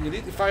going. You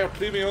need to fire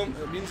premium.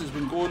 It means it's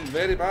been going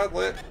very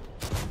badly.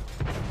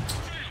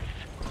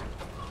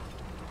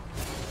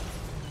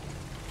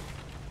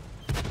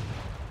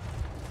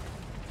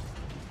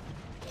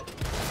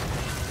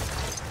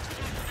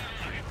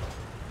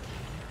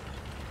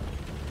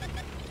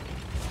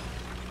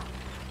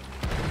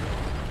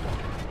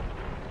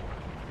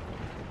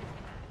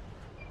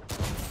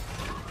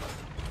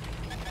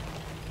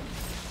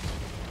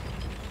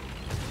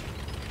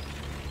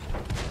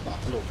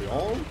 That'll be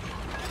all.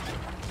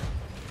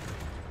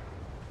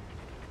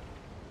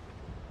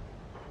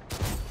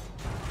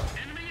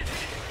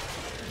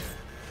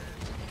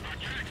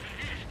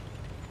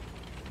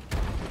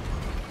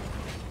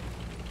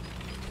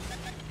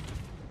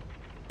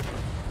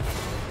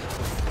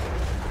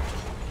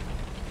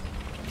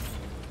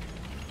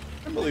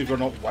 I can't believe we're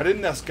not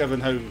winning this given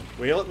how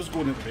well it was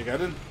going at the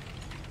beginning.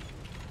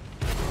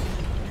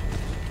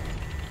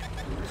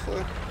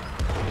 Honestly.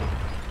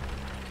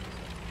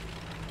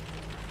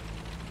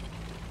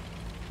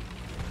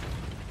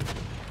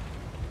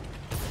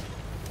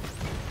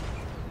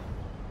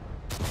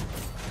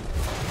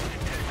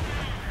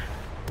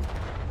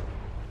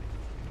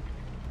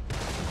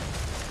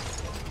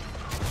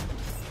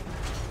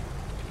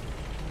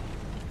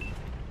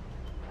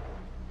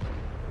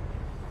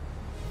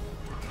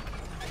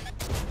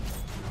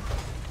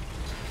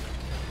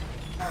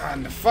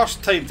 And the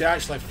first time to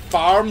actually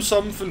farm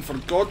something for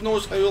God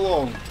knows how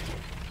long.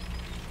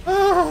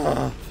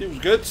 Ah, feels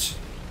good.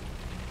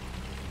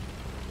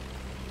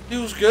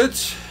 Feels good.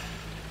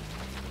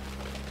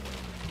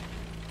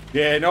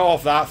 Yeah, not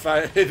off that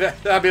fight.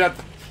 I mean,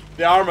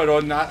 the armour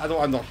on that, I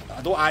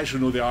don't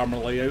actually know the armour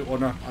layout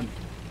on her.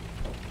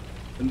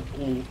 And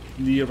oh,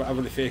 near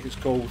whatever the fake it's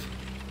called.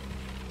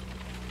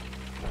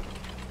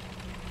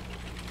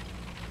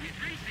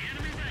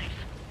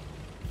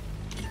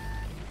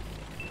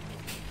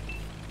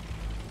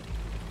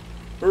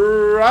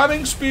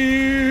 Ramming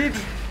speed!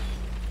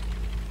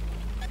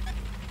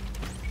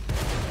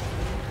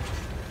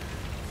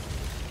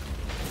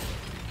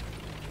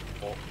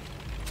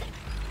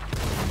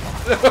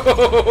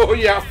 Oh,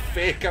 yeah,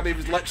 faker. He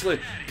was literally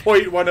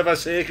 0.1 of a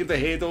second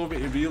ahead of me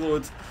to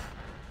reload.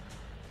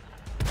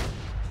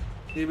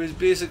 He was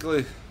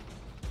basically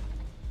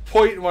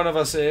 0.1 of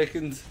a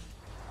second.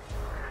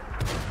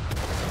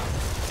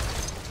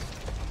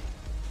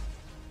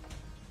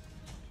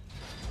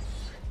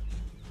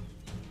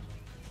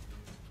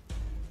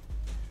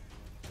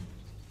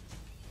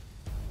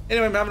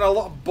 Anyway, I'm having a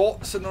lot of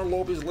bots in our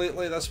lobbies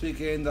lately. This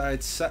weekend I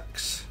had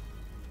 6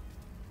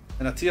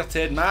 in a tier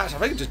 10 match. I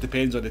think it just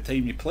depends on the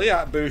time you play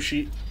at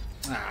bullshit.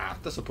 Ah,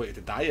 disappointed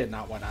to die in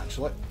that one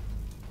actually.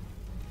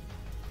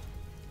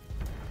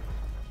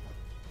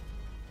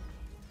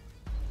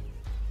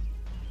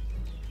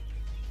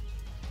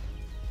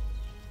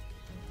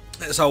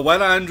 It's a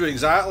win, Andrew,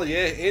 exactly,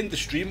 yeah. End the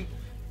stream.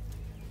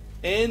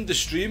 End the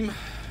stream.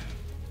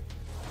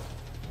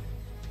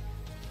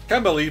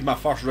 Can't believe my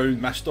first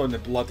round missed on the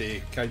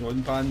bloody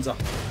Canyon Panzer.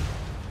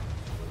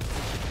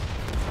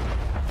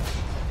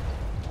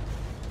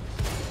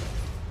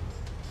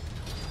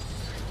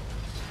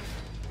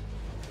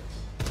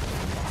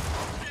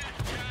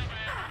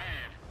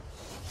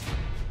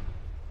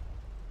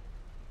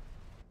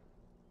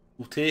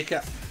 We'll take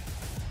it.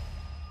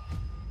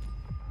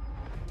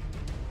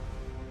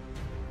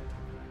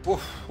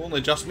 Oh, only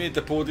just made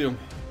the podium.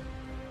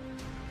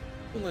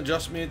 Only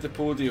just made the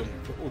podium,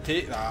 but we'll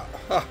take that.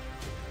 Ha!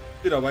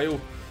 Been a while.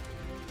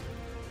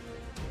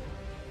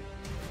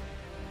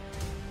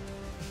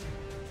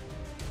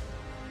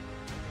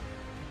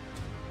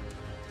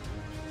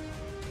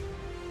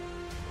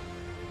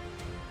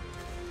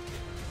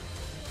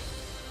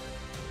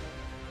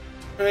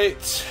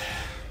 Right.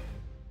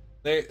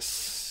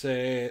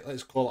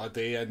 Let's call it a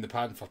day in the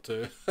pan for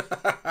two.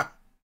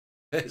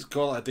 Let's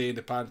call it a day in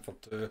the pan for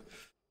two.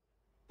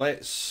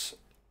 Let's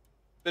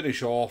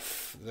finish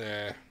off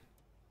the...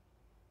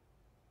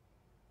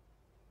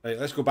 Right,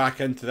 let's go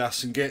back into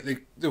this and get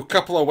the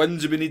couple of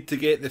wins we need to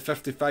get the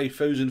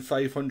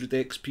 55,500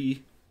 XP.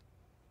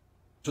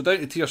 So down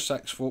to tier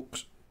 6,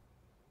 folks.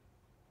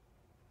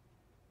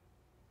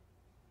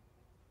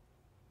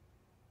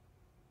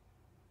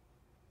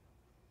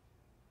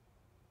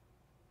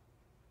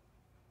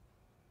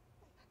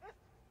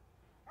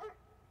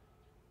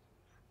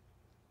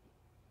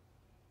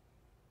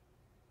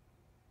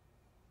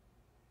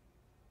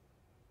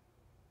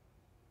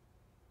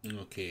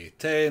 Okay,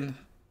 10,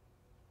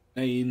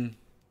 9,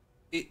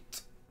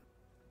 8.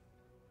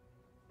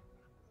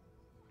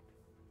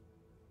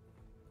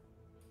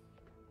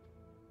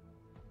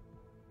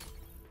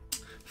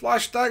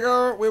 Flash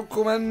Dagger,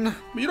 welcome in.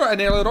 You're not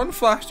in earlier on,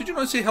 Flash. Did you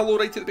not say hello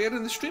right at the beginning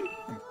of the stream?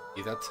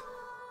 You did.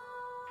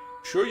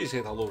 Sure you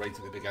said hello right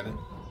at the beginning.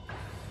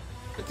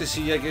 Good to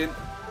see you again.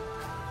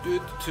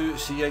 Good to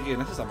see you again.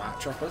 This is a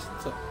matchup,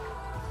 isn't it?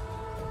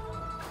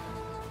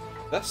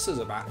 This is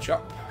a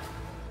matchup.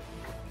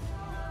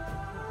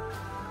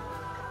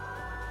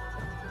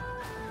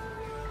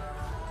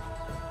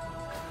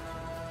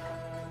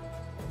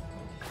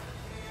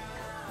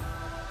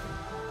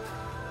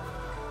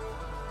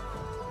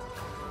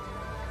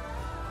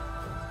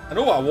 I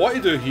know what I want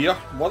to do here.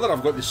 Whether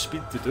I've got the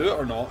speed to do it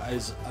or not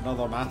is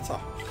another matter.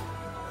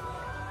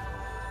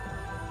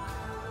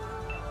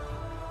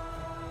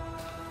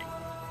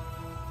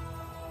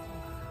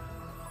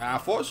 I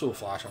thought so,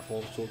 Flash. I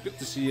thought so. Good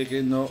to see you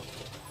again, though.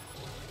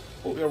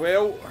 Hope you're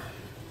well.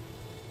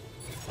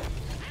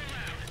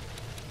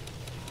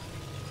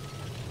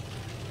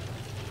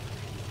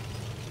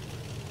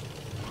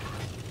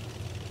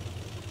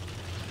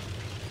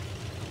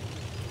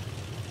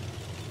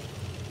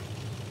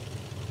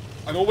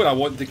 I know where I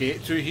want to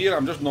get to here,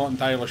 I'm just not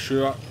entirely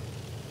sure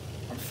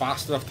I'm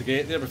fast enough to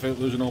get there without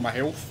losing all my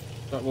health.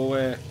 But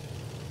we'll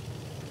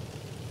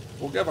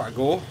give it a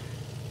go.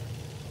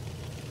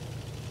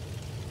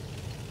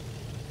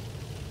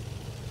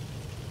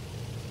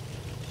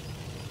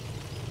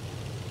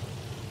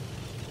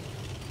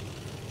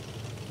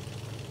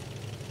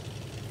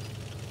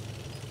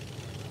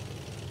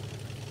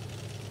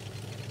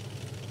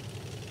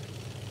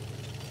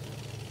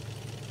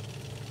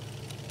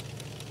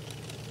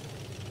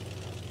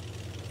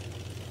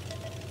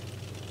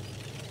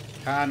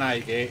 Can I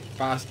get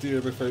past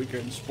here without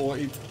getting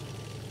spotted?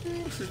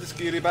 This is the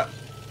scary bit.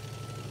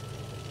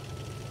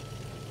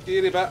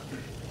 Scary bit.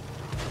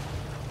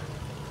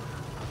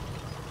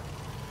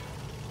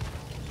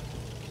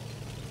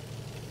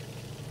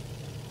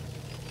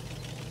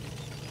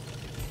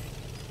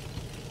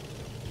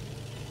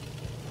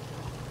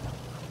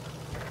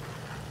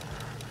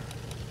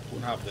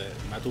 Won't have the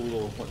middle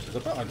though, which is a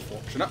bit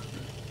unfortunate.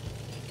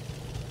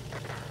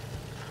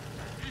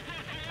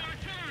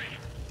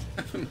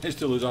 We managed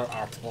to lose our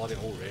artillery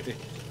already.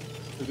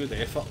 It's a good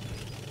effort.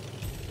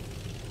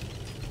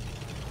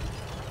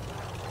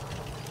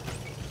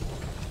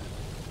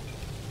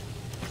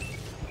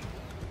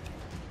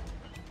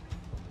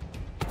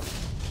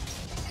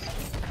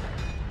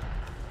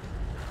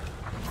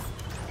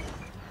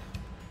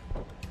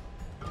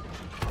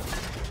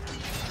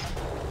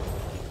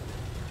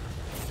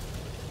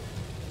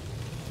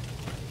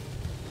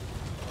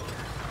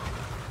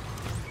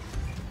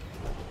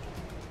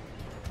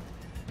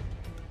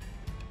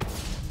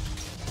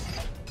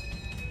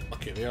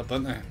 There,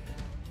 didn't they?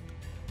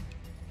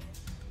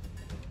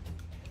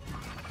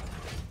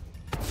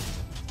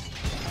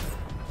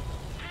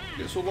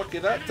 Get so lucky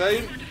that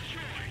time.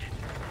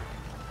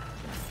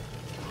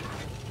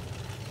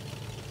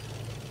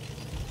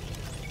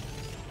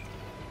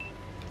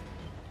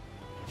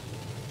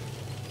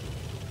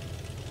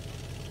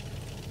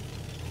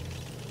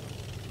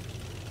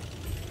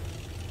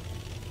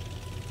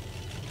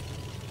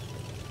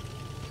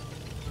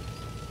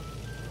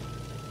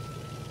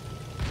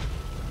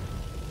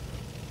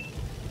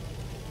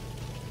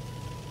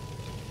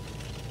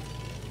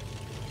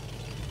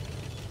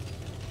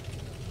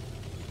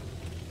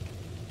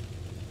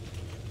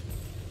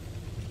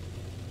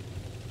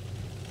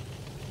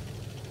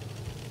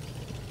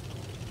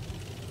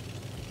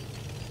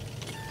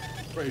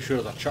 pretty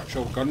sure there's a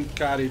Churchill gun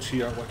carriage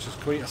here, which is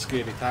quite a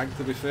scary tank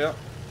to be fair.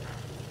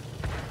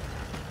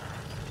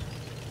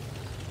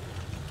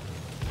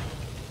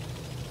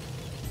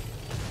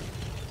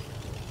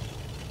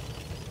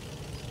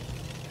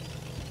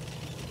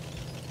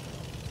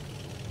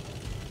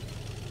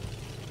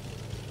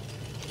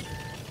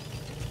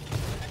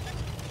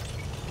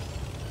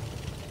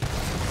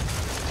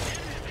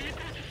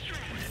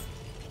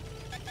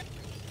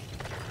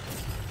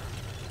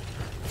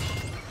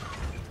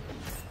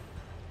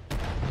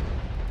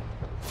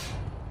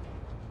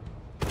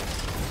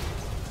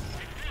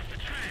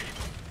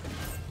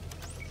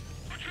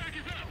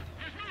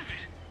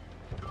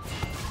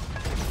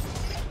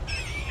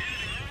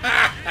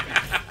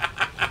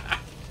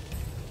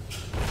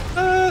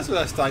 So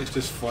this tank's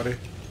just funny.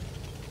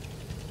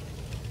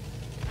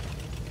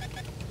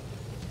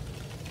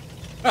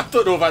 I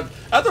don't know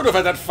if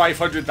I did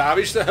 500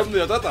 damage to him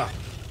there, did I?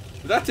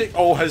 Did I take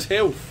all his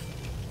health?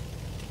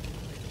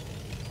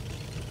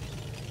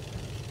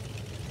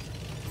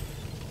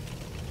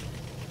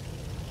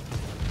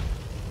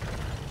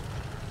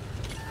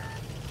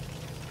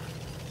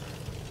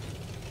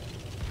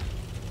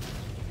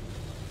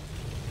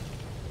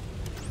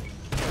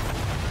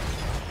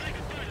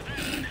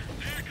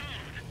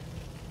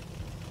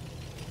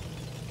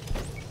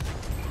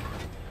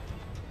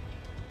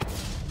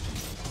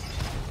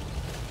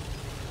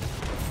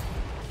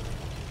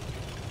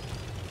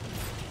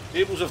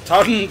 Tables have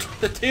turned!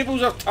 The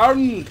tables have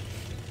turned!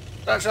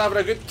 That's having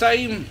a good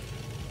time!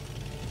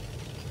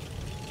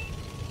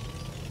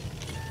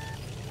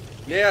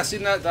 Yeah, I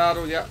seen that,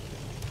 Darryl, yeah.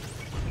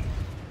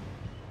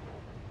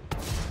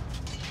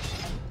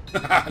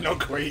 Not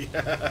quite.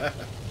 Yeah,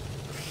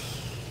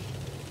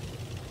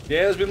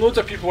 there's been loads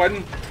of people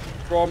in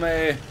from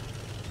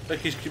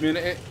Ricky's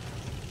community.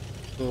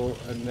 So,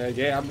 and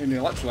yeah, I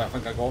mean, literally, I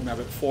think I got me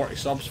about 40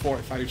 subs,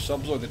 45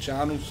 subs on the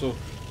channel, so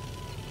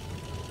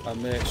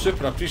I'm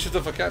super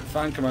appreciative. I can't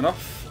thank him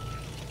enough.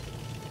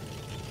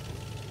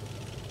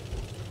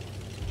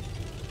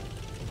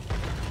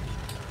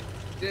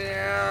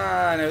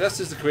 Yeah, now this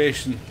is the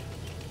question.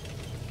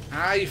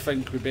 I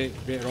think we'd be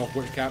better off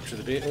going to capture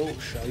the bait. Oh,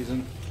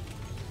 shizen.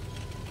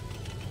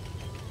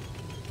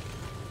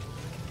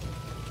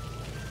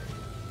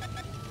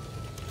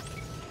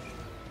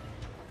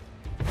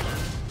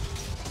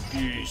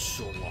 You're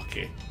so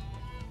lucky.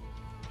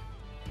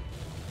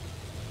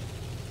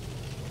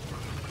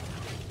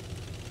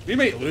 We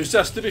might lose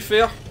this, to be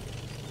fair,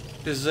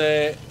 because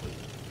you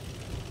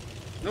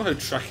know how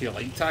tricky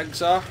light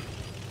tanks are.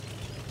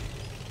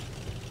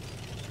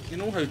 You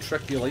know how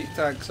tricky light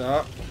tanks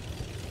are.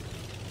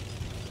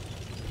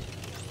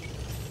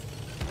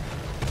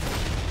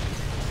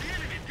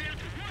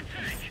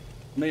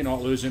 May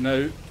not lose it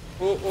now.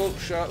 Oh,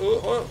 shit.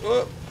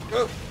 Oh,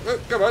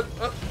 come on.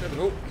 Oh, there we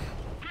go.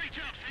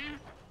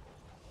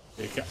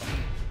 Take it.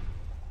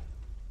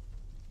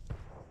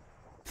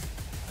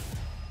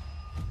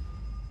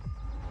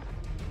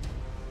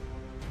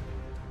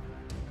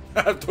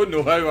 I don't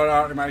know how our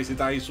army managed to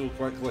die so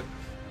quickly.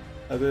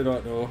 I do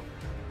not know.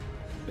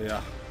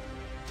 Yeah.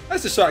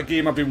 That's the sort of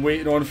game I've been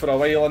waiting on for a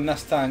while in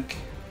this tank.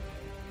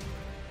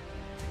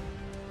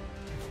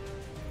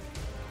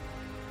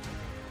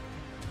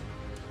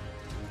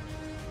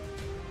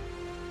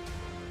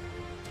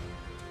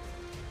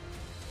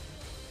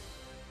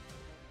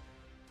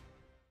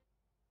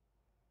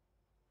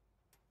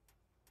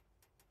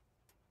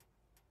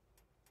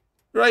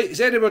 Right, has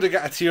anybody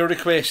got a tier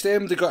request?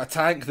 Anybody got a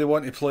tank they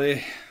want to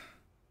play?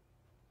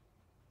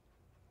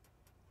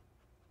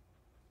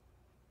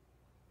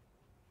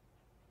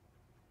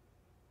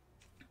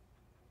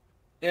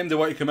 They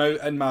want to come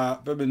out in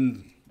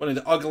one of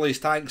the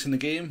ugliest tanks in the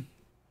game,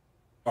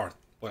 or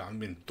well, I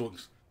mean, don't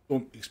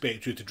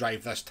expect you to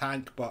drive this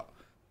tank, but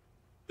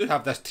I do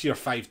have this tier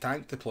 5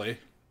 tank to play.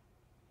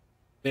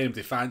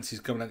 Anybody fancies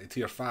coming into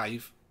tier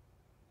 5?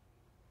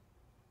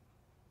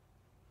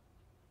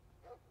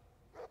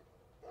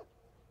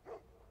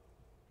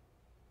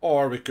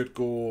 Or we could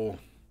go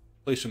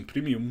play some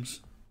premiums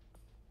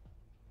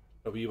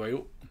for a wee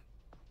while.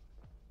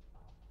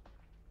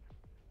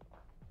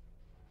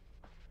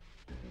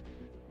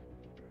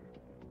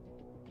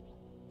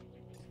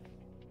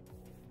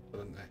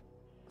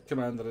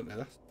 Commander into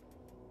this.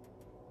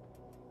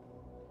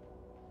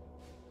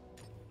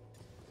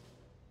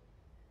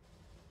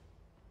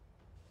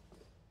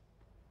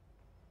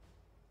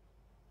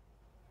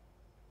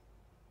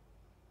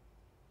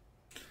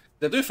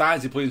 I do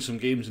fancy playing some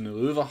games in the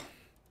Louvre.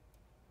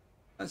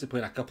 Fancy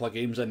playing a couple of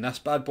games in this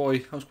bad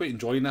boy. I was quite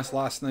enjoying this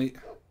last night.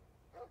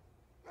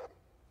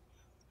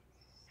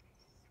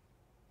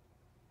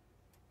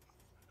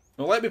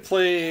 Well, let me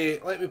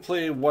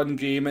play one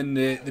game in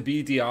the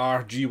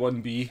BDR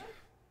G1B.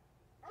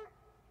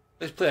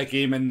 Let's play a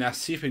game in this,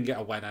 see if we can get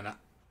a win in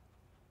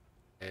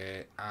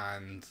it.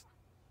 And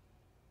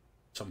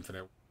something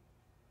else.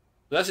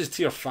 So this is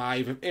tier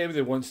 5. If anybody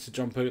wants to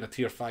jump out in a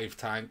tier 5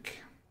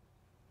 tank,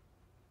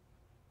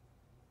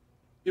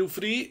 feel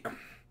free.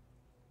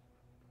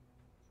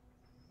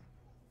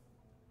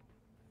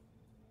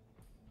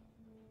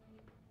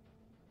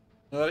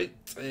 Alright,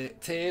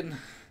 10,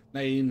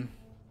 9,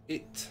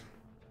 8.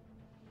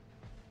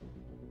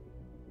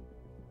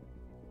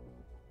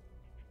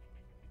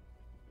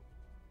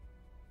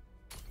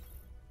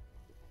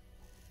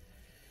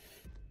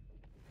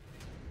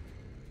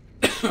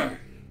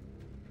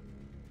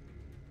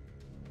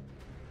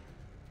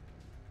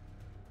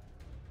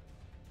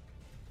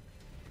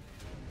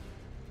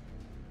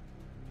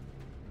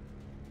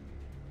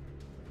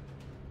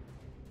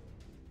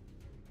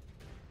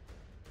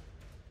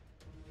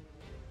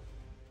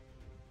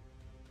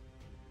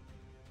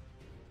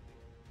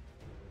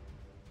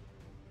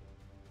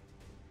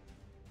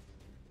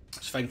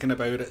 Thinking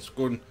about it, it's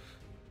going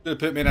to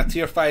put me in a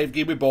tier 5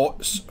 game with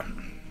bots.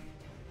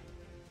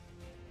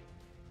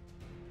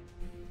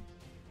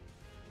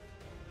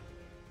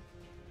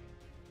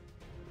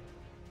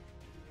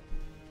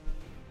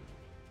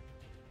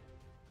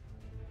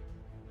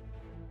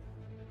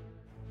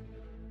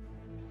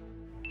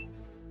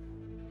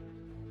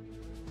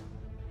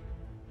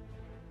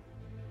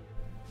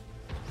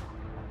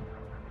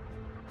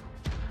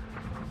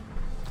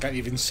 Can't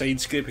even side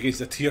scrape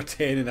against a tier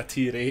 10 and a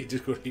tier 8,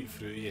 just go right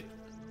through you.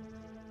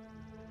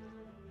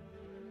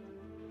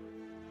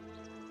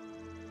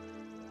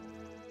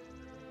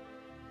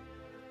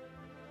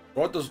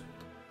 God,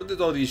 where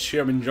did all these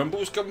Sherman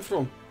Jumbos come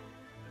from?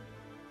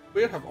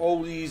 Where have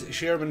all these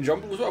Sherman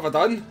Jumbos? What have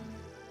I done?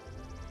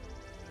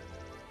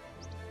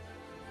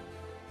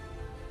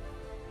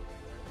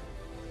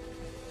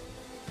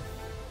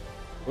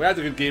 We had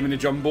a good game in the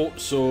Jumbo,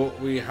 so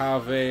we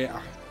have.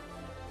 I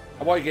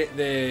want to get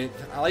the.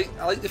 I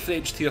like the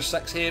French tier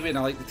 6 heavy, and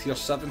I like the tier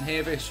 7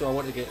 heavy, so I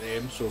want to get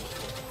them. So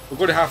we're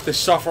going to have to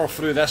suffer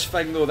through this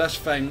thing, though. This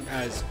thing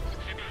is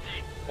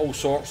all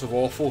sorts of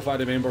awful, if I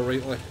remember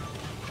rightly.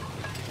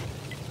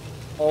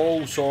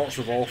 All sorts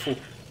of awful.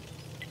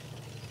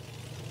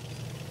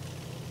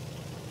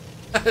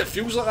 It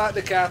feels like that in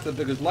the Cata,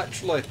 because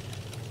literally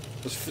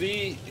there's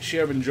 3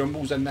 Sherman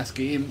Jumbos in this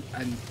game,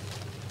 and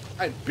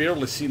I'd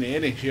barely seen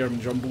any Sherman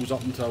Jumbos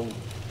up until.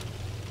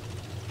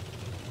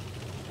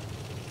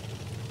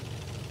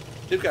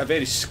 They've got a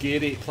very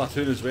scary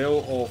platoon as well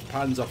of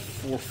Panzer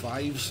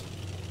 4.5s,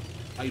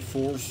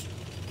 5.4s.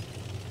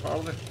 What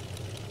are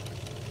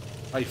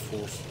they?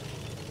 5.4s.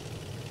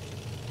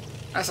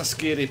 That's a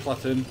scary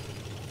platoon.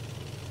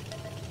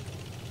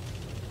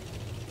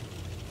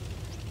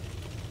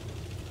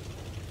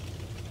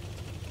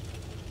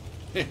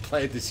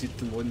 Played the seat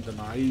to one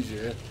demise,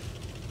 yeah.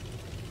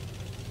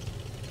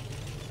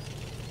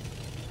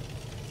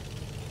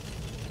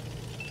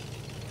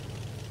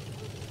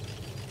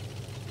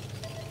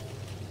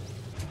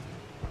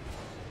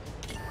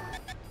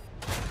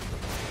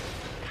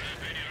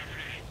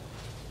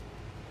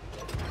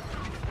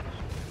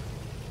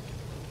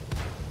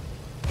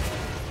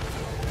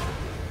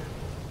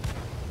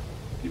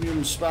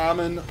 Premium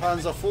spamming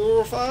Panzer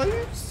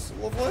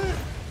 4.5s, lovely.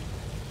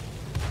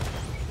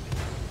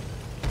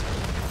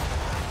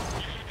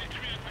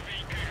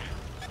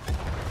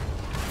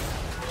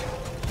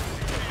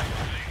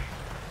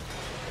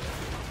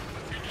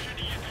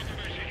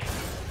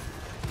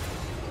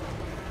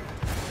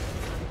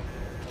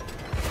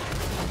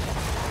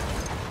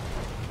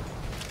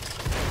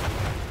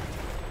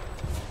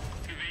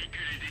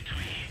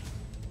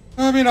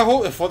 I mean, I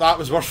hope they thought that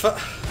was worth it.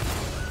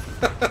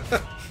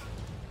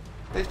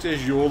 Let's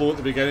just YOLO at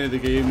the beginning of the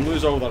game,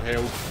 lose all their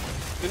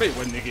health. They might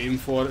win the game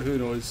for it, who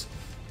knows.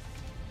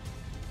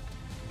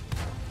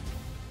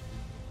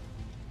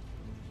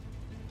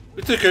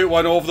 We took out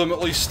one of them at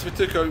least, we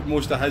took out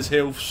most of his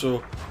health,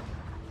 so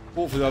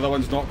hopefully the other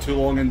one's not too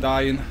long in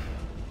dying.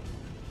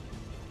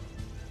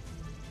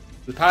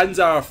 The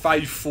Panzer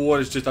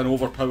 5.4 is just an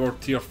overpowered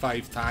tier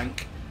 5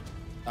 tank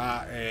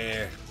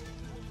that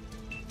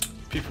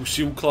people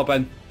seal club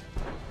in.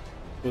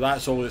 So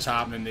that's all that's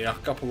happening there. A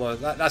couple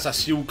of that's a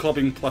seal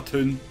clubbing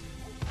platoon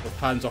with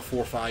Panzer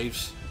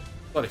 4.5s.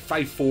 Sorry,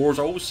 5.4s.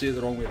 I always say it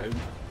the wrong way around.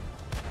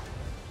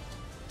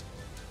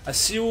 A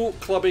seal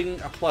clubbing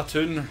a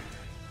platoon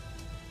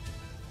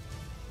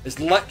has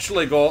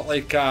literally got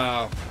like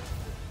a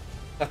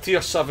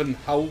tier 7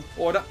 hull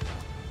on it.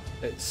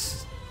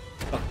 It's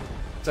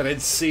an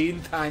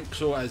insane tank.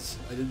 So it is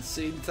an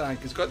insane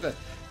tank. It's got the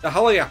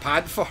hull of a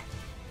Panther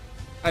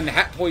and the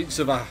hit points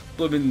of a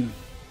blooming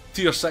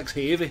tier 6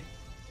 heavy.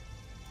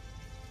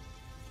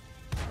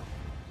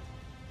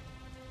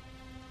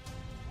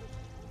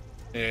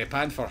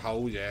 Panther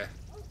hull, yeah.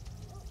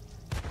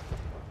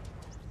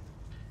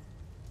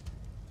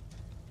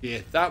 Yeah,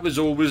 that was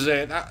always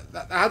I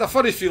had a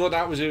funny feeling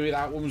that was the way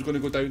that one was going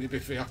to go down, to be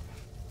fair.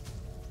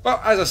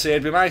 But as I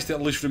said, we managed to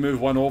at least remove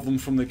one of them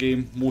from the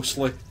game,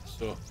 mostly.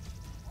 So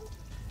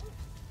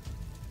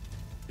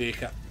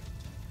take it.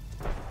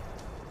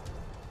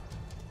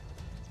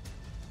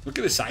 Look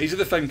at the size of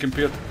the thing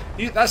compared.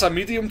 That's a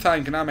medium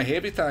tank and I'm a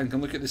heavy tank,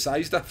 and look at the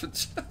size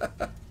difference.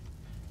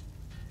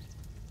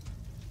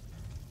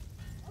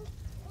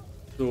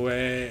 So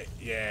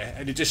yeah,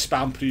 and they just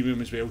spam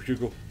premium as well,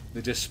 Hugo.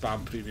 They just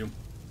spam premium.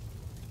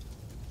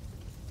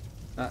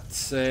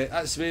 That's the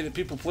way that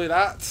people play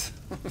that.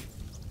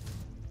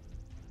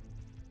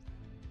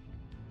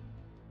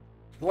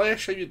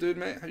 Flesh, how you doing,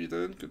 mate? How you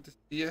doing? Good to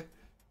see you.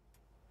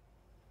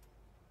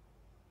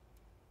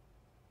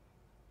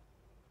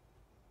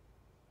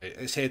 Right,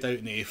 let's head out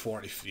in the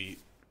A43.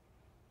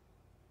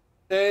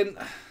 10,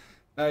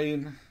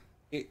 9,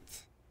 8,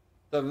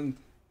 7.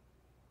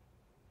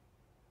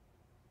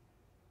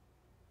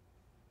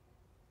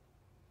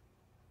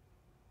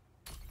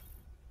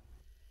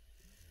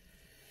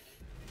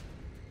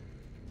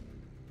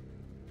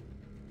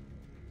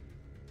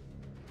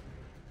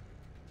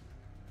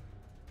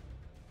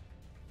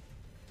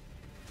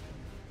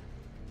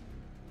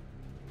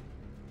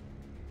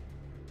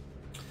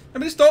 I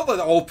mean, it's not that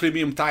all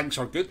premium tanks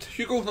are good,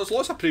 Hugo. There's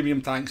lots of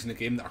premium tanks in the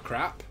game that are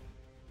crap.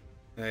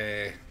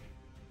 But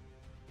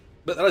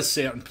there is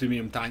certain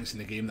premium tanks in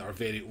the game that are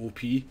very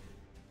OP.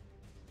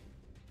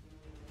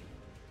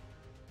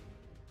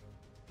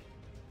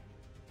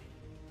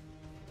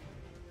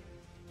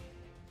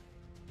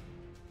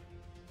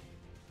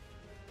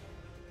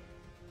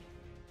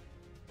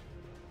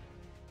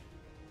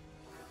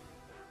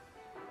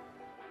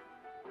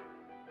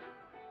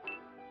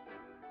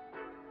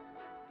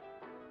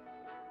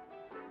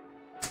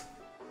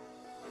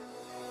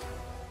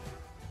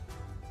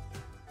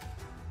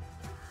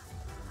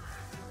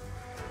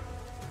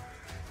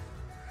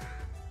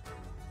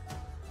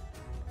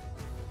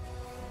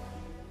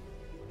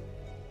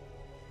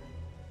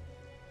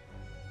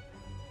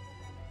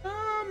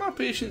 My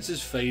patience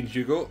is fine,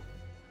 Hugo.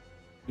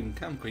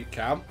 I'm quite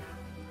calm.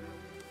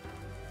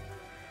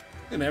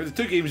 Remember,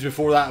 the 2 games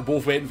before that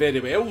both went very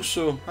well,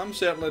 so I'm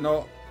certainly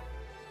not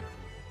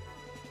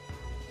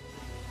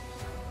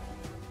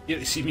here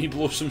to see me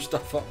blow some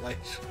stuff up,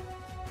 Les.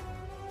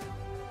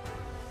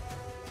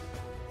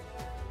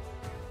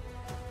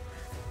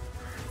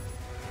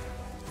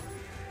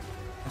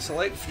 A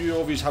select few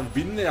of you have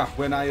been there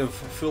when I have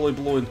fully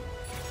blown.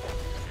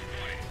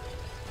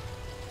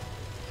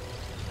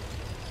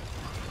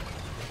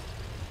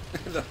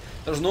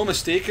 There's no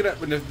mistaking it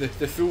when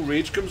the full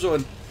rage comes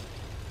on.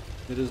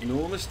 There is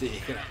no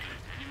mistaking it.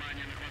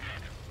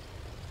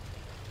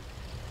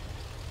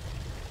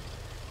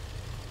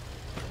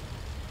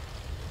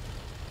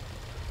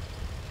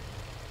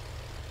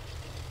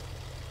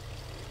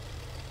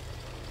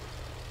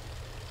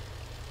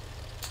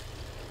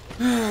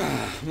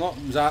 I'm not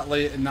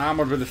exactly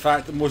enamoured with the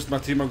fact that most of my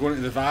team are going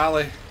to the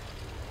valley.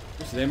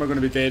 Most of them are going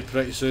to be dead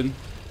pretty soon.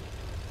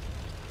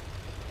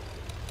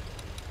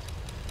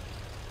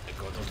 My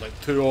God, there's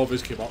like 2 of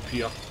us came up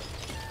here.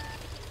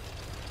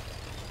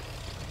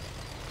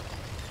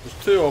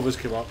 There's 2 of us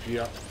came up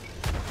here.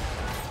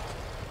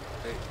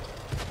 Right.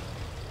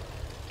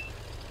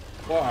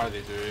 What are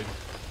they doing?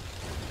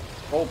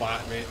 Fall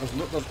back, mate.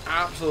 There's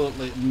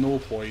absolutely no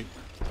point.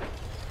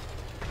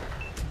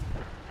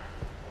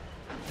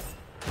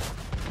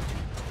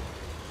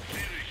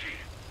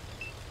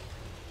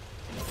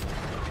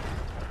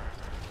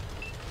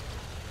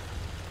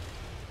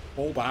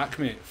 Fall back,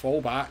 mate.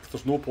 Fall back.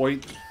 There's no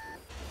point.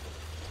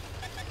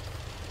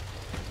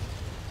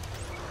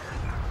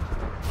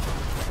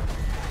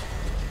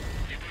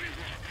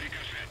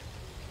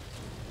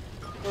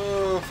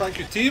 Oh, thank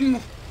you, team.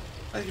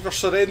 Thank you for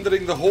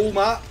surrendering the whole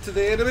map to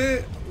the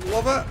enemy.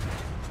 Love it.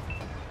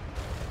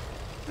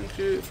 Thank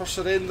you for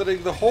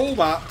surrendering the whole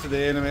map to the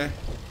enemy.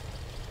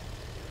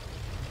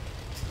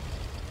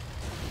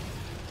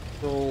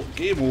 So,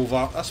 game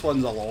over. This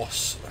one's a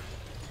loss.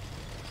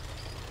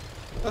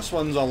 This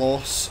one's a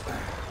loss.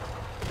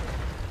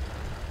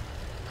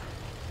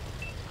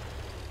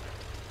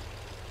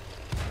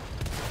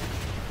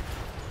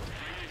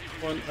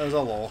 One is a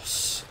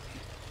loss.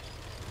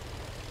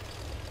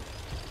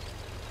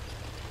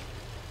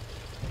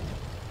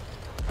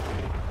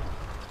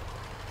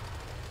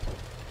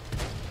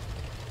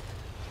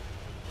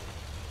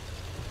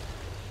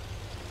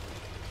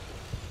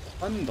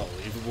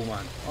 Unbelievable,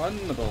 man.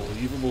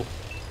 Unbelievable.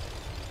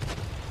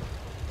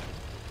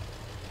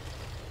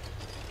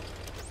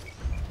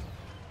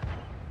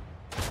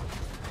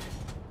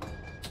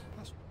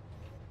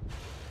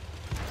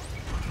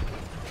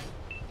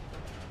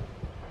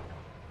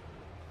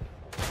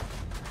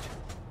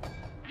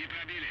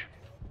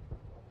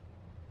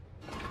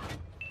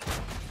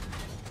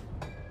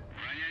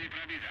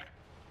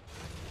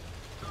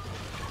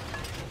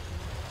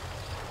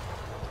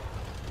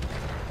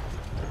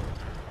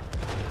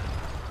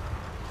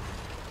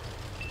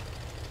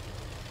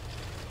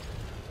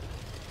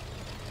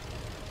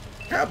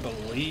 I can't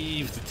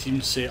believe the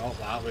team's set up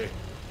that way.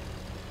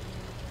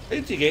 How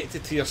did you get to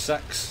tier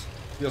 6,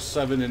 tier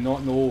 7 and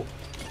not know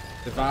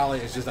the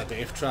valley is just a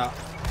death trap?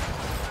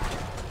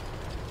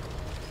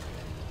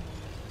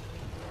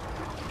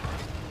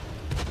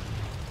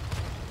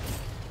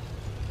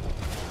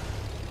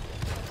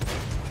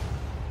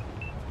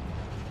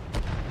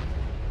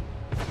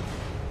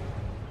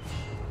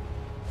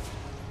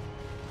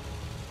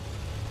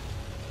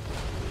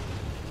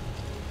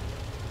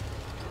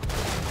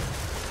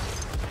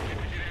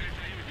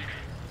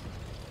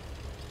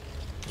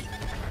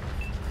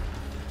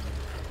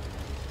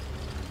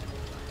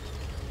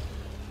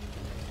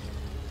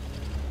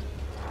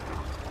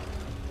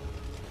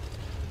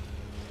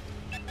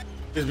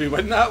 Because we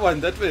win that one,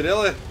 did we,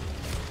 really?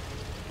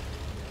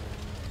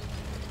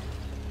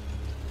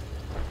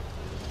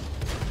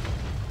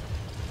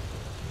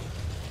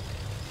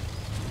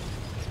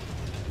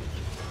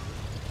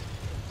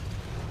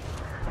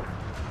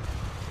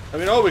 I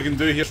mean, all we can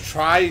do here is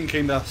try and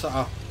kind of sort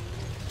of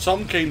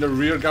some kind of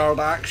rearguard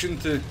action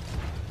to.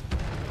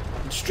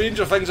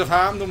 Stranger things have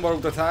happened in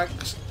World of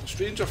Tanks.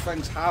 Stranger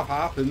things have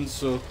happened,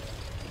 so.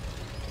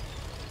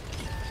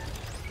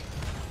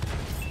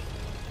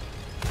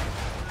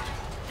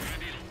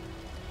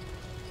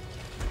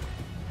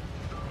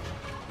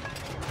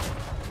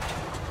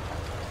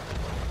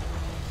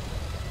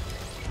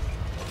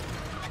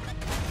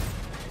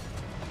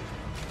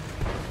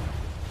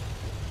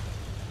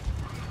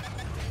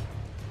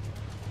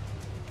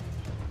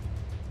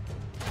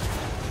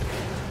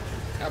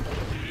 Can't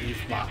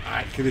believe my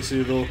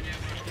accuracy though.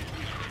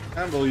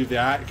 Can't believe the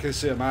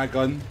accuracy of my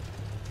gun.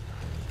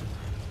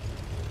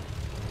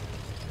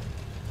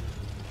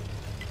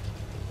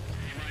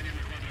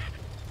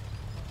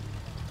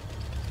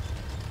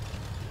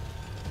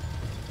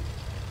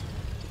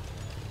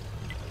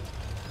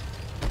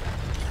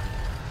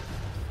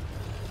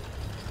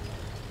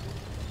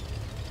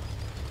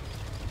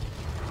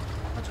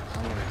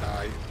 I'm gonna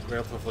die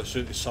relatively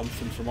soon to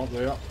something from up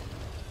there.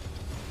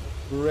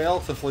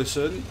 Relatively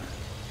soon.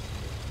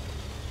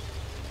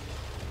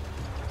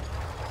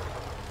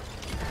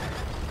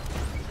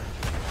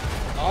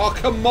 Oh,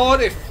 come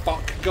on,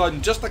 fuck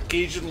gun. Just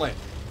occasionally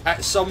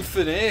hit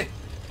something, eh?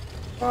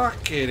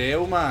 Fucking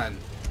hell, man.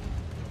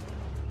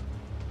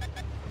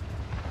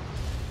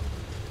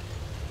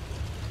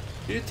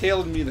 You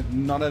telling me that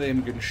none of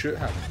them can shoot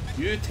him?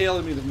 You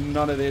telling me that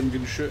none of them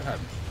can shoot him?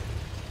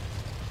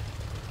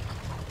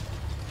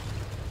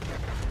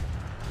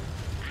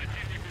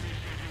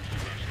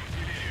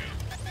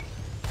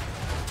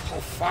 Oh,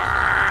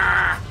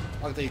 fuck!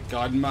 Bloody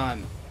gun,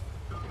 man.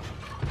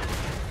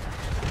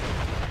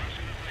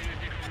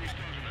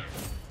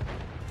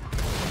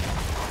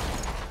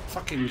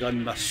 Fucking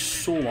gun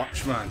missed so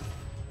much, man.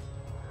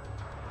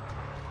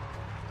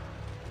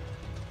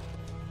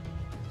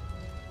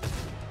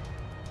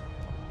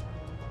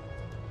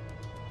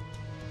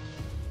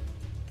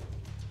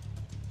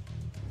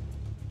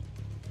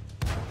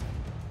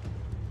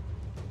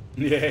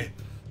 Yeah.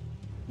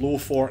 Low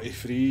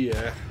 43,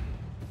 yeah.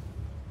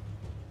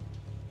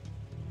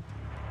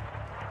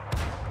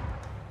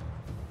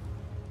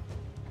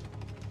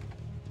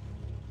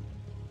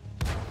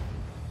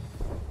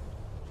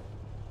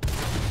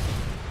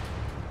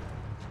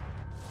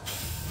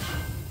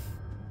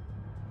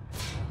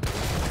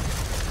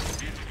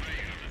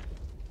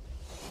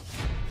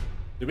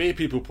 The way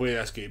people play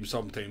this game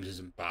sometimes is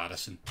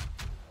embarrassing.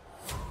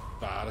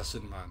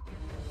 Embarrassing, man.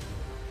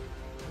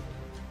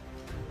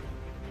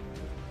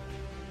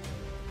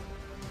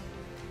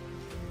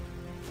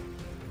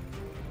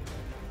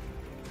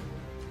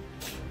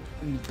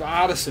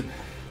 Embarrassing.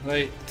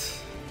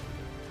 Right.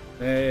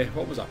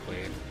 What was I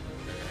playing?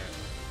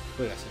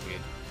 Play this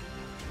again.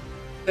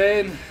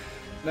 10,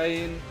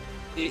 9,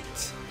 8.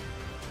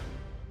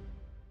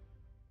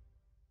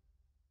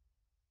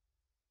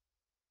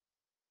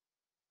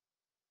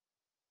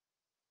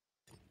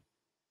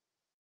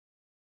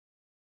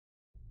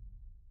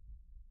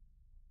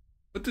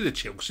 What did the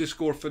Chelsea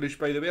score finish,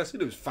 by the way? I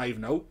said it was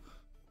 5-0.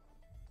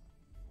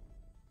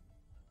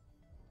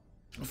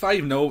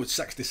 5-0 with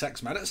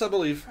 66 minutes, I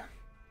believe.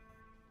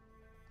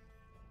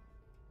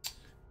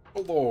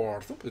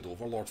 Overlord. I played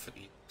Overlord for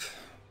 8.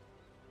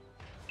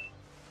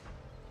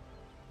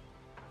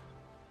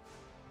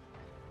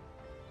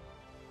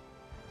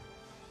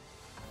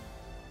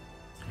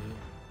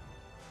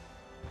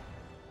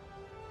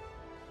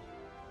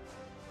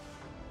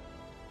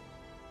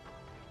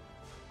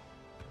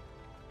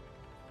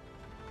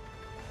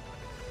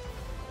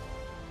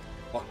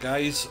 But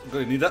guys, I'm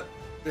going to need it.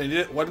 I'm going to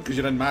need it. 1, because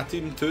you're in my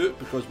team. 2,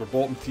 because we're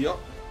bottom tier.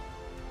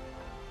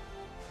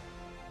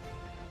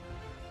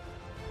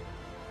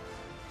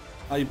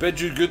 I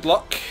bid you good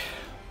luck.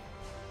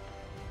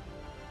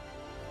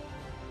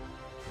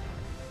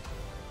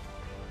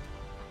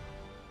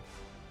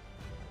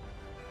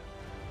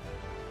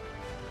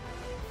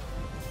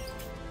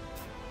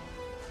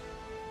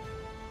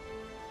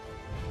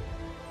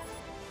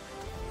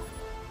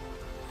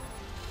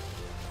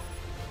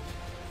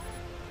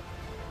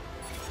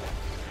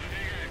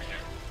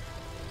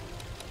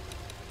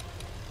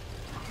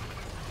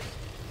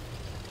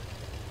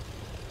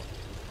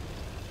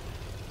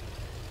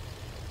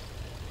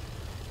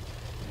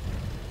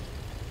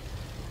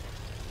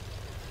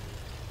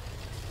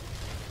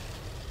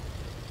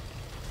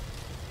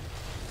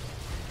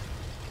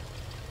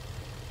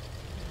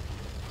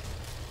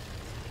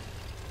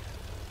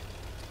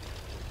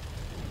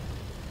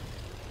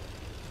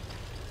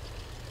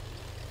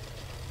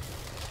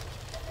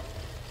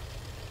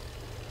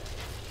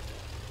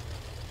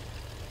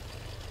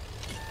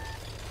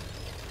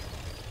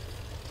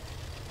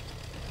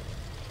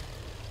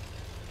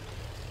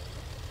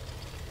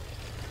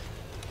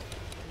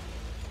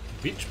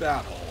 Beach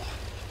battle.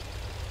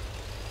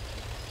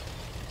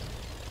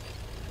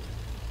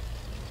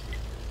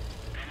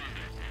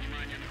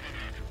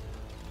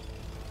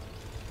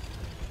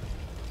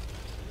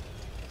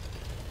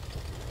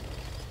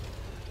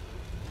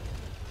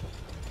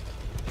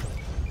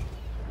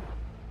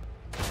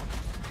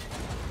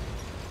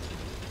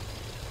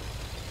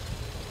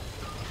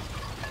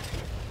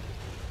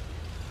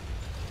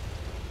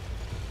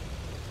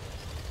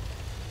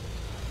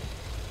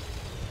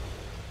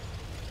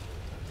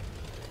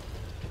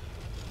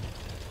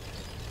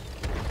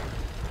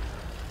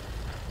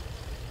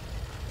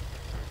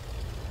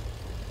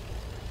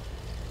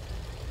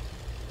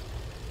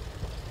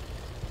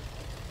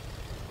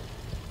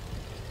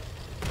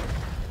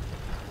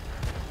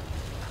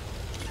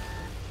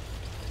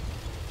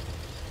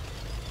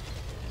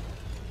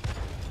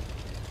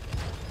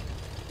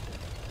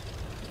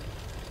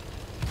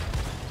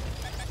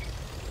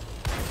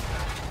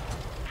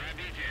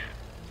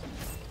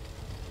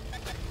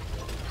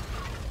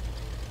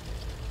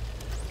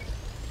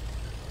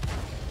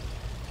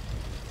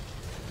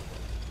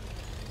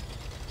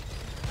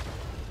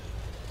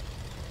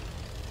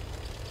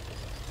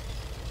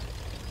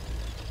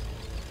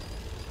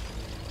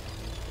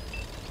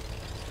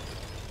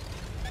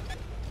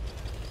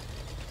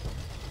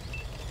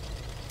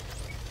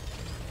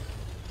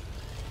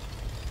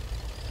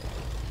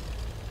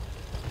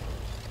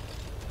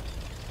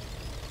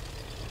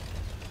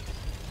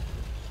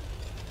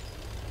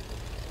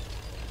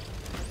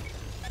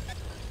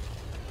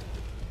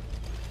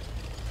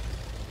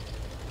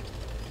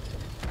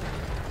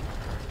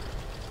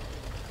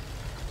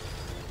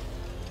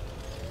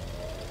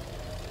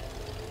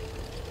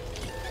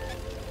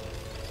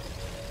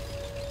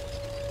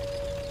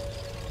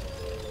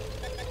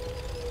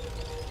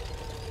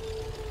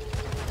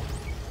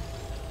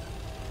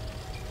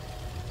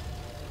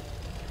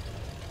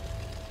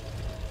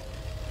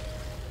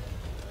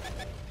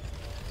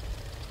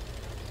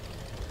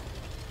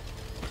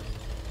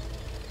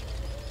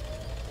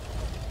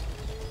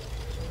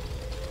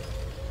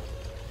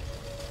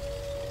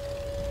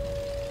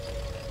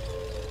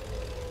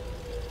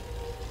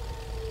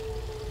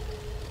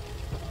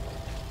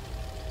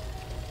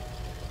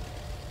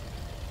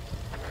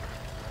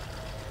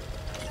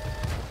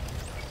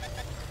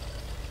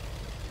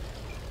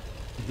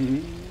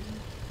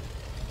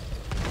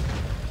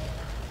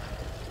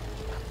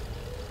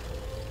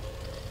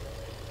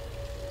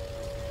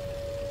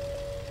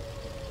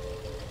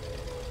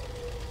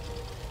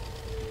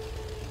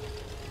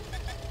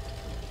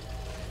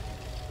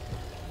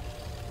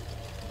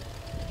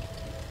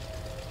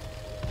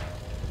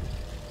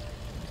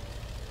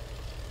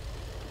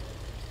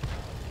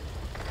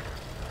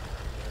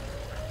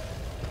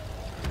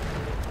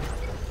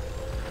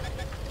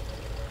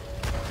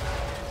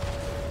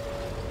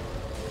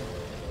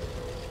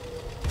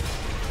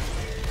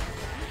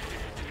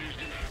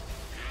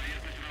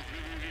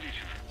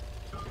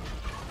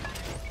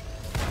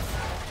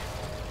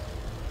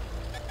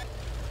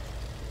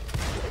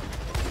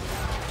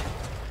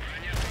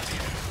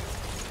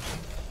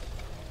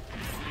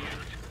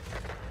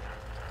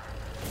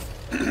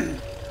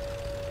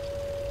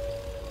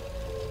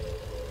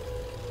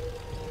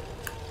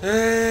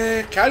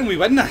 Can we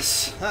win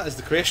this? That is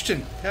the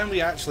question. Can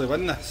we actually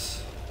win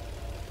this?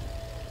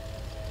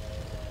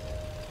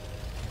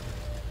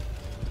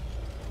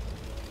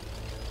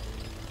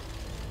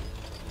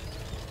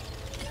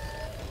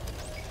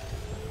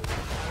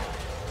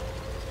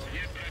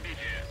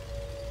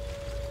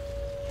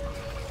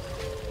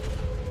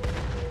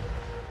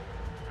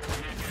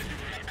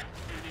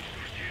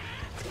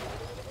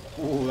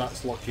 Oh,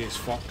 that's lucky as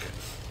fuck.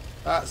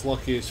 That's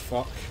lucky as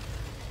fuck.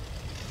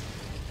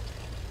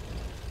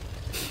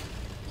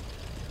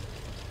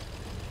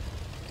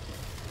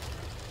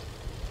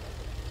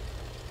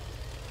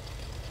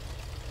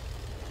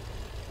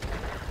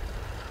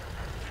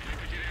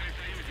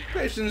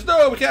 Questions?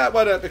 No, we can't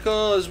win it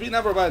because we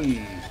never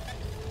win.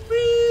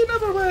 We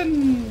never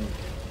win.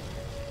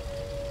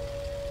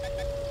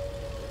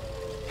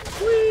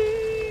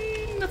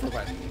 We never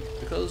win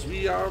because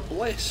we are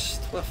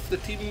blessed with the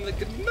team that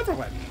can never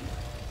win.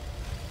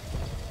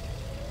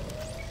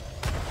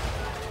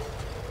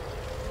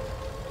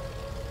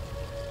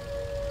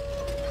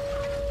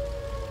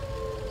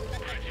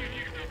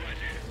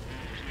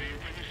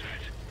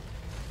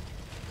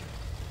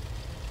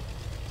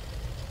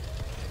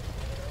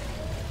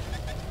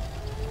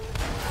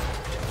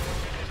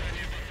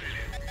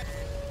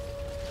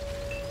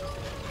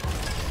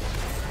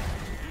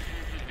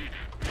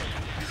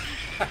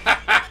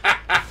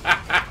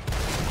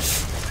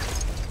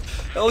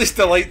 At least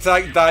the light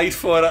tank died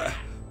for it.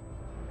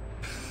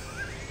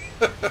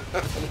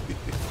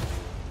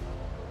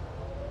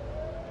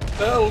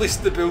 At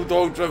least the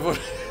bulldog driver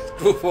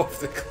drove off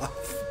the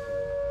cliff.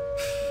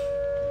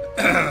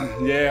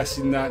 Yeah, I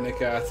seen that in the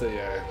Kata,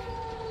 yeah.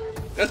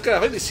 That's good. I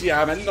think they see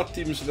I'm in their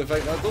team, so they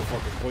think, I don't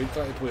fucking point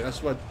trying to play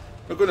this one.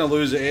 We're going to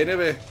lose it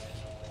anyway.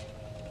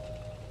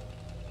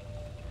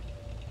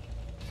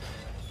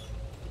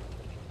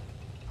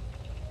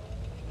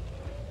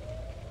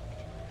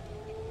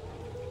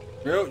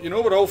 Well, you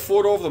know where all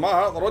four of them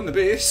are. They're on the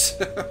base.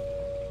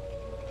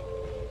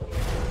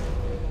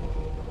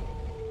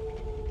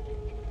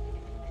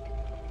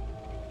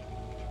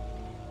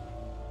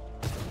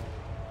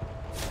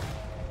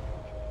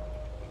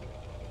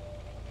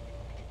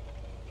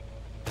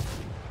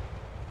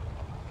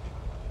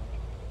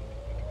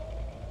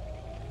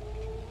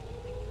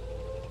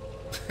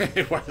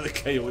 Why the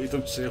coyote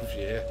himself,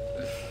 yeah.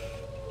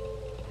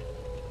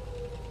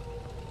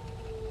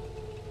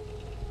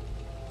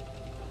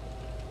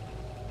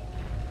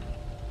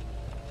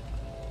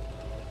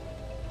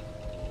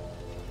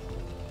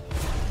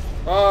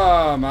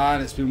 Oh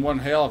man, it's been one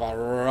hell of a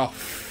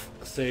rough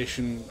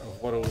session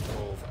of World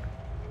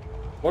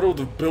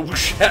of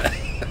bullshit. Yeah,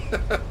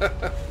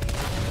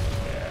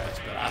 it's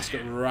been ass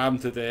got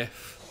rammed to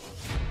death.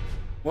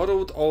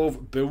 World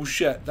of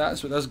bullshit.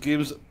 That's what this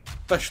game's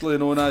officially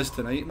known as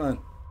tonight, man.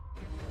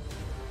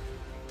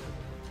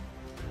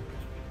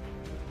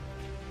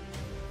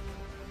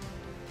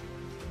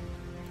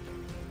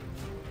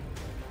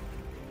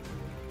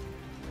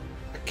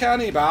 I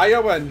can't buy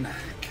a win.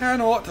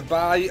 Cannot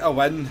buy a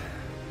win.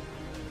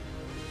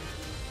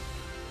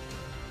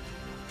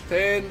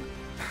 10,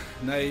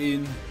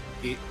 9,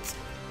 8.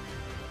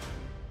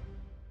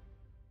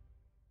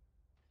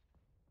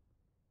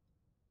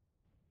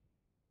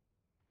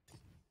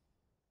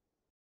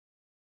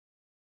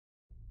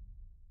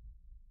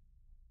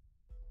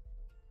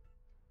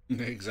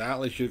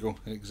 Exactly, Hugo.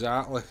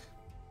 Exactly.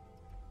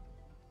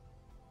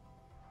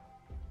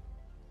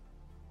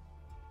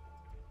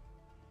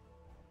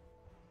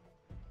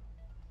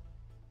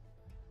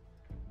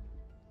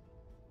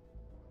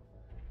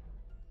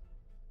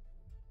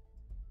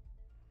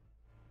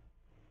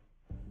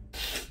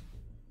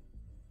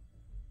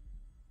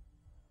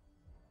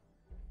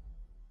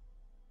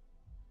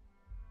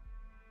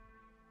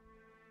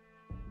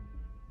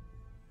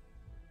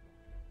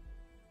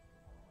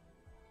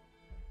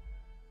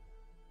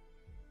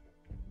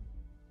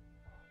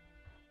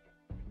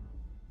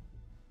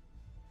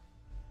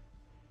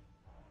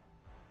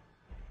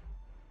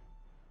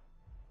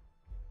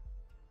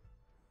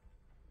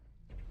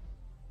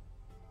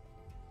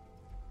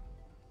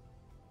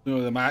 You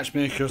know, the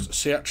matchmaker's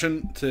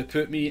searching to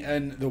put me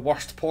in the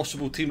worst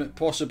possible team it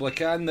possibly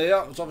can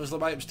there. It's obviously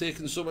why it was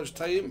taking so much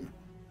time.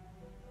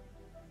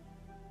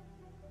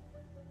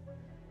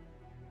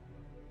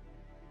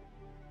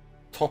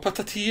 Top of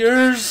the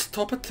tiers!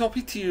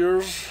 Toppy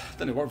tiers!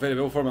 Didn't work very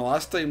well for me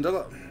last time, did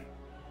it?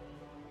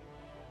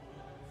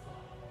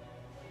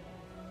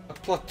 A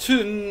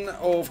platoon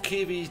of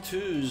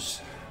KV2s.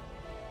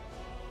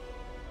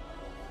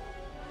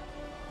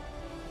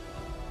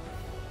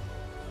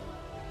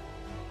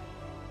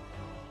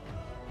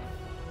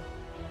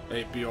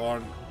 Right,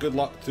 Bjorn, good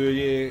luck to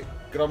you.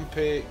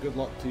 Grumpy, good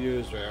luck to you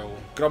as well.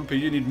 Grumpy,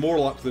 you need more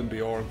luck than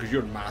Bjorn because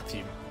you're in my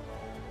team.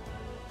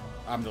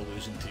 I'm the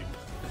losing team.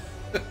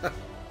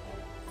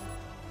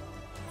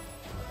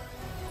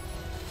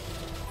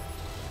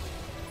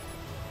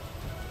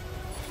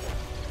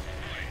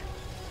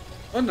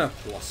 On the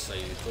plus side,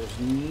 there's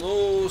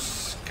no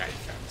Sky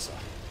Cancer.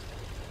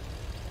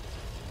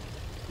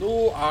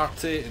 No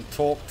Artie in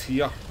top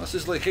tier. This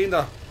is like kind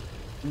of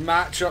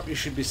matchup you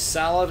should be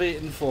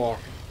salivating for.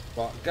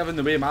 But given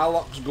the way my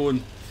luck's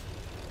going,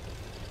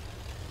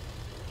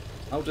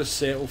 I'll just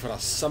settle for a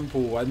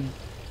simple win.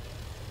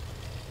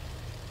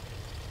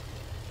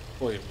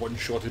 Probably one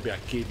shot would be a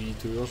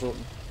KV2 or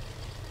something.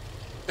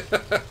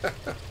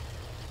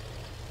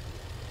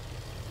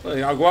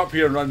 Well, I'll go up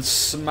here and run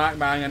smack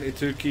bang into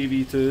 2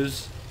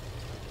 KV2s.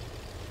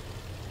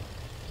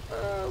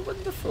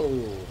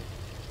 Wonderful.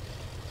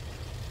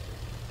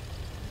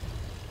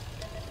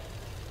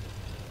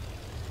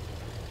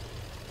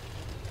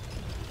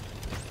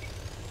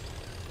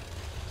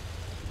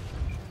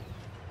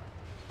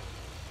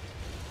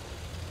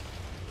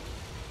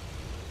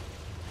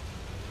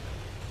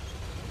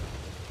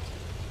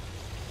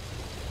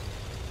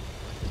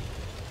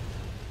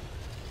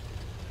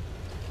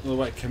 I don't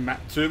want to commit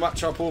too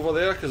much up over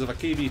there, because if a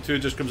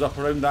KV2 just comes up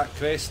around that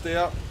crest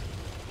there,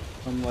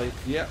 I'm like,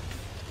 yep.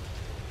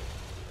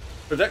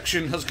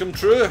 Prediction has come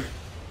true.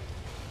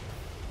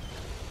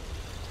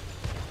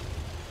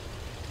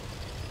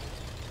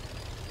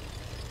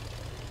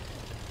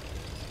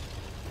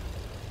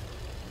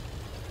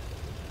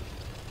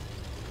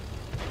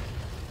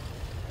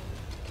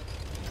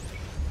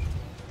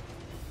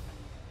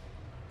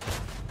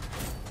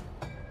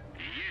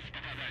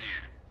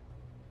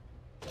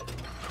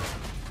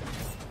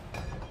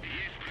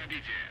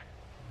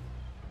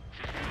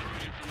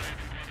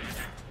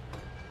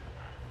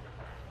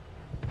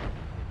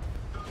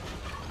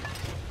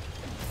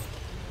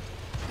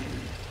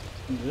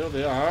 There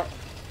they are.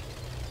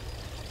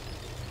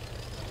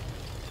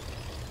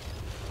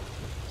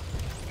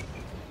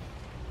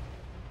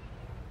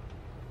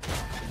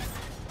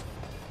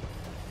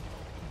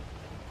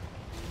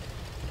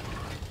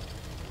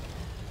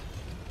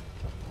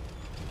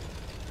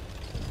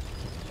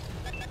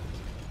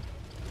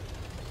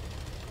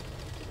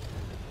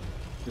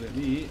 Good at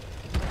me.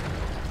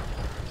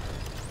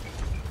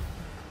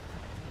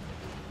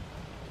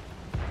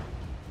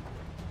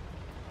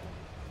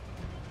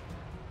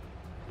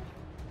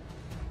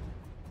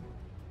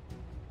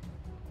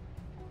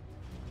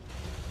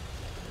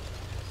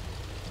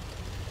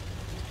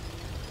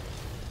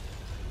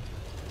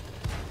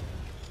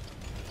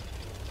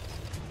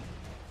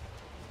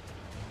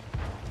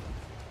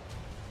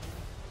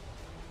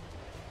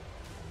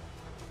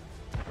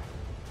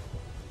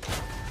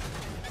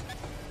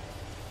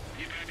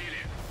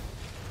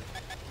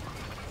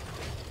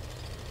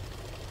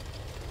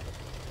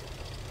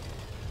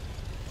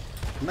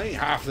 Might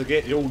have to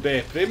get the old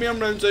premium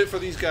rounds out for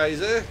these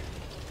guys, eh?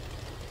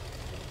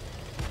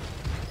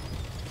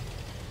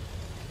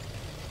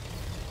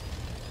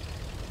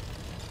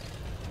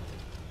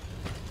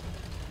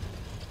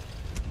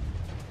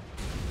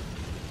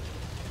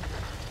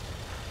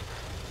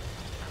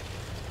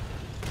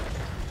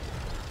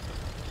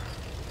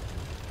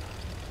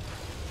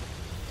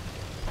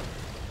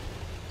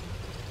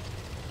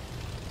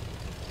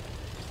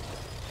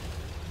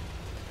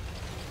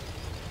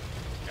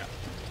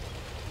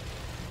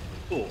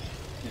 Oh,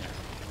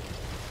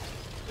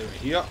 yeah. Over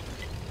here.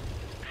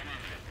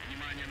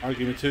 I'll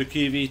give me 2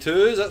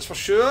 KV2s, that's for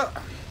sure.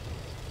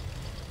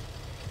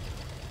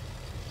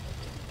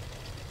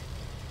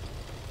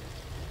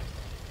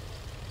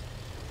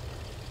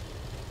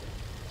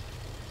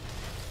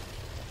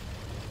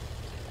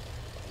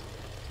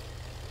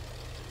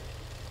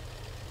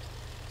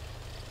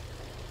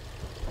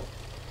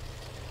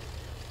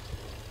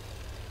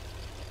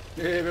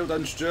 Yeah, well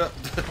done, Stuart.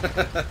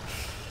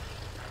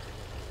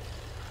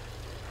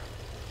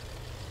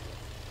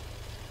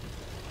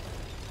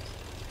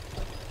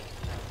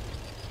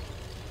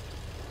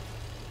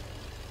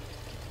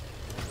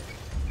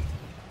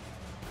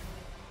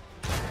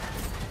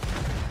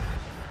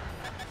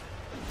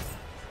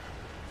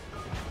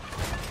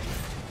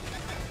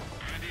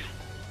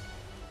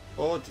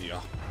 Oh dear.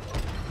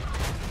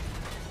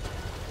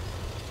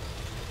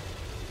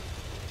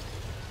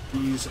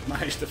 He's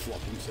managed to flop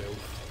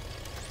himself.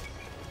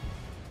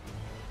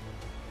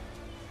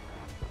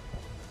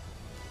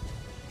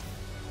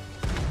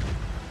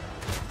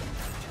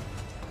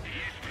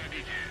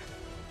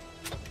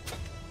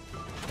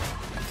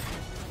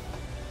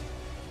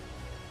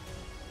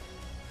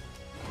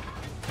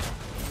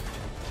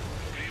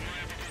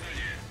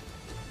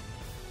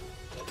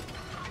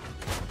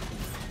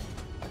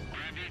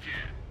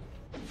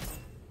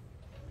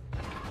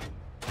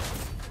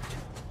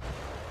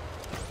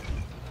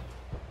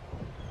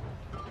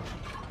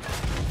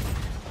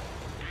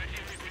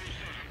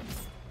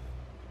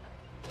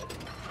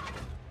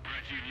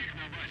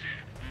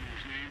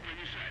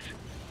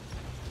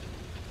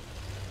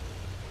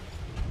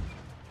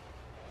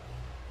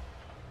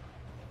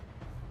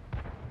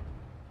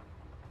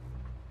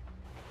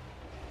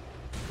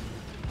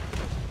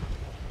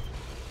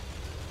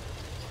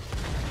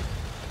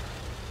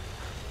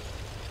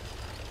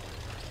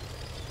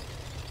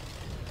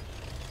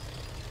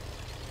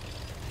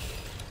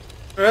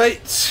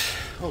 Right,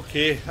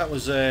 okay, that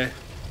was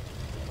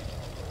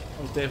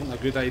definitely a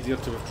good idea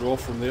to withdraw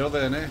from there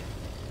then, eh?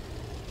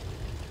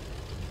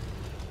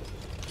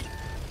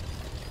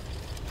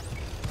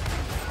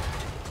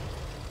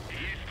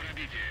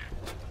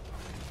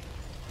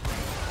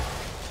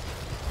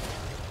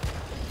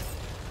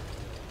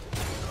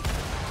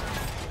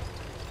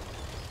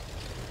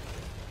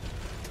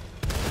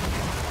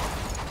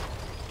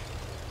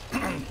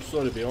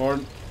 Sorry,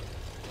 Bjorn.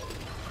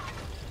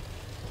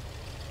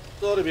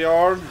 Sorry,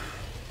 Bjorn.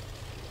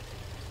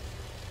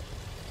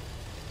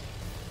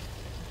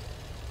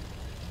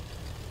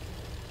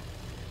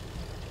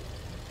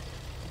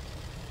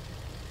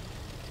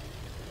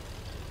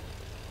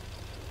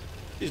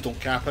 Please don't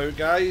cap out,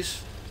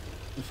 guys.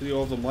 The 3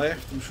 of them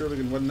left. I'm sure we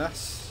can win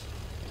this.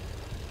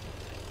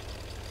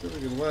 I'm sure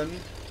we can win.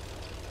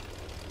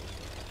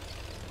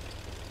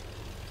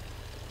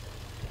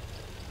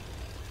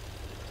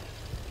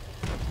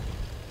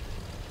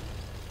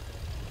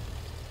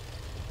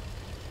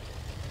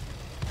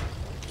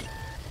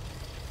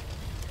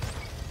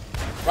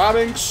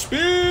 Ramming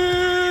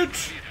speed!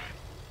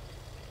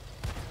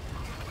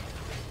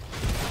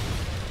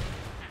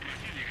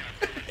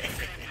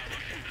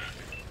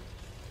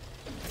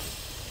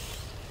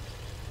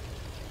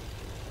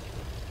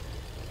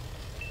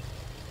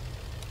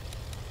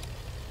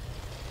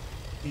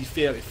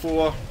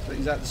 E34,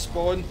 he's at the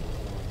spawn.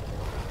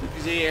 Look,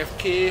 he's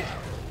AFK.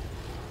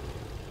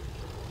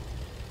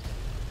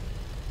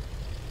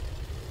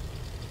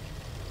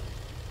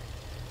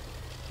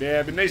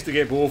 Yeah, it'd be nice to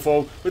get both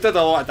of them. We did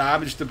a lot of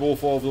damage to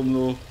both of them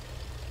though.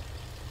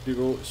 There you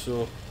go,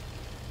 so.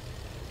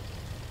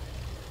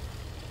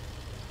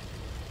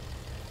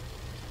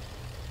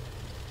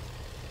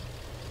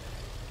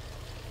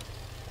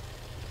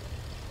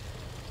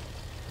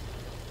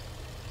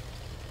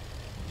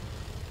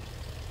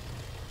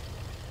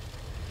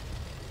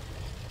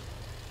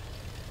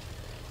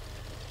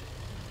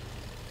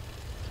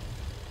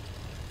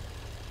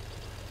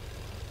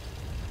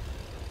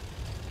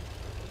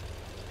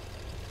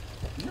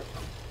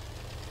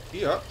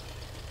 Yeah.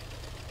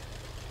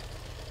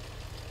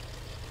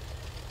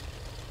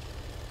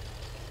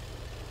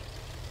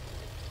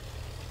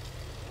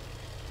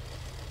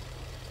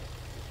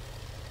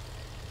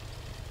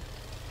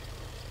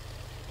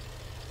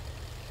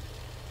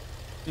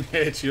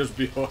 Cheers,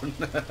 Bjorn.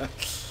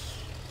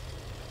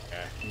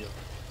 Yeah,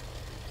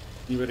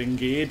 you were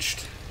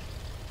engaged.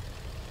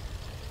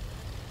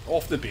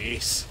 Off the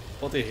base.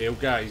 Bloody hell,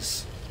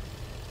 guys.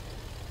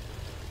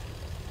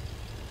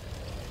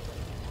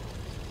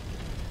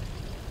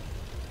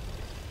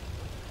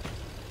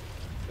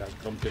 That's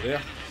Grumpy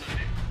there.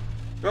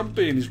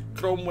 Grumpy and his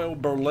Cromwell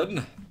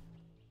Berlin.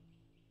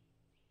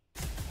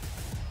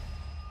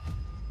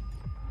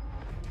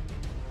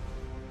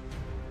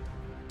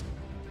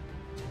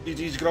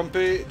 GG's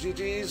Grumpy,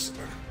 GG's.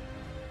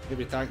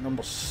 Maybe tank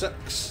number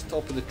 6,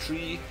 top of the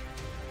tree.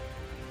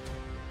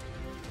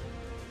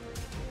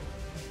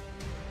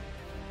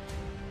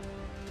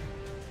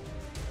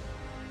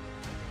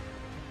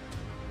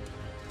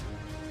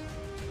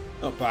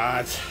 Not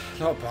bad,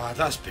 not bad,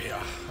 that's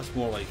better, that's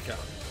more like it.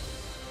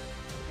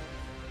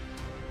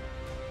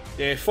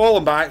 Yeah,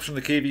 falling back from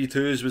the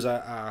KV2s was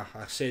a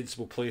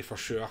sensible play for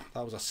sure.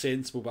 That was a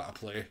sensible bit of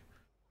play.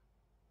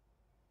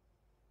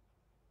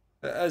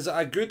 It is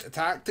a good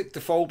tactic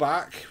to fall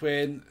back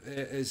when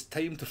it is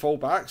time to fall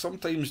back.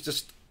 Sometimes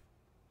just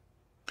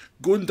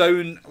going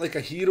down like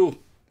a hero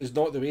is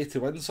not the way to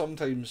win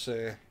sometimes.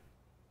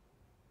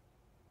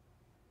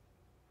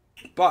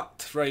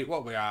 But, right, what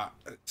are we at?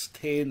 It's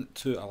 10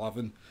 to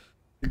 11.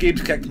 The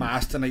game's kicked my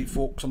ass tonight,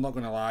 folks, I'm not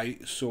going to lie.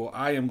 So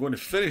I am going to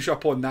finish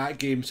up on that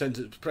game since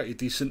it's pretty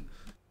decent.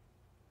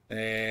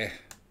 Yeah,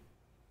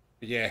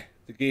 the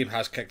game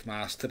has kicked my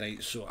ass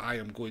tonight, so I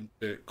am going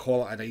to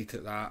call it a night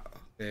at that.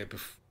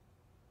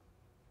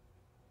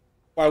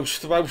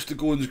 Whilst the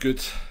going's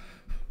good.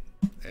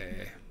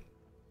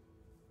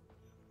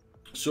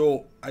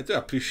 So I do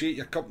appreciate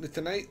your company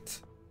tonight,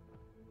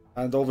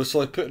 and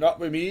obviously putting up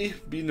with me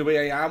being the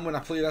way I am when I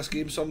play this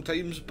game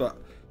sometimes. But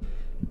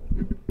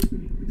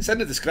it's in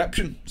the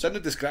description. It's in the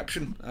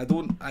description.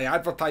 I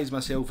advertise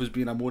myself as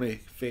being a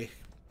money-faced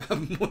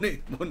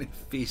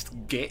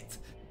get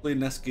playing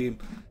this game.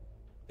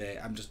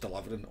 I'm just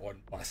delivering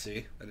on what I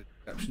say in the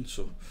description.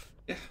 So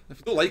yeah, if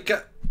you don't like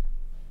it,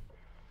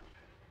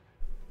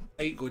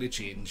 ain't going to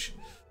change.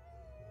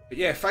 But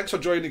yeah, thanks for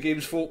joining the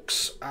games,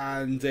 folks,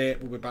 and we'll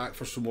be back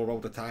for some more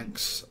World of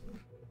Tanks.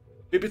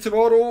 Maybe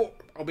tomorrow,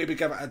 or maybe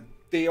give it a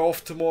day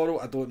off tomorrow,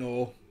 I don't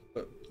know.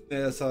 But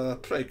there's a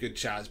pretty good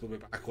chance we'll be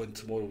back on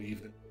tomorrow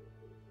evening.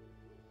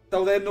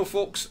 Till then though,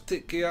 folks,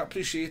 take care,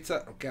 appreciate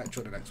it. I'll catch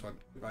you on the next one.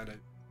 Goodbye now.